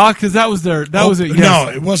Say Ah? Because that was their. That was it. Yes. No,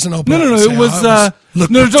 it wasn't Open Up. No. It was.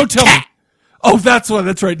 No, don't tell me. Oh, that's what.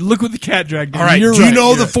 That's right. Look what the cat dragged. All right. Do you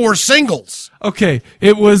know the 4 singles? Okay.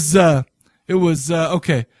 It was.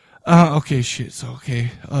 Okay. Okay. Shit. So okay.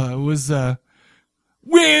 It was.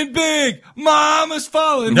 Win big. Mama's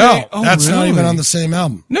falling. No, that's not even on the same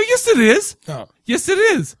album. No. Yes, it is. No. Yes, it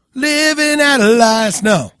is. Living out of lies.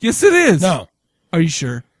 No. Yes, it is. No. Are you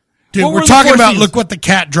sure? Dude, we're talking about Look What the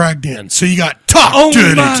Cat Dragged In. So you got Talk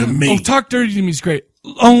Dirty to Me. Oh, Talk Dirty to Me is great.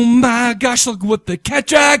 Oh my gosh, look what the cat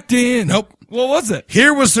dragged in. Nope. What was it?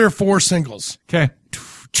 Here was their 4 singles. Okay.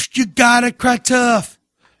 You gotta cry tough.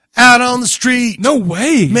 Out on the street. No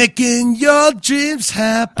way. Making your dreams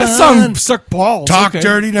happen. That song sucked balls. Talk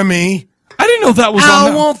Dirty to Me. I didn't know that was on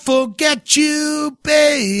I won't forget you,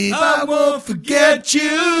 babe. I won't forget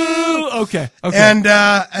you. Okay. And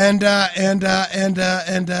are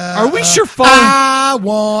we sure following? I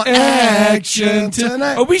want action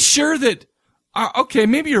tonight. Are we sure that? Okay,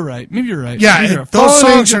 maybe you're right. Yeah, those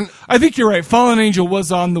songs are. I think you're right. Fallen Angel was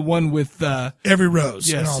on the one with Every Rose.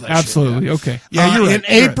 Yes, and all that absolutely. Shit, Okay. Yeah, you're right. In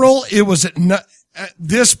April, it was at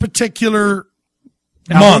this particular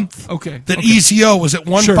month. Okay. That EZO was at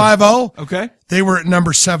 150. Sure. Okay. They were at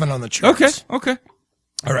number 7 on the charts. Okay.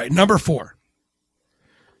 All right, number 4.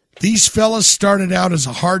 These fellas started out as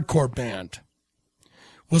a hardcore band.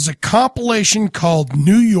 Was a compilation called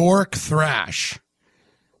New York Thrash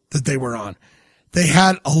that they were on. They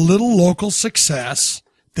had a little local success.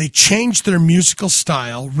 They changed their musical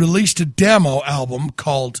style, released a demo album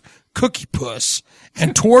called Cookie Puss,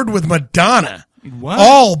 and toured with Madonna. What?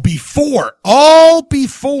 All before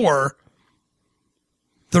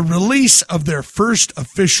the release of their first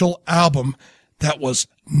official album that was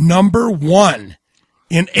number 1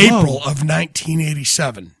 in April of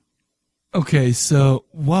 1987. Okay, so,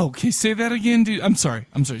 whoa, okay, say that again, dude. I'm sorry,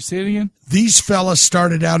 say it again. These fellas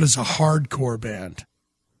started out as a hardcore band.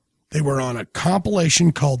 They were on a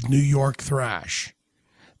compilation called New York Thrash.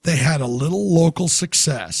 They had a little local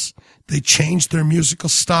success. They changed their musical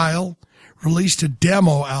style, released a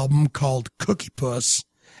demo album called Cookie Puss,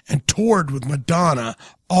 and toured with Madonna,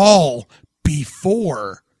 all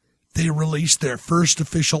before they released their first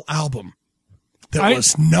official album. That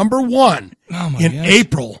was number 1 in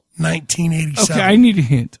April 1987. Okay, I need a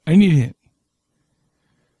hint.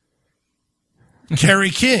 Kerry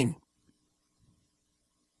King.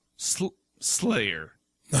 Slayer.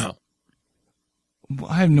 No.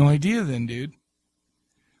 I have no idea then, dude.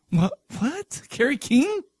 What? Kerry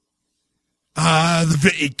King?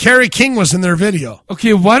 Kerry King was in their video.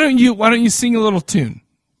 Okay, why don't you sing a little tune?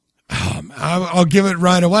 I'll give it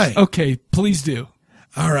right away. Okay, please do.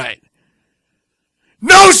 All right.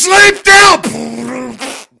 No sleep till.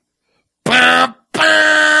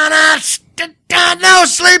 No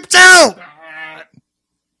sleep till.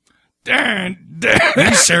 Are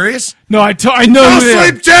you serious? No, I know. No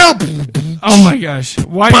sleep till. Oh my gosh!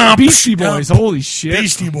 Why Beastie Boys? Holy shit!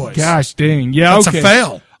 Beastie Boys. Gosh dang! Yeah, that's okay. a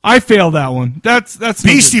fail. I failed that one. That's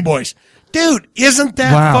Beastie Boys, dude. Isn't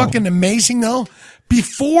that fucking amazing though?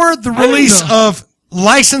 Before the release of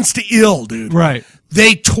License to Ill, dude. Right.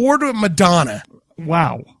 They toured with Madonna.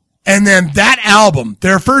 Wow. And then that album,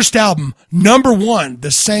 their first album, number 1,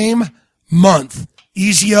 the same month.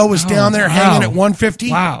 EZO was down there hanging at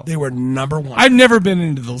 150. Wow. They were number 1. I've never been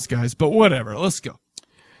into those guys, but whatever. Let's go.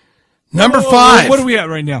 Number 5. What are we at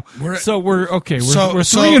right now? We're 3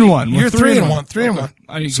 and 1. You're 3 and 1. 3 and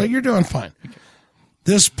 1. So you're doing fine. Okay.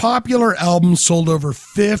 This popular album sold over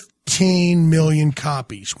 15 million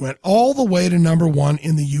copies, went all the way to number 1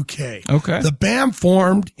 in the UK. Okay. The band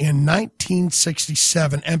formed in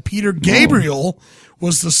 1967, and Peter Gabriel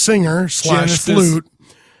was the singer / flute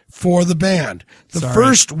for the band. The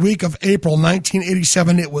first week of April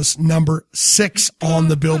 1987, it was number 6 on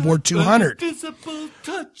the Billboard 200.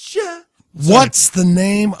 What's the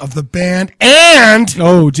name of the band and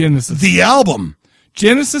Genesis. The album?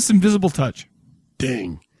 Genesis Invisible Touch.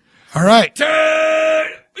 Ding. All right. You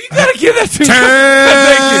gotta give that to me.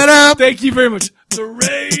 Turn up. Thank you very much. The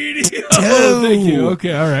radio. Thank you.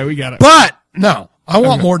 Okay, all right, we got it. But no, I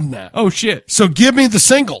want more than that. Oh shit. So give me the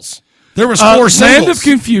singles. There was 4 singles. Land of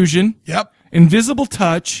Confusion. Yep. Invisible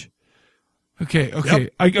Touch. Okay.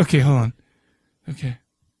 Yep. Okay, hold on. Okay.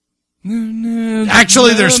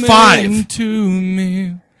 Actually, there's 5. To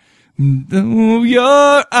me.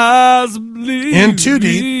 Your eyes bleed. In Too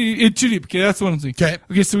Deep. In Too Deep. Okay, that's what I'm thinking.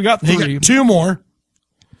 Okay, so we got 3. You got 2 more.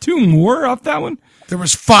 2 more off that one? There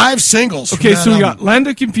was 5 singles. Okay, so we got Land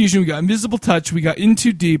of Confusion, we got Invisible Touch, we got In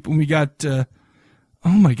Too Deep, and we got, oh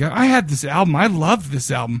my God, I had this album. I loved this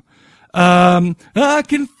album. I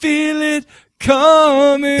can feel it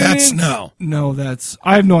coming. That's no. No, that's,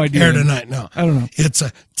 I have no idea. Air Tonight, no. I don't know. It's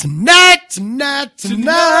a tonight.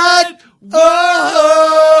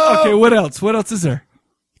 Oh. Okay, what else? What else is there?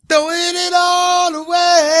 Throwing it all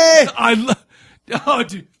away.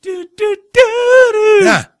 Dude.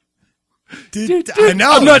 Yeah. I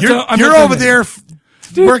know. You're over there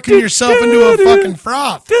working yourself into a fucking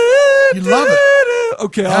froth. You love it.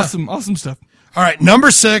 Okay, awesome stuff. All right,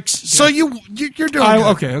 number 6. So you're doing good.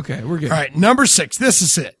 Okay, we're good. All right, number 6. This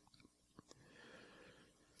is it.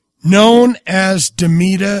 Known as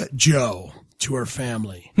Demita Jo to her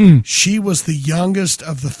family, she was the youngest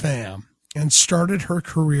of the fam and started her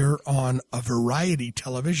career on a variety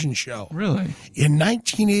television show. Really? In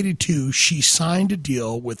 1982, she signed a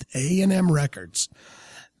deal with A&M Records.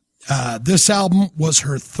 This album was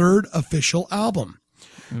her third official album.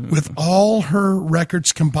 With all her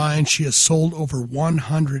records combined, she has sold over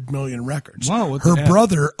 100 million records. Wow, her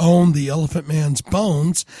brother owned the Elephant Man's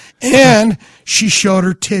Bones, and she showed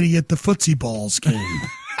her titty at the Footsie Balls game.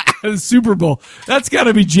 The Super Bowl. That's got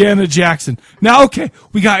to be Janet Jackson. Now, okay,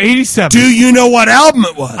 we got 87. Do you know what album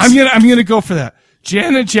it was? I'm gonna go for that.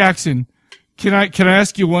 Janet Jackson. Can I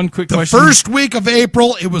ask you one quick question? The first week of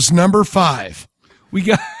April, it was number 5. We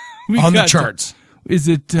got on the charts. Does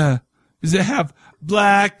it have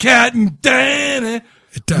Black Cat and Danny?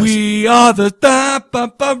 It does. We are the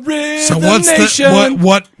Rhythm So what's Nation.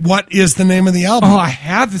 what is the name of the album? Oh, I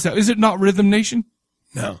have this. Is it not Rhythm Nation?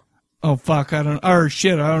 No. Oh fuck! I don't. Or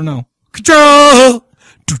shit! I don't know. Control.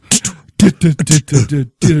 Control.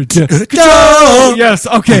 Yes.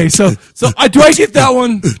 Okay. So do I get that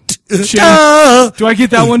one? Shane? Do I get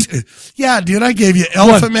that one? Yeah, dude. I gave you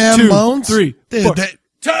Elephant Man Bones. 3, 4.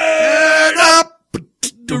 Turn up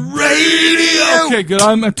the radio. Okay, good.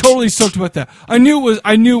 I'm totally stoked about that. I knew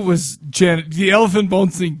it was Janet. The Elephant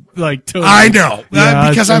Bones thing, like totally. I know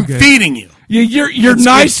because I'm feeding you. Yeah, you're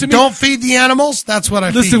nice to me. Don't feed the animals. That's what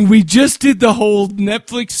I feed. Listen, we just did the whole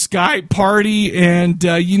Netflix Skype party, and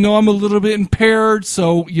I'm a little bit impaired,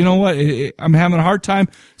 so you know what? I'm having a hard time.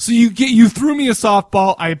 So you threw me a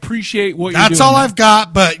softball. I appreciate what you're doing. That's all I've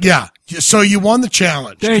got, but yeah. So you won the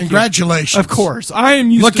challenge. Congratulations. Of course. I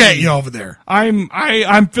am used Look to at you over there.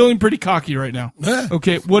 I'm feeling pretty cocky right now. Yeah.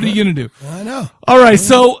 Okay, what are you going to do? I know. All right,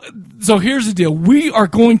 so here's the deal. We are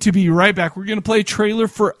going to be right back. We're going to play a trailer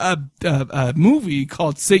for a movie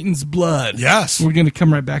called Satan's Blood. Yes. We're going to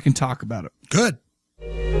come right back and talk about it. Good.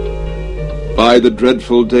 By the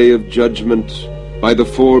dreadful day of judgment, by the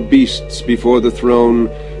 4 beasts before the throne,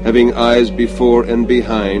 having eyes before and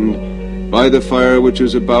behind, by the fire which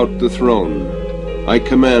is about the throne, I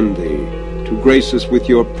command thee to grace us with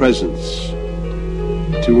your presence,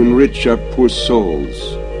 to enrich our poor souls,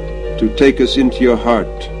 to take us into your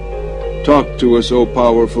heart. Talk to us, O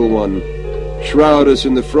powerful one. Shroud us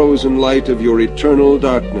in the frozen light of your eternal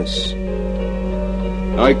darkness.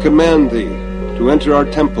 I command thee to enter our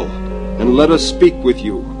temple, and let us speak with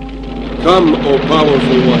you. Come, O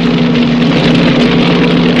powerful one.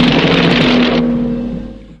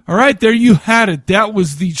 All right, there you had it. That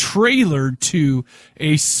was the trailer to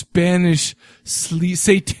a Spanish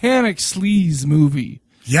satanic sleaze movie.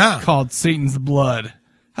 Yeah. Called Satan's Blood.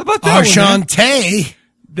 How about that Enchanté.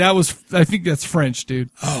 That was, I think that's French, dude.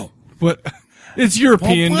 Oh. But it's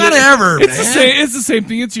European. Well, whatever, it's the same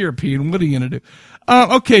thing. It's European. What are you going to do?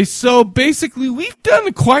 Okay, so basically we've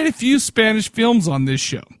done quite a few Spanish films on this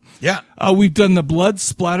show. Yeah. We've done The Blood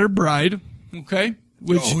Splattered Bride. Okay.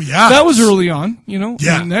 Which, yeah. That was early on, Yeah.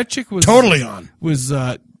 I mean, that chick was totally on. Was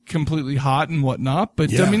completely hot and whatnot. But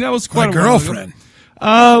yeah. I mean, that was quite My a girlfriend.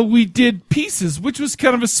 While ago. We did Pieces, which was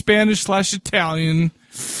kind of a Spanish/Italian.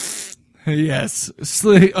 Yes.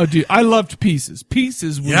 Oh, dude, I loved Pieces.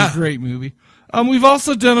 Pieces was a great movie. We've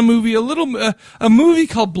also done a movie, a movie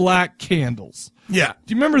called Black Candles. Yeah.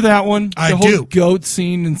 Do you remember that one? I the whole do. Goat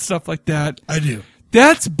scene and stuff like that. I do.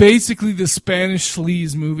 That's basically the Spanish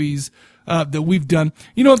sleaze movies that we've done.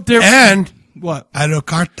 And what?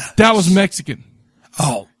 Alucarda. That was Mexican.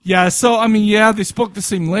 Oh. Yeah, so, I mean, yeah, they spoke the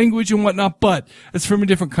same language and whatnot, but it's from a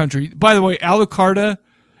different country. By the way, Alucarda,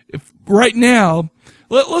 right now,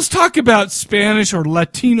 let's talk about Spanish or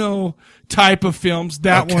Latino type of films.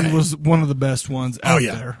 That one was one of the best ones out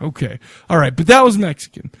there. Okay. All right, but that was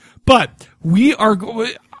Mexican. But we are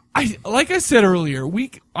like I said earlier,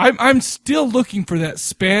 I'm still looking for that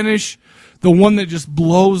Spanish, the one that just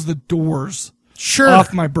blows the doors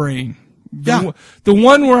off my brain. Yeah. The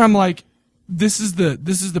one where I'm like, this is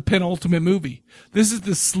the penultimate movie. This is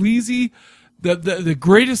the sleazy, the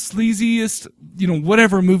greatest, sleaziest,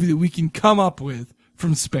 whatever movie that we can come up with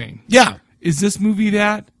from Spain. Yeah. Is this movie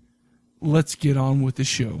that? Let's get on with the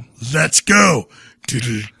show. Let's go. All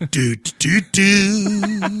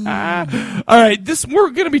right, we're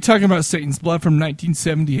going to be talking about Satan's Blood from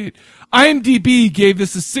 1978. IMDb gave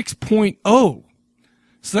this a 6.0.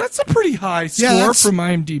 So that's a pretty high score from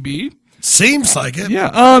IMDb. Seems like it.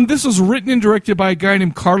 Yeah. This was written and directed by a guy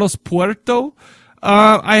named Carlos Puerto.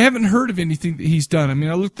 I haven't heard of anything that he's done. I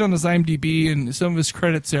mean, I looked on his IMDb and some of his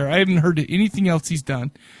credits there. I haven't heard of anything else he's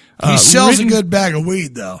done. He sells a good bag of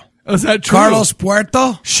weed, though. Oh, is that true? Carlos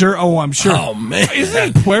Puerto? Sure. Oh, I'm sure. Oh, man.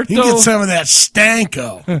 Isn't he Puerto? You get some of that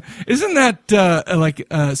stanko. Isn't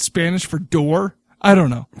that Spanish for door? I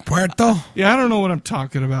don't know. Puerto? Yeah, I don't know what I'm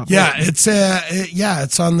talking about. Yeah, it's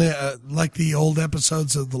on the like the old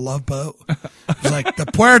episodes of The Love Boat. It's like the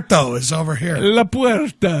Puerto is over here. La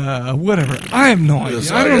Puerta, whatever. I have no idea.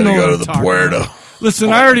 Yes, I don't know go what to I'm the talking Puerto. about. Listen,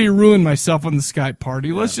 I already ruined myself on the Skype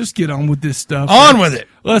party. Let's just get on with this stuff. On with it.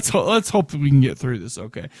 Let's hope that we can get through this.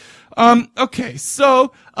 Okay. Okay.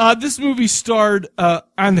 So this movie starred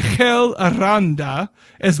Angel Aranda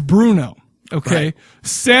as Bruno. Okay. Right.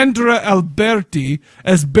 Sandra Alberti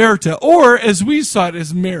as Berta, or as we saw it,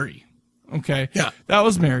 as Mary. Okay. Yeah. That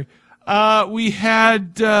was Mary. We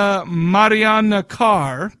had Mariana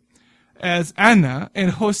Carr as Anna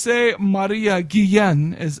and Jose Maria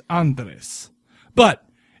Guillen as Andres. But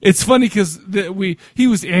it's funny because he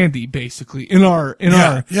was Andy basically in our.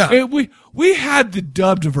 We had the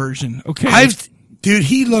dubbed version. Okay. Dude,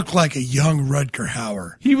 he looked like a young Rutger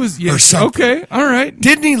Hauer. He was, or something. Okay, all right.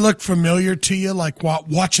 Didn't he look familiar to you? Like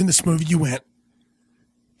watching this movie, you went.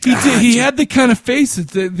 He did. He had the kind of face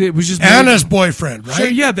that was just Anna's boyfriend, right? Sure,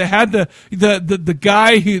 yeah. They had the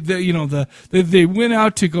guy who they went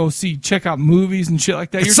out to check out movies and shit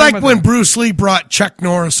like that. It's like when Bruce Lee brought Chuck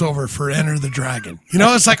Norris over for Enter the Dragon. You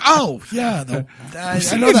know, it's like, oh yeah,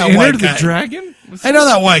 I know that white guy. Enter the Dragon. I know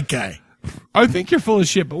that white guy. I think you're full of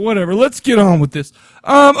shit, but whatever. Let's get on with this.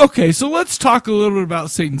 Okay, so let's talk a little bit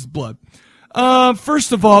about Satan's Blood.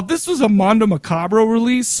 First of all, this was a Mondo Macabro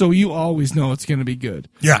release, so you always know it's going to be good.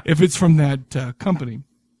 Yeah. If it's from that company.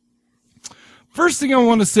 First thing I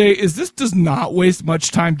want to say is this does not waste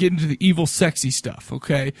much time getting to the evil, sexy stuff,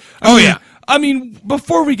 okay? I mean,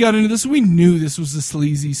 before we got into this, we knew this was a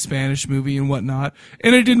sleazy Spanish movie and whatnot,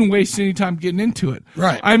 and it didn't waste any time getting into it.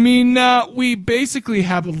 Right. I mean, we basically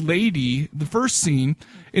have a lady, the first scene,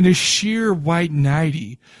 in a sheer white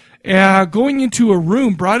nightie, brought into a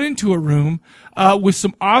room, with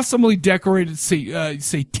some awesomely decorated,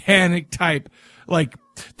 satanic type, like,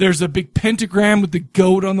 there's a big pentagram with the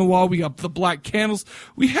goat on the wall. We got the black candles.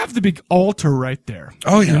 We have the big altar right there.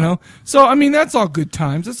 Oh, yeah. You know? So, I mean, that's all good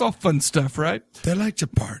times. That's all fun stuff, right? They like to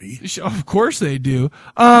party. Of course they do.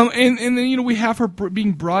 And then, we have her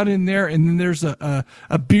being brought in there, and then there's a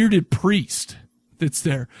bearded priest that's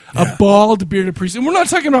there. Yeah. A bald bearded priest. And we're not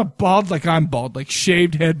talking about bald like I'm bald, like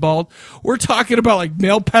shaved head bald. We're talking about like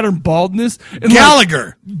male pattern baldness. And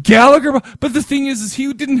Gallagher. But the thing is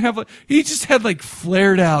he didn't have he just had like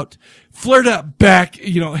flared out back,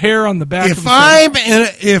 hair on the back.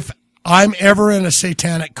 If I'm ever in a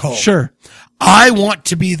satanic cult. Sure. I want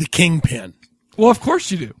to be the kingpin. Well, of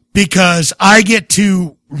course you do. Because I get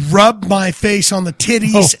to rub my face on the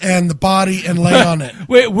titties and the body and lay on it.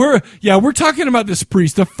 Wait, we're talking about this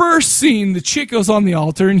priest. The first scene, the chick goes on the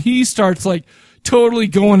altar and he starts like totally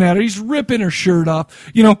going at her. He's ripping her shirt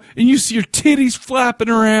off, and you see her titties flapping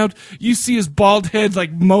around. You see his bald head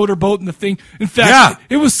like motorboating the thing. In fact,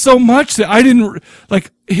 It was so much that I didn't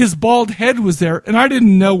his bald head was there and I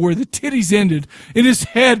didn't know where the titties ended and his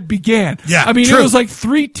head began. Yeah, I mean, true. It was like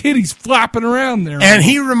 3 titties flapping around there. And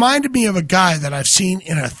he reminded me of a guy that I've seen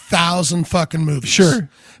in 1,000 fucking movies. Sure.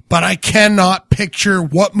 But I cannot picture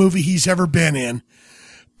what movie he's ever been in.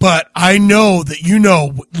 But I know that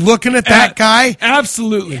looking at that guy.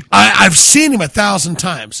 Absolutely. I've seen him 1,000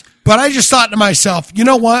 times. But I just thought to myself, you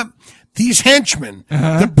know what? These henchmen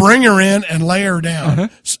that bring her in and lay her down.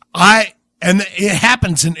 And it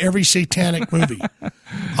happens in every satanic movie.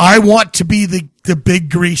 I want to be the big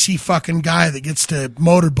greasy fucking guy that gets to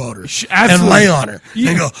motorboat her and lay on her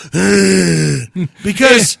and go, ugh,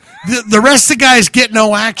 because the rest of the guys get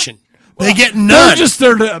no action. They get none. They're just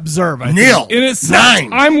there to observe. I Nil. think. And it's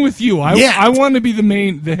 9. I'm with you. I want to be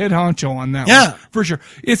the head honcho on that one. For sure.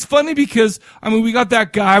 It's funny because, we got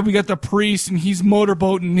that guy, we got the priest, and he's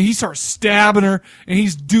motorboating, and he starts stabbing her, and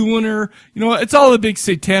he's doing her. It's all a big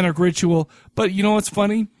satanic ritual. But you know what's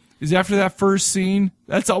funny? Is after that first scene,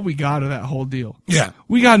 that's all we got of that whole deal. Yeah.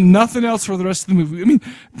 We got nothing else for the rest of the movie.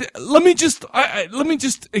 Let me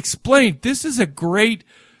just explain. This is a great,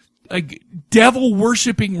 devil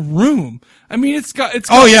worshipping room. It's got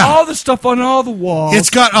all the stuff on all the walls.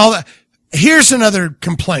 It's got all that. Here's another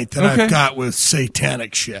complaint that I've got with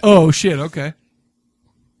satanic shit. Oh shit, okay.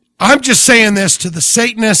 I'm just saying this to the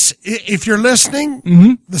Satanists. If you're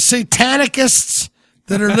listening, the Satanicists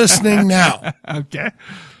that are listening now. Okay.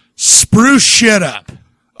 Spruce shit up.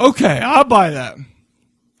 Okay, I'll buy that.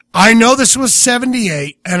 I know this was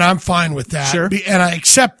 78, and I'm fine with that. Sure. And I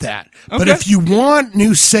accept that. Okay. But if you want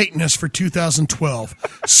new Satanists for 2012,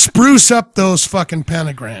 spruce up those fucking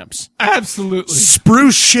pentagrams. Absolutely.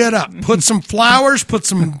 Spruce shit up. Put some flowers, put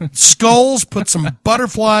some skulls, put some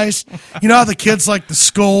butterflies. You know how the kids like the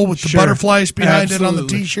skull with the butterflies behind it on the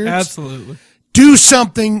t-shirts? Absolutely. Do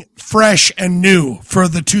something fresh and new for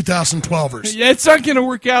the 2012ers. Yeah, it's not going to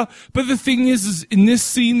work out. But the thing is in this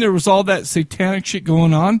scene, there was all that satanic shit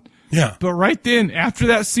going on. Yeah. But right then, after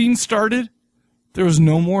that scene started, there was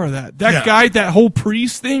no more of that. That guy, that whole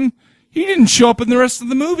priest thing, He didn't show up in the rest of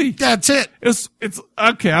the movie. That's it. It's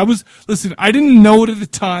okay. I didn't know it at the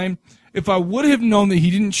time. If I would have known that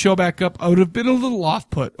he didn't show back up, I would have been a little off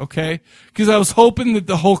put, okay? Because I was hoping that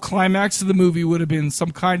the whole climax of the movie would have been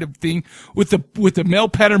some kind of thing with the male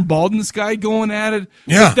pattern baldness guy going at it.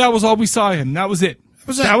 Yeah. But that was all we saw him. That was it.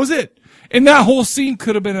 That was it. And that whole scene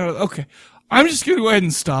could have been okay. I'm just going to go ahead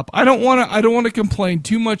and stop. I don't want to complain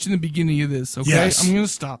too much in the beginning of this, okay? Yes. I'm going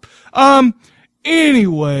to stop.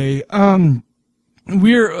 Anyway,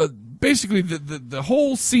 we're basically the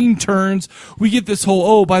whole scene turns. We get this whole,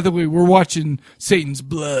 oh, by the way, we're watching Satan's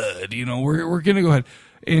blood. You know, we're going to go ahead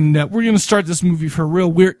and we're going to start this movie for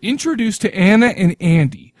real. We're introduced to Anna and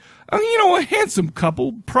Andy. You know, a handsome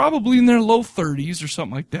couple, probably in their low 30s or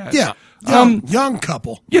something like that. Yeah. Young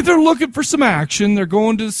couple. Yeah, they're looking for some action. They're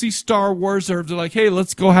going to see Star Wars. They're like, hey,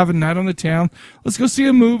 let's go have a night on the town. Let's go see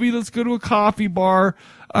a movie. Let's go to a coffee bar.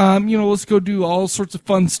 Let's go do all sorts of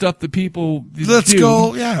fun stuff that people Let's do.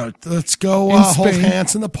 Let's go hold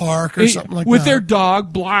hands in the park or something like with that. their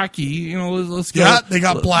dog, Blackie. You know, let's go. Yeah, they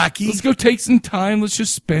got Blackie. Let's go take some time. Let's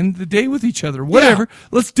just spend the day with each other. Whatever. Yeah.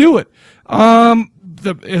 Let's do it.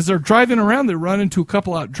 As they're driving around, they run into a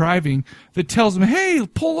couple out driving that tells them, hey,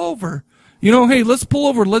 pull over. You know, hey, let's pull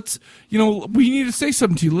over. We need to say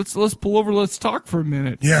something to you. Let's pull over. Let's talk for a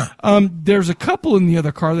minute. Yeah. There's a couple in the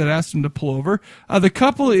other car that asked him to pull over. The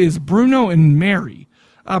couple is Bruno and Mary.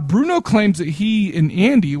 Bruno claims that he and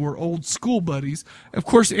Andy were old school buddies. Of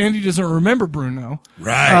course, Andy doesn't remember Bruno.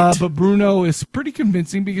 Right. But Bruno is pretty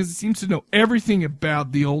convincing because he seems to know everything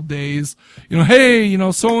about the old days. You know, hey,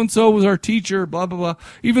 so-and-so was our teacher, blah, blah, blah.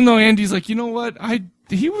 Even though Andy's like, you know what?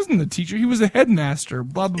 He wasn't the teacher. He was the headmaster,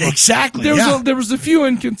 blah, blah, blah. Exactly. There was a few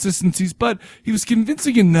inconsistencies, but he was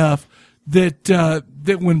convincing enough that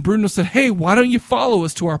when Bruno said, hey, why don't you follow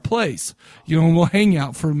us to our place? And we'll hang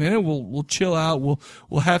out for a minute. We'll chill out.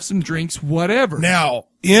 We'll have some drinks, whatever. Now,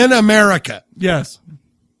 in America. Yes.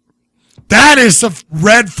 That is a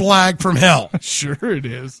red flag from hell. Sure it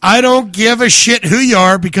is. I don't give a shit who you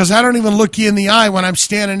are because I don't even look you in the eye when I'm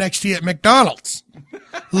standing next to you at McDonald's.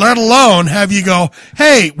 Let alone have you go,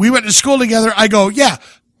 hey, we went to school together. I go, yeah,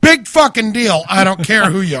 big fucking deal. I don't care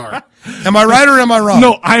who you are. Am I right or am I wrong?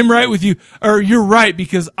 No, I'm right with you. Or you're right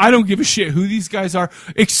because I don't give a shit who these guys are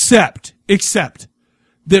except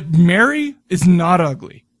that Mary is not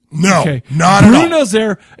ugly. No, okay. Not at all. Bruno's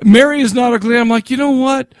there. Mary is not ugly. I'm like, you know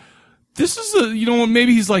what? This is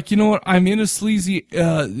maybe he's like, you know what? I'm in a sleazy,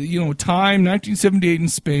 time, 1978 in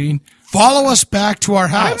Spain. Follow us back to our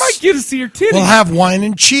house. I might get to see her titties. We'll have wine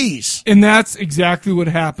and cheese. And that's exactly what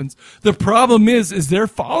happens. The problem is they're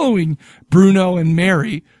following Bruno and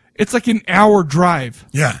Mary. It's like an hour drive.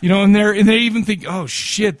 Yeah. And they even think, oh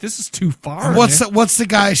shit, this is too far. What's the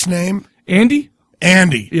guy's name? Andy?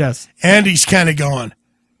 Andy. Yes. Andy's kind of going,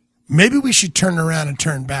 maybe we should turn around and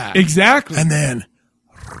turn back. Exactly. And then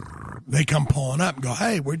they come pulling up and go,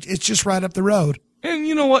 hey, it's just right up the road. And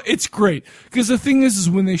you know what? It's great. Because the thing is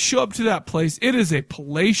when they show up to that place, it is a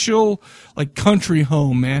palatial, like, country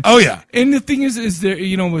home, man. Oh, yeah. And the thing is there,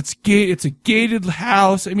 it's a gated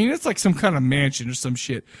house. I mean, it's like some kind of mansion or some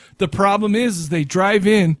shit. The problem is they drive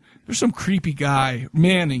in, there's some creepy guy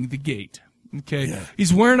manning the gate. Okay. Yeah.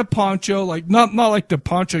 He's wearing a poncho, like, not like the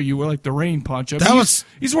poncho you wear, like the rain poncho.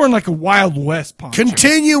 He's wearing like a Wild West poncho.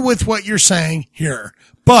 Continue with what you're saying here,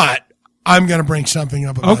 but I'm going to bring something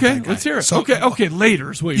up about that guy. Let's hear it. So, okay,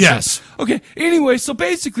 later is what you're saying. Okay, anyway, so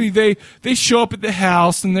basically they show up at the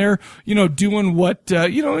house and they're, doing what,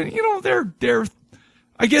 they're,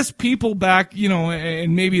 I guess people back,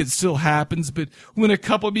 and maybe it still happens, but when a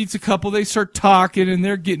couple meets a couple, they start talking and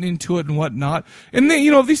they're getting into it and whatnot. And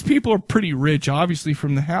then, these people are pretty rich, obviously,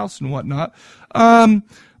 from the house and whatnot.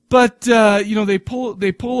 But they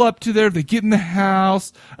pull up to there, they get in the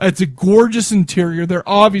house. It's a gorgeous interior. They're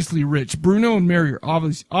obviously rich. Bruno and Mary are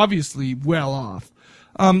obviously well off.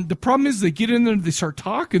 The problem is they get in there and they start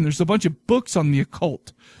talking. There's a bunch of books on the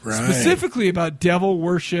occult. Right. Specifically about devil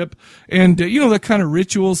worship and, that kind of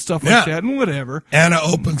ritual stuff like that and whatever. Anna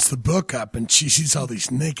opens the book up and she sees all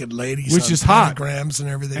these naked ladies. Which is hot. Pentagrams and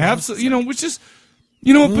everything. Absolutely. Which is,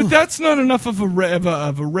 but that's not enough of a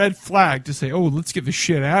red flag to say, oh, let's get the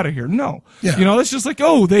shit out of here. No. Yeah. It's just like,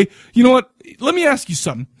 oh, what? Let me ask you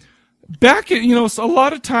something. Back in, a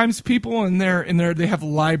lot of times people in there, they have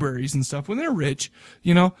libraries and stuff. When they're rich,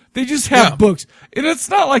 they just have books. And it's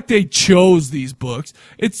not like they chose these books.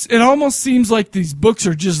 It almost seems like these books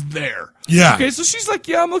are just there. Yeah. Okay, so she's like,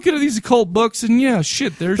 yeah, I'm looking at these occult books and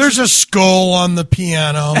there's a skull on the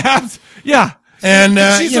piano. Yeah. And,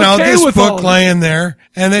 this book laying there.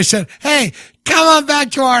 And they said, hey, come on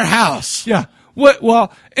back to our house. Yeah. What?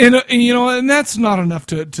 Well, and that's not enough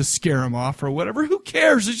to scare him off or whatever. Who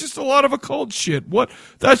cares? It's just a lot of occult shit. What?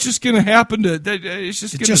 That's just going to happen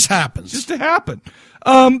just happens. Just to happen.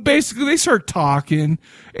 Basically, they start talking,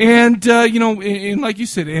 and and like you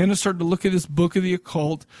said, Anna started to look at this book of the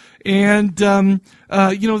occult, and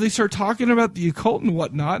they start talking about the occult and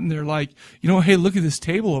whatnot, and they're like, hey, look at this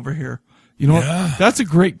table over here. That's a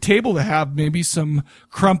great table to have. Maybe some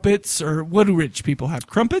crumpets, or what do rich people have?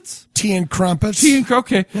 Crumpets? Tea and crumpets.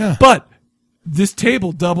 Okay. Yeah. But this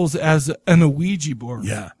table doubles as an Ouija board.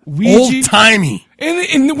 Yeah. Ouija. Old-timey.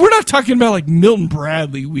 And we're not talking about like Milton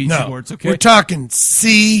Bradley Ouija boards, okay? We're talking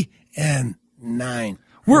C and 9.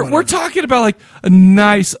 We're talking about like a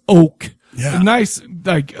nice oak. Yeah. A nice,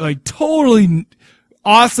 like totally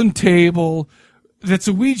awesome table. That's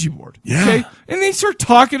a Ouija board. Yeah. Okay. And they start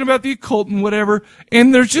talking about the occult and whatever.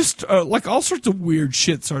 And there's just, like all sorts of weird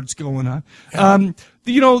shit starts going on. Yeah.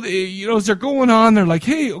 As they're going on, they're like,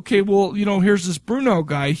 hey, okay, well, here's this Bruno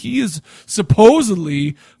guy. He is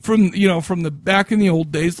supposedly from the back in the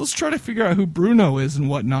old days. Let's try to figure out who Bruno is and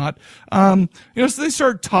whatnot. So they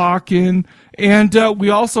start talking. And,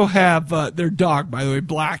 we also have, their dog, by the way,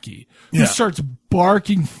 Blackie, who starts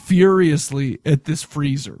barking furiously at this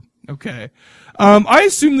freezer. Okay. I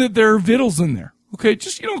assume that there are vittles in there. Okay.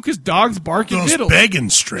 Just, because dogs bark at vittles. Begging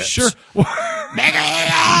strips. Sure.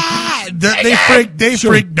 They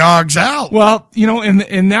freak dogs out. Well,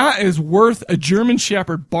 and that is worth a German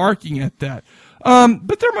Shepherd barking at that.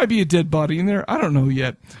 But there might be a dead body in there. I don't know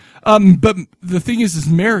yet. But the thing is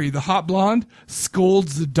Mary, the hot blonde,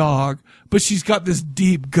 scolds the dog, but she's got this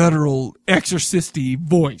deep, guttural, exorcisty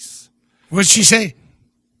voice. What'd she say?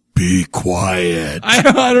 Be quiet.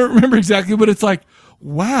 I don't remember exactly, but it's like,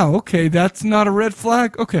 wow, okay, that's not a red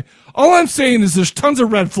flag. Okay. All I'm saying is there's tons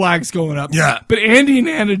of red flags going up. Yeah. But Andy and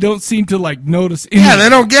Anna don't seem to notice anything. Yeah, they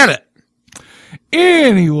don't get it.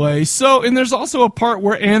 Anyway, and there's also a part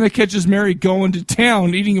where Anna catches Mary going to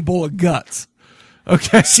town eating a bowl of guts.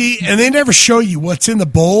 Okay. See, and they never show you what's in the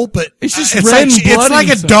bowl, but it's just it's red it's like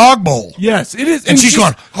a dog bowl. Yes, it is. And she's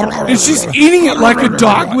going, and she's eating it like a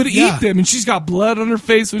dog would eat them, and she's got blood on her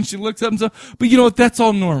face when she looks up and stuff. But you know what? That's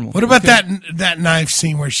all normal. What about that knife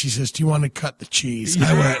scene where she says, "Do you want to cut the cheese?"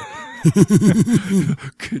 Yeah. I went.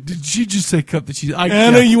 Did she just say cut the cheese?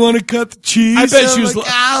 Anna, you want to cut the cheese? I bet she was.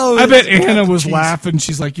 I bet Anna was cheese. laughing.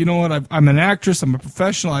 She's like, you know what? I'm an actress. I'm a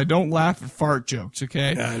professional. I don't laugh at fart jokes.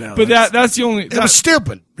 Okay. Yeah, I know. But that's the only. It was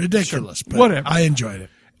stupid, ridiculous. But whatever. I enjoyed it.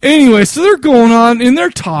 Anyway, so they're going on and they're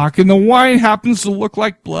talking. The wine happens to look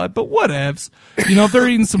like blood, but whatevs. They're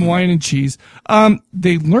eating some wine and cheese.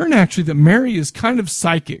 They learn actually that Mary is kind of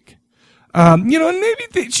psychic. And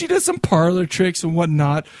maybe she does some parlor tricks and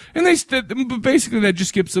whatnot, and but basically that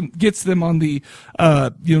just gets them on the,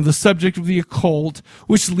 the subject of the occult,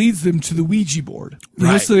 which leads them to the Ouija board.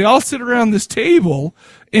 Right. So they all sit around this table,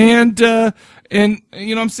 and I'm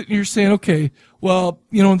sitting here saying, okay, well,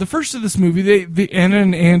 the first of this movie, Anna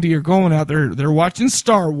and Andy are going out there, they're watching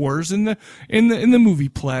Star Wars in the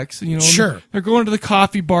movieplex, Sure. They're going to the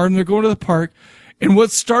coffee bar and they're going to the park, and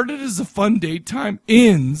what started as a fun date time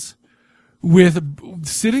ends with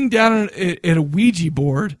sitting down at a Ouija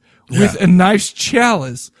board with a nice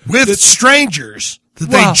chalice. With strangers that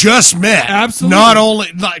they just met. Absolutely. Not only,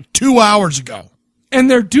 2 hours ago. And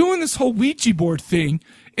they're doing this whole Ouija board thing,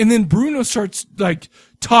 and then Bruno starts,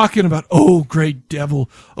 talking about, oh, great devil,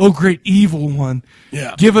 oh, great evil one.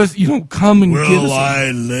 Yeah. Give us, come and give us. Will I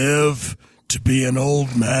live to be an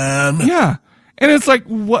old man? Yeah. And it's like,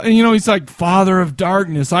 what, he's like, Father of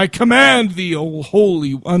darkness, I command thee, O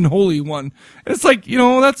holy, unholy one. And it's like,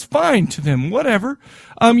 that's fine to them, whatever.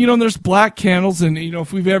 There's black candles, and,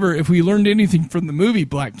 if we learned anything from the movie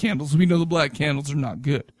Black Candles, we know the black candles are not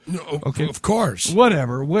good. No, okay. Of course.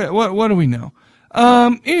 Whatever. What do we know?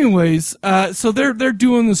 Anyways, so they're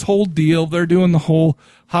doing this whole deal. They're doing the whole,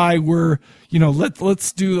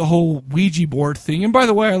 let's do the whole Ouija board thing. And by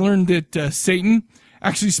the way, I learned that, Satan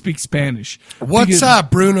actually speaks Spanish. What's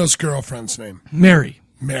Bruno's girlfriend's name? Mary.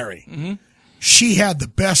 Mm-hmm. She had the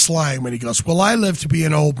best line when he goes, "Will I live to be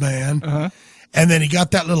an old man?" Uh-huh. And then he got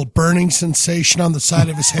that little burning sensation on the side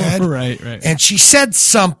of his head. Right. And she said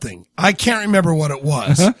something. I can't remember what it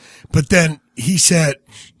was. Uh-huh. But then he said,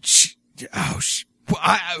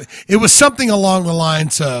 it was something along the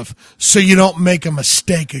lines of, so you don't make a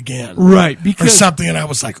mistake again. Right. Or something. And I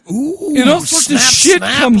was like, ooh. And all sorts of shit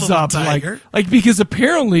comes up. Tiger. Like, because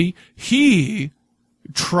apparently he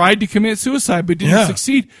tried to commit suicide but didn't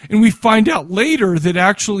succeed. And we find out later that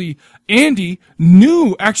actually Andy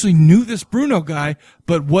knew this Bruno guy,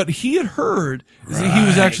 but what he had heard is that he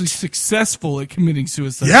was actually successful at committing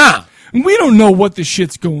suicide. Yeah. And we don't know what the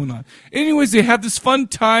shit's going on. Anyways, they have this fun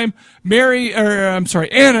time.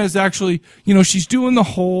 Anna is actually, she's doing the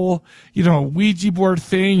whole, Ouija board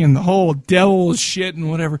thing and the whole devil shit and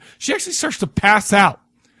whatever. She actually starts to pass out.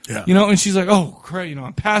 Yeah. And she's like, oh, crap,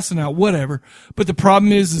 I'm passing out, whatever. But the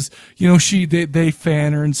problem is they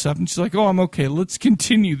fan her and stuff. And she's like, oh, I'm okay. Let's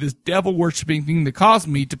continue this devil worshiping thing that caused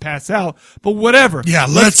me to pass out. But whatever. Yeah,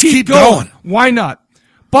 let's keep going. Why not?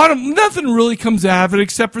 Nothing really comes out of it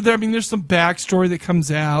except for there's some backstory that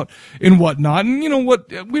comes out and whatnot. And we don't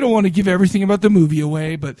want to give everything about the movie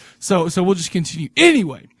away, but so we'll just continue.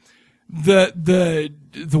 Anyway, the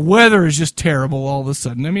weather is just terrible all of a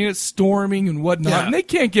sudden. I mean, it's storming and whatnot, and they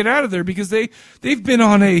can't get out of there because they've been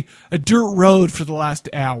on a dirt road for the last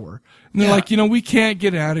hour. And they're like, we can't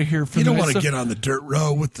get out of here. You don't want to get on the dirt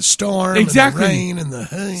road with the storm and the rain and the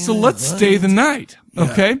hay. So let's stay the night,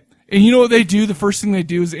 okay? And you know what they do? The first thing they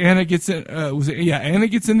do is Anna gets in. Anna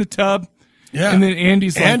gets in the tub. Yeah. And then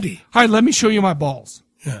Andy's like, "Hi, let me show you my balls."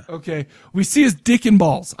 Yeah. Okay. We see his dick and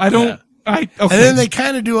balls. Okay. And then they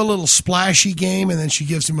kind of do a little splashy game, and then she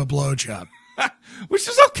gives him a blowjob. Which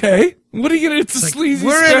is okay. What are you gonna? It's a sleazy.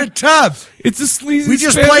 We're in a tub. It's a sleazy. We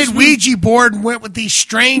just played Ouija board and went with these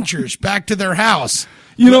strangers back to their house.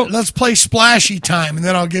 Let's play splashy time, and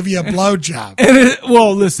then I'll give you a blowjob.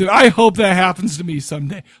 Well, listen, I hope that happens to me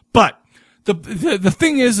someday. But the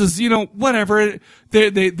thing is whatever.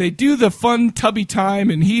 They do the fun tubby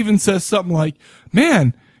time, and he even says something like,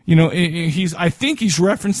 "Man, I think he's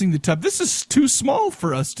referencing the tub. This is too small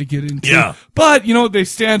for us to get into." Yeah. But they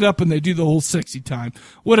stand up and they do the whole sexy time.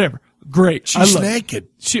 Whatever. Great. She's naked.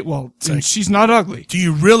 She's not ugly. Do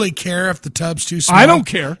you really care if the tub's too small? I don't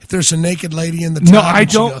care. If there's a naked lady in the tub. No, I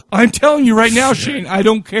don't. I'm telling you right now, Shane, I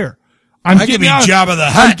don't care. I could be Jabba the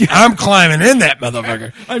Hutt. I'm climbing in that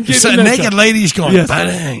motherfucker. I'm getting a naked lady's going,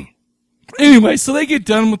 bang. Anyway, so they get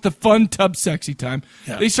done with the fun tub sexy time.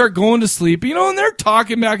 Yeah. They start going to sleep, and they're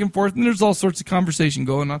talking back and forth, and there's all sorts of conversation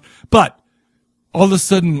going on. But all of a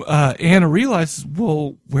sudden, Anna realizes,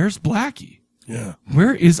 well, where's Blackie? Yeah.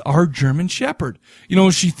 Where is our German Shepherd?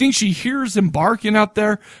 She thinks she hears him barking out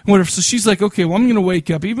there and whatever. So she's like, okay, well, I'm going to wake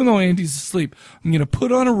up. Even though Andy's asleep, I'm going to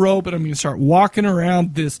put on a robe and I'm going to start walking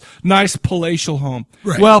around this nice palatial home.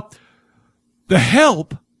 Right. Well, the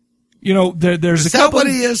help, there's is a couple. Is that what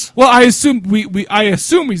he is? Well, I assume I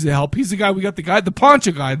assume he's the help. He's the guy. We got the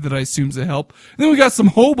poncho guy that I assume's the help. And then we got some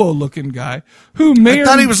hobo looking guy who I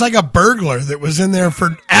thought he was like a burglar that was in there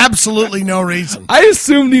for absolutely no reason. I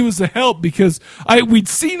assumed he was the help because we'd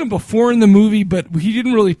seen him before in the movie, but he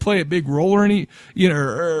didn't really play a big role or any,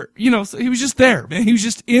 so he was just there, man. He was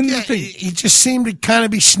just in the thing. He just seemed to kind of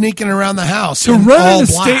be sneaking around the house. To run in a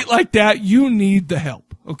state like that, you need the help.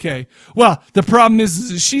 Okay. Well, the problem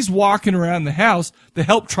is she's walking around the house. The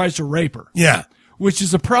help tries to rape her. Yeah. Which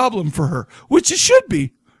is a problem for her, which it should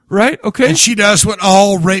be, right? Okay. And she does what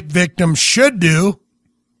all rape victims should do.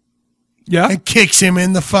 Yeah. And kicks him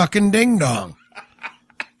in the fucking ding dong.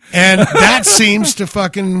 And that seems to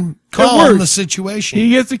fucking calm the situation. He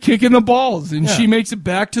gets a kick in the balls, and she makes it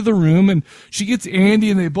back to the room, and she gets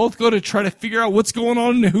Andy, and they both go to try to figure out what's going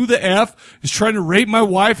on and who the F is trying to rape my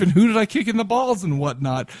wife and who did I kick in the balls and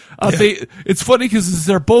whatnot. It's funny because as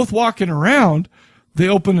they're both walking around, they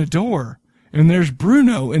open a door, and there's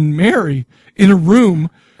Bruno and Mary in a room,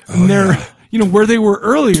 and they're... where they were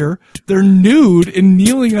earlier, they're nude and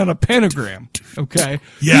kneeling on a pentagram. Okay.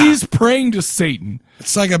 Yeah. He's praying to Satan.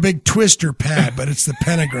 It's like a big twister pad, but it's the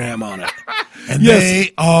pentagram on it. And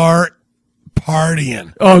they are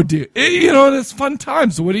partying. Oh, dude. It's fun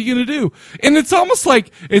times. So what are you going to do? And it's almost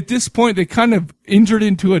like at this point, they kind of entered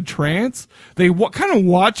into a trance. They kind of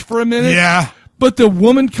watch for a minute. Yeah. But the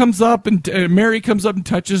woman comes up and Mary comes up and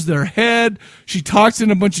touches their head. She talks in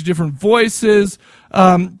a bunch of different voices.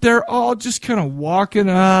 They're all just kind of walking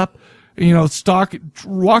up,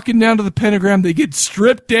 walking down to the pentagram. They get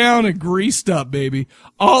stripped down and greased up, baby.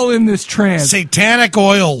 All in this trance. Satanic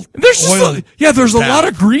oil. There's a lot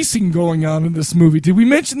of greasing going on in this movie. Did we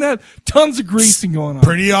mention that? Tons of greasing going on.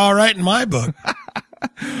 Pretty all right in my book.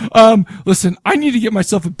 Listen, I need to get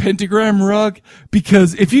myself a pentagram rug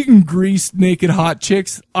because if you can grease naked hot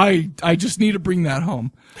chicks, I just need to bring that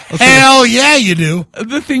home. Okay. Hell yeah, you do.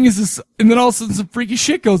 The thing is And then all of a sudden some freaky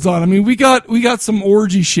shit goes on. I mean, we got some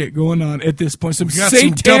orgy shit going on at this point. Some we got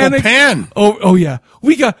satanic, some double pan. Oh yeah.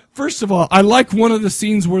 First of all, I like one of the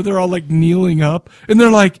scenes where they're all like kneeling up and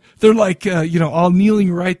they're like all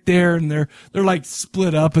kneeling right there and they're like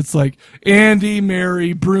split up. It's like Andy,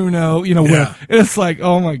 Mary, Bruno, and it's like,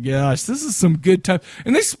 oh my gosh, this is some good time.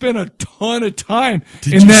 And they spent a ton of time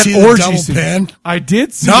in that orgy double scene. pan? I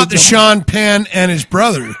did see Not the Sean Penn and his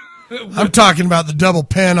brother. I'm talking about the double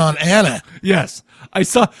pen on Anna. Yes. I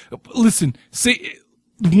saw, listen, see,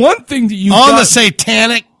 one thing that you the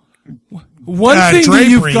satanic one thing that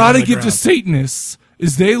you've got to give to Satanists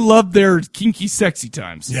is they love their kinky sexy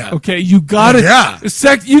times. Yeah. Okay, you got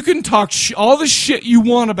to you can talk all the shit you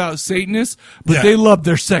want about Satanists, but they love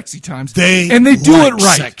their sexy times. They do like it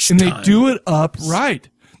right. sex And time. they do it up right.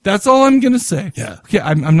 That's all I'm going to say. Yeah. Okay,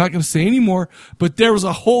 I'm not going to say any more, but there was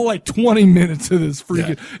a whole 20 minutes of this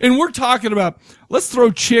freaking, and we're talking about, let's throw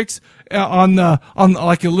chicks on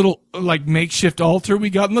like a little makeshift altar we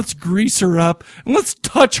got, and let's grease her up, and let's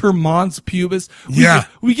touch her mons pubis.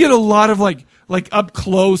 We get a lot of like up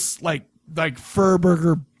close, like fur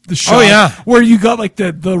burger. The shot where you got like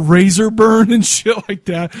the razor burn and shit like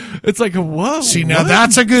that. It's like whoa. See, now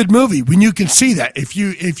that's a good movie when you can see that. If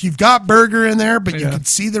you've got burger in there, but you can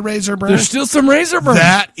see the razor burn. There's still some razor burn.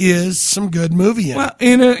 That is some good movie in it.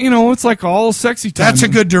 And it's like all sexy time. That's a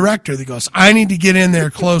good director that goes, I need to get in there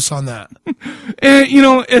close on that. And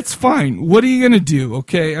it's fine. What are you gonna do?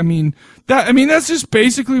 Okay, that's just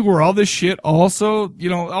basically where all this shit also,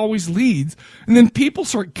 always leads. And then people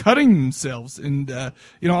start cutting themselves and,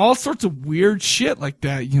 all sorts of weird shit like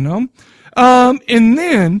that, and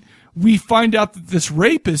then we find out that this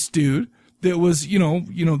rapist dude that was,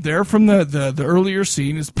 there from the earlier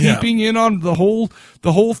scene is peeping in on the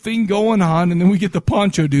whole thing going on. And then we get the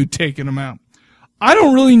poncho dude taking him out. I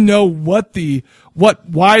don't really know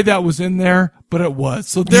why that was in there, but it was.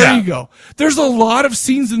 So there you go. There's a lot of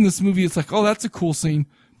scenes in this movie. It's like, oh, that's a cool scene.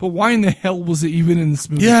 But why in the hell was it even in this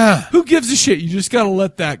movie? Yeah. Who gives a shit? You just gotta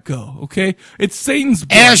let that go, okay? It's Satan's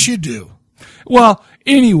blood. As you do. Well,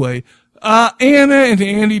 anyway, Anna and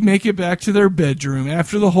Andy make it back to their bedroom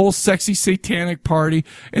after the whole sexy satanic party,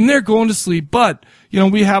 and they're going to sleep. But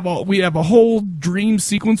we have a whole dream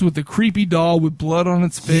sequence with the creepy doll with blood on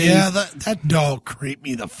its face. Yeah, that doll creeped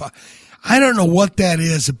me the fuck. I don't know what that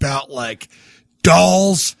is about, like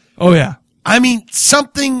dolls. Oh yeah. I mean,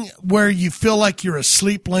 something where you feel like you're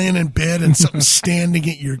asleep laying in bed and something's standing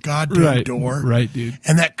at your goddamn door. Right, dude.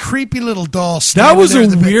 And that creepy little doll that was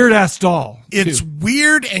a weird-ass doll. It's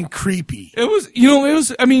weird and creepy. It was,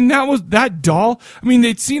 that doll. I mean,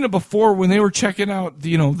 they'd seen it before when they were checking out,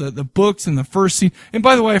 the books in the first scene. And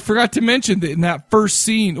by the way, I forgot to mention that in that first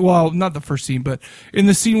scene, well, not the first scene, but in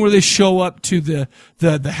the scene where they show up to the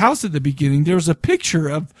house at the beginning, there's a picture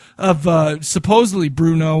of supposedly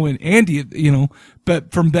Bruno and Andy,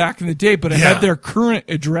 but from back in the day, but it had their current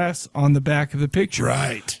address on the back of the picture.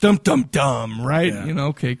 Right. Dum, right? Yeah.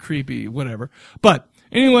 Okay, creepy, whatever. But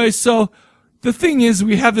anyway, so the thing is,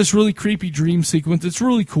 we have this really creepy dream sequence. It's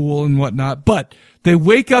really cool and whatnot, but they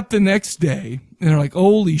wake up the next day and they're like,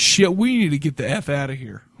 holy shit, we need to get the F out of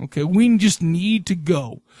here. Okay. We just need to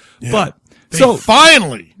go. Yeah. But they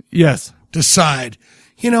finally decide,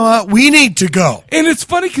 you know what, we need to go. And it's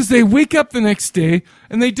funny because they wake up the next day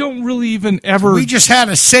and they don't really even ever. We just had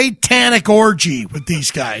a satanic orgy with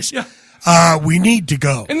these guys. Yeah. We need to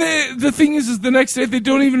go. And the thing is the next day they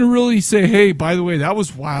don't even really say, hey, by the way, that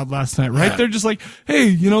was wild last night, right? Yeah. They're just like,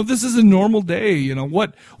 hey, this is a normal day.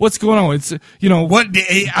 What's going on? It's, what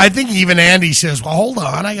I think even Andy says, well, hold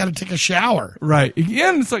on, I got to take a shower. Right. Yeah,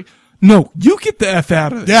 and it's like, no, you get the F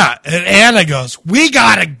out of it. Yeah. And Anna goes, we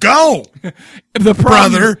got to go. The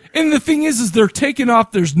brother. And the thing is they're taking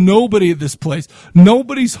off. There's nobody at this place.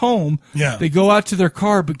 Nobody's home. Yeah. They go out to their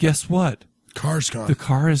car, but guess what? Car's gone. The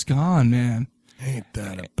car is gone, man. Ain't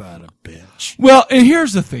that about a bitch? Well, and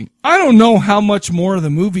here's the thing. I don't know how much more of the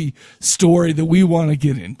movie story that we want to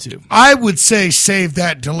get into. I would say save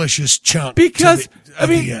that delicious chunk because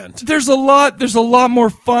the end. There's a lot more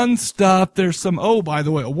fun stuff. There's some, oh, by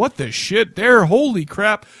the way, what the shit there? Holy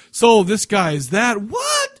crap. So this guy is that.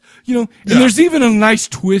 What? And there's even a nice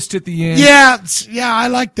twist at the end. Yeah, I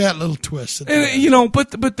like that little twist. And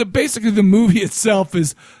but basically the movie itself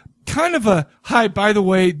is kind of a, hi, by the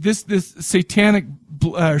way, this satanic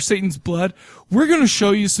Satan's blood, we're going to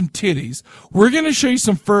show you some titties. We're going to show you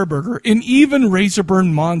some fur burger and even razor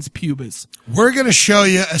burn mons pubis. We're going to show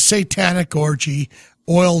you a satanic orgy,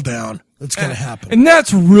 oil down, that's going to happen. And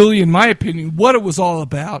that's really, in my opinion, what it was all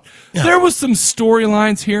about. Yeah. There was some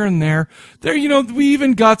storylines here and there. There, we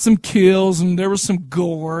even got some kills, and there was some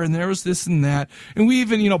gore, and there was this and that. And we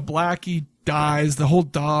even, Blackie dies, the whole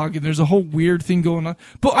dog, and there's a whole weird thing going on.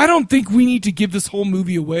 But I don't think we need to give this whole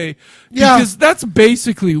movie away, because that's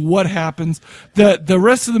basically what happens. The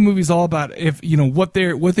rest of the movie is all about what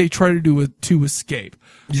they try to do to escape.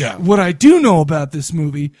 Yeah. What I do know about this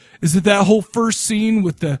movie is that whole first scene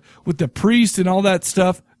with the priest and all that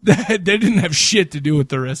stuff, they didn't have shit to do with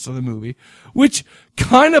the rest of the movie, which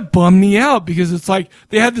kind of bummed me out, because it's like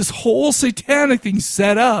they had this whole satanic thing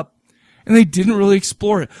set up, and they didn't really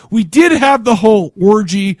explore it. We did have the whole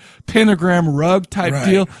orgy pentagram rug type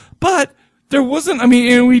deal, but there wasn't,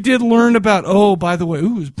 and we did learn about, oh, by the way,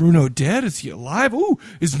 is Bruno dead? Is he alive? Ooh,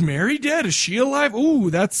 is Mary dead? Is she alive? Ooh,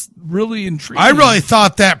 that's really intriguing. I really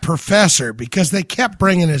thought that professor, because they kept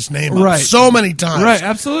bringing his name up so many times. Right,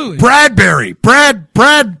 absolutely. Bradbury,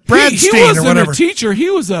 Bradstein, he wasn't or whatever. A teacher. He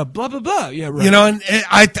was a blah, blah, blah. Yeah, right. And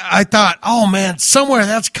I thought, oh man, somewhere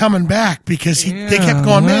that's coming back, because they kept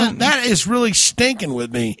going, man, that is really stinking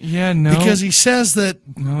with me. Yeah, no. Because he says that,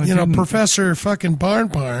 Professor fucking Barn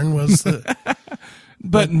was the...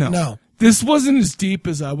 But no. This wasn't as deep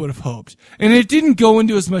as I would have hoped. And it didn't go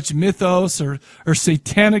into as much mythos or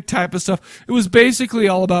satanic type of stuff. It was basically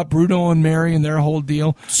all about Bruno and Mary and their whole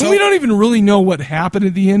deal. So, and we don't even really know what happened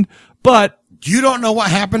at the end, but... You don't know what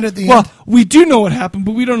happened at the end? Well, we do know what happened,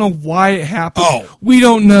 but we don't know why it happened. Oh. We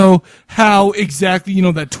don't know how exactly,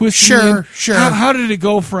 that twist. Sure. How did it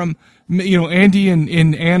go from... Andy and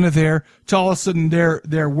Anna there to all of a sudden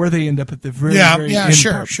they're where they end up at the very end.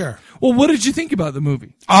 Sure. Well, what did you think about the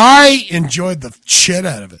movie? I enjoyed the shit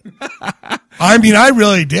out of it. I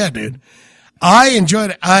really did, dude. I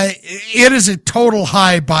enjoyed it. It is a total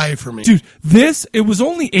high buy for me. Dude, it was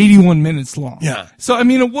only 81 minutes long. Yeah. So,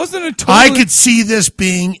 it wasn't a total... I could see this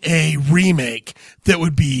being a remake that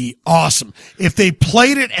would be awesome. If they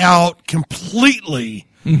played it out completely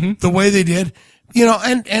the way they did...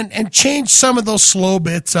 and change some of those slow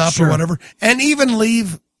bits up or whatever, and even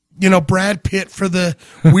leave, Brad Pitt for the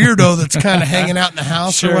weirdo that's kind of hanging out in the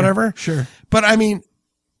house or whatever. Sure. But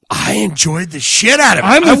I enjoyed the shit out of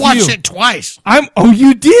it. I watched it twice. Oh,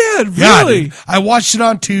 you did? Really? Yeah, I watched it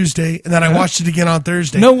on Tuesday, and then I watched it again on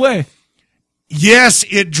Thursday. No way. Yes,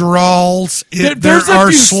 it drawls. There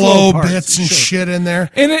are slow bits and shit in there.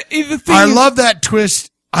 And I love that twist.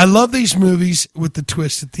 I love these movies with the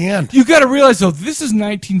twist at the end. You got to realize, though, this is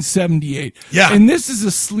 1978. Yeah. And this is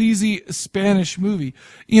a sleazy Spanish movie.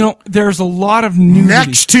 There's a lot of nudity.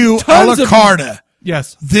 Next to A La Carta.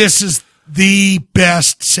 Yes. This is the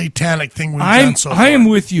best satanic thing we've done so far. I am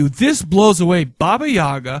with you. This blows away Baba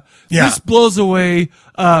Yaga. Yeah. This blows away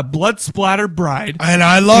Blood Splatter Bride. And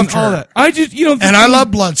I loved her. All that. I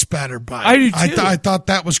love Blood Splatter Bride. I do too. I thought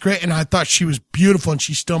that was great, and I thought she was beautiful, and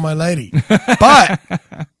she's still my lady. But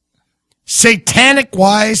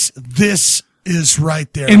satanic-wise, this is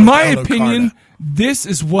right there. In my opinion, this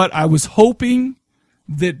is what I was hoping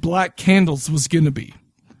that Black Candles was going to be.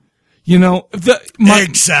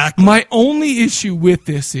 Exactly. My only issue with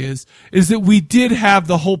this is that we did have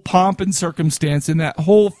the whole pomp and circumstance in that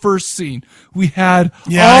whole first scene. We had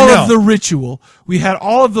all of the ritual. We had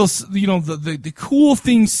all of those, the cool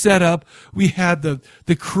things set up. We had the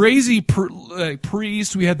crazy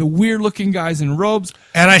priest. We had the weird looking guys in robes.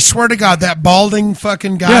 And I swear to God, that balding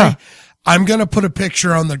fucking guy. Yeah. I'm going to put a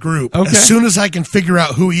picture on the group as soon as I can figure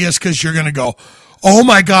out who he is, because you're going to go, oh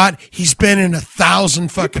my God, he's been in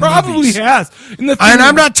 1,000 fucking probably movies. Has. And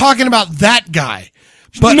I'm not talking about that guy,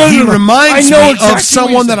 but he reminds me of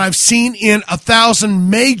someone that I've seen in 1,000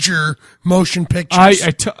 major motion pictures.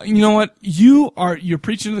 You know what? You're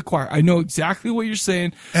preaching to the choir. I know exactly what you're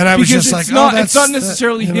saying. And I was just like, it's not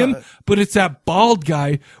necessarily him, but it's that bald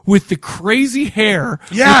guy with the crazy hair,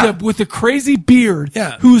 with the crazy beard,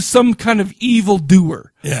 who's some kind of evil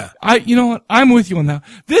doer. Yeah. You know what? I'm with you on that.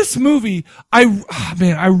 This movie, I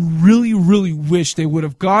really, really wish they would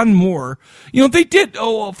have gone more. They did,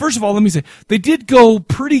 first of all, let me say, they did go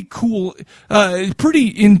pretty cool, pretty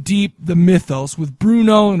in deep the mythos with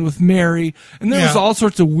Bruno and with Mary. And there was all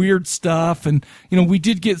sorts of weird stuff. And, we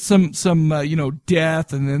did get some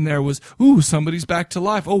death. And then there was, somebody's back to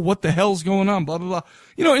life. Oh, what the hell's going on? Blah, blah,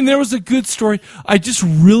 blah. And there was a good story. I just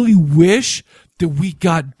really wish that we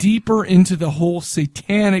got deeper into the whole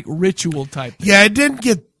satanic ritual type thing. Yeah, it didn't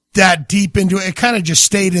get that deep into it. It kind of just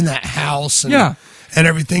stayed in that house and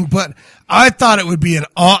everything. But I thought it would be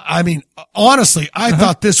honestly, I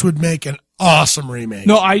thought this would make an awesome remake.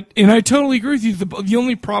 No, I totally agree with you. The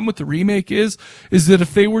only problem with the remake is that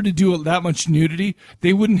if they were to do that much nudity,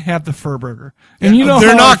 they wouldn't have the Furburger. And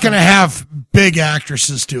they're not going to have big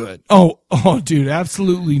actresses do it. Oh, dude,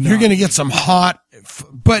 absolutely not. You're going to get some hot,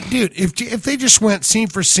 but dude, if they just went scene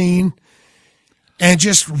for scene and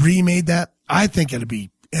just remade that, I think it'd be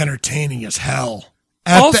entertaining as hell.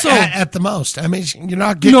 At the most, I mean, you're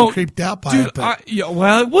not getting creeped out by it. But. It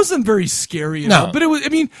wasn't very scary. But it was. I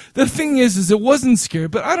mean, the thing is it wasn't scary.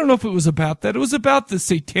 But I don't know if it was about that. It was about the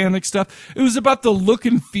satanic stuff. It was about the look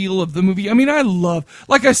and feel of the movie. I mean, I love,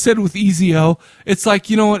 like I said with EZO, it's like,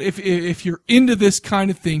 you know what? If you're into this kind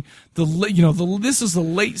of thing, this is the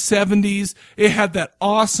late '70s. It had that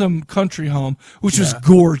awesome country home, which was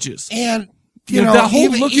gorgeous, and that whole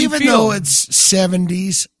look and feel. Even though it's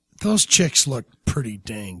 '70s. Those chicks look pretty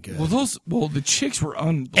dang good. Well, the chicks were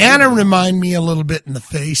unbelievable. Anna remind me a little bit in the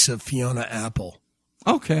face of Fiona Apple.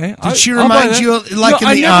 Okay. Did she remind you in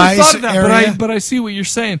the eyes thought of that, area? But I see what you're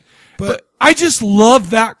saying. But I just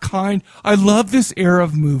love that kind. I love this era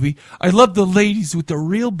of movie. I love the ladies with the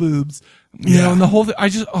real boobs. You know, and the whole thing.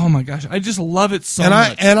 Oh my gosh, I just love it so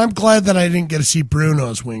much. And I'm glad that I didn't get to see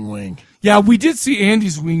Bruno's wing. Yeah, we did see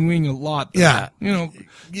Andy's wing a lot. Though. Yeah,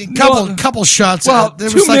 couple shots. Well, there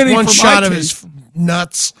was like one shot of his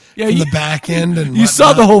nuts from the back end, and you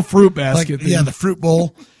saw the whole fruit basket. The fruit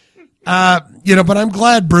bowl. But I'm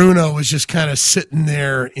glad Bruno was just kind of sitting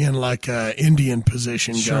there in like a Indian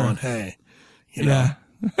position, going, "Hey, Yeah.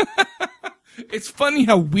 It's funny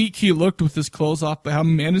how weak he looked with his clothes off, but how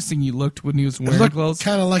menacing he looked when he was wearing clothes.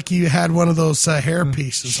 Kind of like he had one of those hair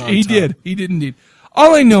pieces on He top. did. He did indeed.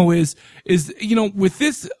 All I know is with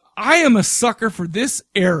this, I am a sucker for this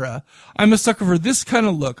era. I'm a sucker for this kind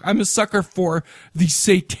of look. I'm a sucker for the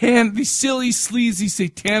silly, sleazy,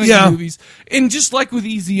 satanic movies. And just like with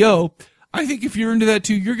EZO, I think if you're into that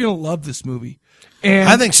too, you're going to love this movie. And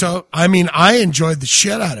I think so. I mean, I enjoyed the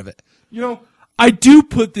shit out of it. I do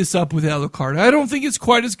put this up with Alucarda. I don't think it's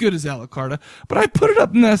quite as good as Alucarda, but I put it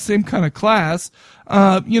up in that same kind of class.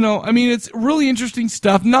 It's really interesting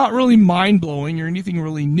stuff, not really mind-blowing or anything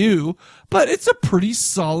really new, but it's a pretty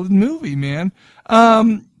solid movie, man.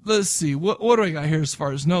 Let's see. What do I got here as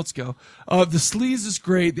far as notes go? The sleaze is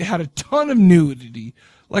great. They had a ton of nudity.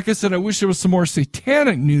 Like I said, I wish there was some more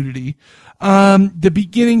satanic nudity. The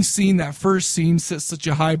beginning scene, that first scene, sets such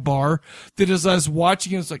a high bar that as I was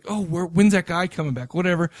watching it, it's like, when's that guy coming back?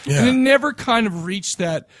 Whatever. Yeah. And it never kind of reached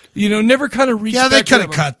that, Yeah, they could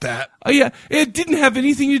have cut that. It didn't have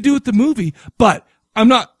anything to do with the movie, but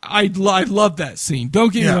I love that scene.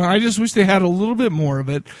 Don't get me wrong. I just wish they had a little bit more of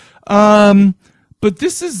it. But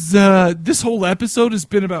this whole episode has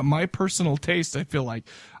been about my personal taste, I feel like.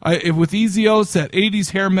 With EZO, it's that 80s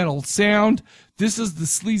hair metal sound. This is the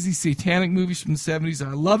sleazy satanic movies from the 70s.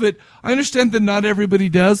 I love it. I understand that not everybody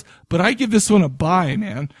does, but I give this one a buy,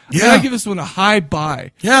 man. I give this one a high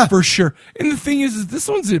buy. Yeah. For sure. And the thing is this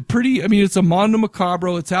one's it's a Mondo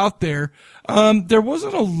Macabro. It's out there. There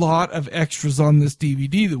wasn't a lot of extras on this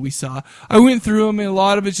DVD that we saw. I went through them, and a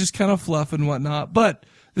lot of it's just kind of fluff and whatnot, but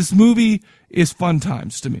this movie is fun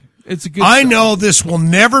times to me. It's a good I know this will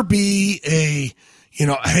never be a,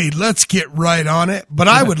 hey, let's get right on it, but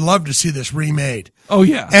I would love to see this remade. Oh,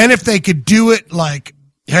 yeah. And if they could do it like,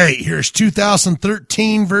 hey, here's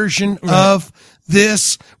 2013 version of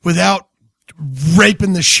this without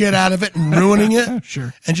raping the shit out of it and ruining it.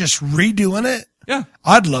 Sure. And just redoing it. Yeah.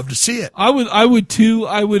 I'd love to see it. I would too.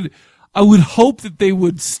 I would hope that they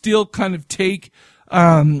would still kind of take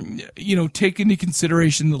into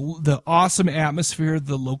consideration the awesome atmosphere,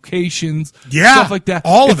 the locations, stuff like that.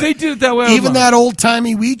 All of it. If they did it that way, even that old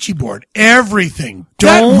timey Ouija board, everything.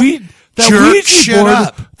 That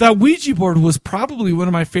Ouija board was probably one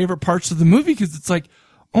of my favorite parts of the movie because it's like,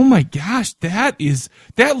 oh my gosh, that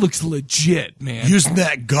looks legit, man. Using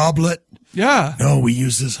that goblet. Yeah. No, we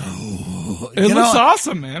use this. It looks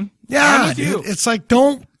awesome, man. Yeah, dude, it's like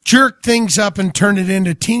don't jerk things up and turn it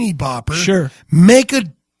into teeny bopper. Sure. Make a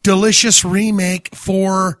delicious remake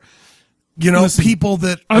for, people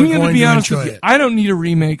that I'm going to be honest enjoy with you. it. I don't need a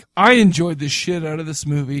remake. I enjoyed the shit out of this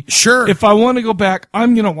movie. Sure. If I want to go back,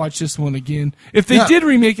 I'm going to watch this one again. If they did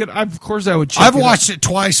remake it, of course I would check I've watched it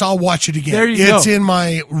twice. I'll watch it again. There you go. It's in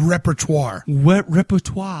my repertoire.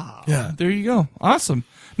 Repertoire. Yeah. There you go. Awesome.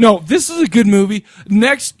 No, this is a good movie.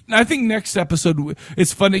 Next episode,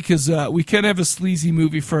 it's funny because we can have a sleazy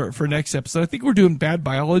movie for next episode. I think we're doing Bad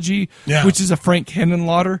Biology, which is a Frank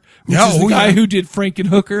Henenlotter, which is the guy who did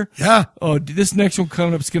Frankenhooker. Yeah. Oh, this next one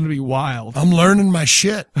coming up is going to be wild. I'm learning my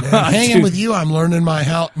shit. Man. Hanging with you, I'm learning my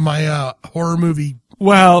horror movie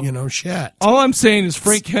Well, shit. All I'm saying is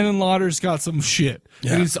Frank Henenlotter's got some shit.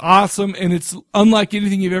 Yeah. And it's awesome, and it's unlike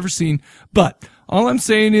anything you've ever seen. But all I'm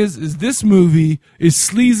saying is this movie is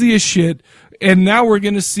sleazy as shit, and now we're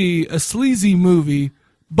going to see a sleazy movie,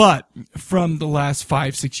 but from the last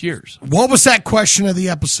 5-6 years. What was that question of the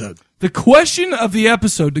episode? The question of the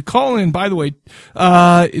episode to call in, by the way,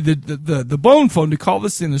 the bone phone to call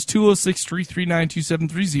this in is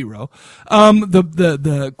 206-339-2730.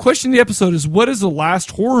 The question of the episode is, what is the last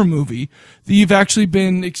horror movie that you've actually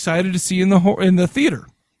been excited to see in the theater?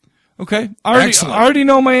 Okay. I already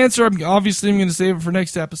know my answer. I'm going to save it for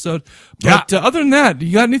next episode. But other than that, do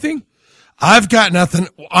you got anything? I've got nothing.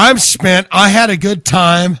 I'm spent. I had a good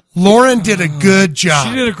time. Lauren did a good job.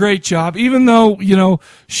 She did a great job, even though,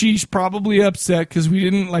 she's probably upset because we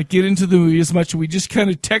didn't get into the movie as much. We just kind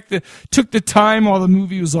of took the time while the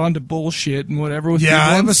movie was on to bullshit and whatever.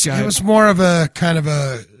 It was more of a kind of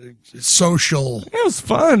a social. It was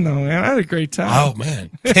fun though, man. I had a great time. Oh man.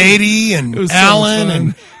 Katie and Alan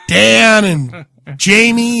and Dan and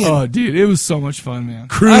Jamie. Oh dude, it was so much fun, man.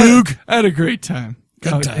 Krug. I had a great time.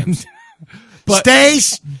 Good times.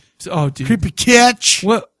 Stace. Oh, dude. Creepy Kitch.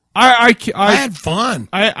 Well, I had fun.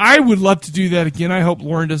 I would love to do that again. I hope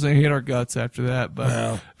Lauren doesn't hate our guts after that,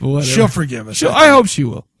 but whatever. She'll forgive us. I hope she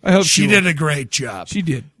will. She did a great job. She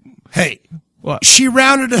did. Hey, what? She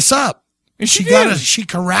rounded us up. And she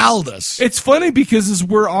corralled us. It's funny because as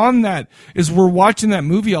we're watching that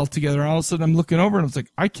movie all together, all of a sudden I'm looking over and I was like,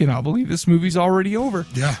 I cannot believe this movie's already over.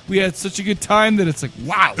 Yeah. We had such a good time that it's like,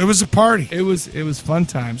 wow. It was a party. It was fun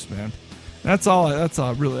times, man. That's all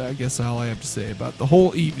really, I guess, all I have to say about the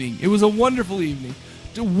whole evening. It was a wonderful evening.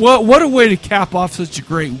 What a way to cap off such a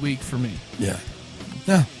great week for me. Yeah.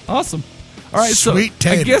 Awesome. All right, Sweet so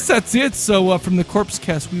tater. I guess that's it. So from the Corpse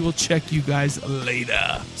Cast, we will check you guys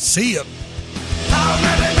later. See ya.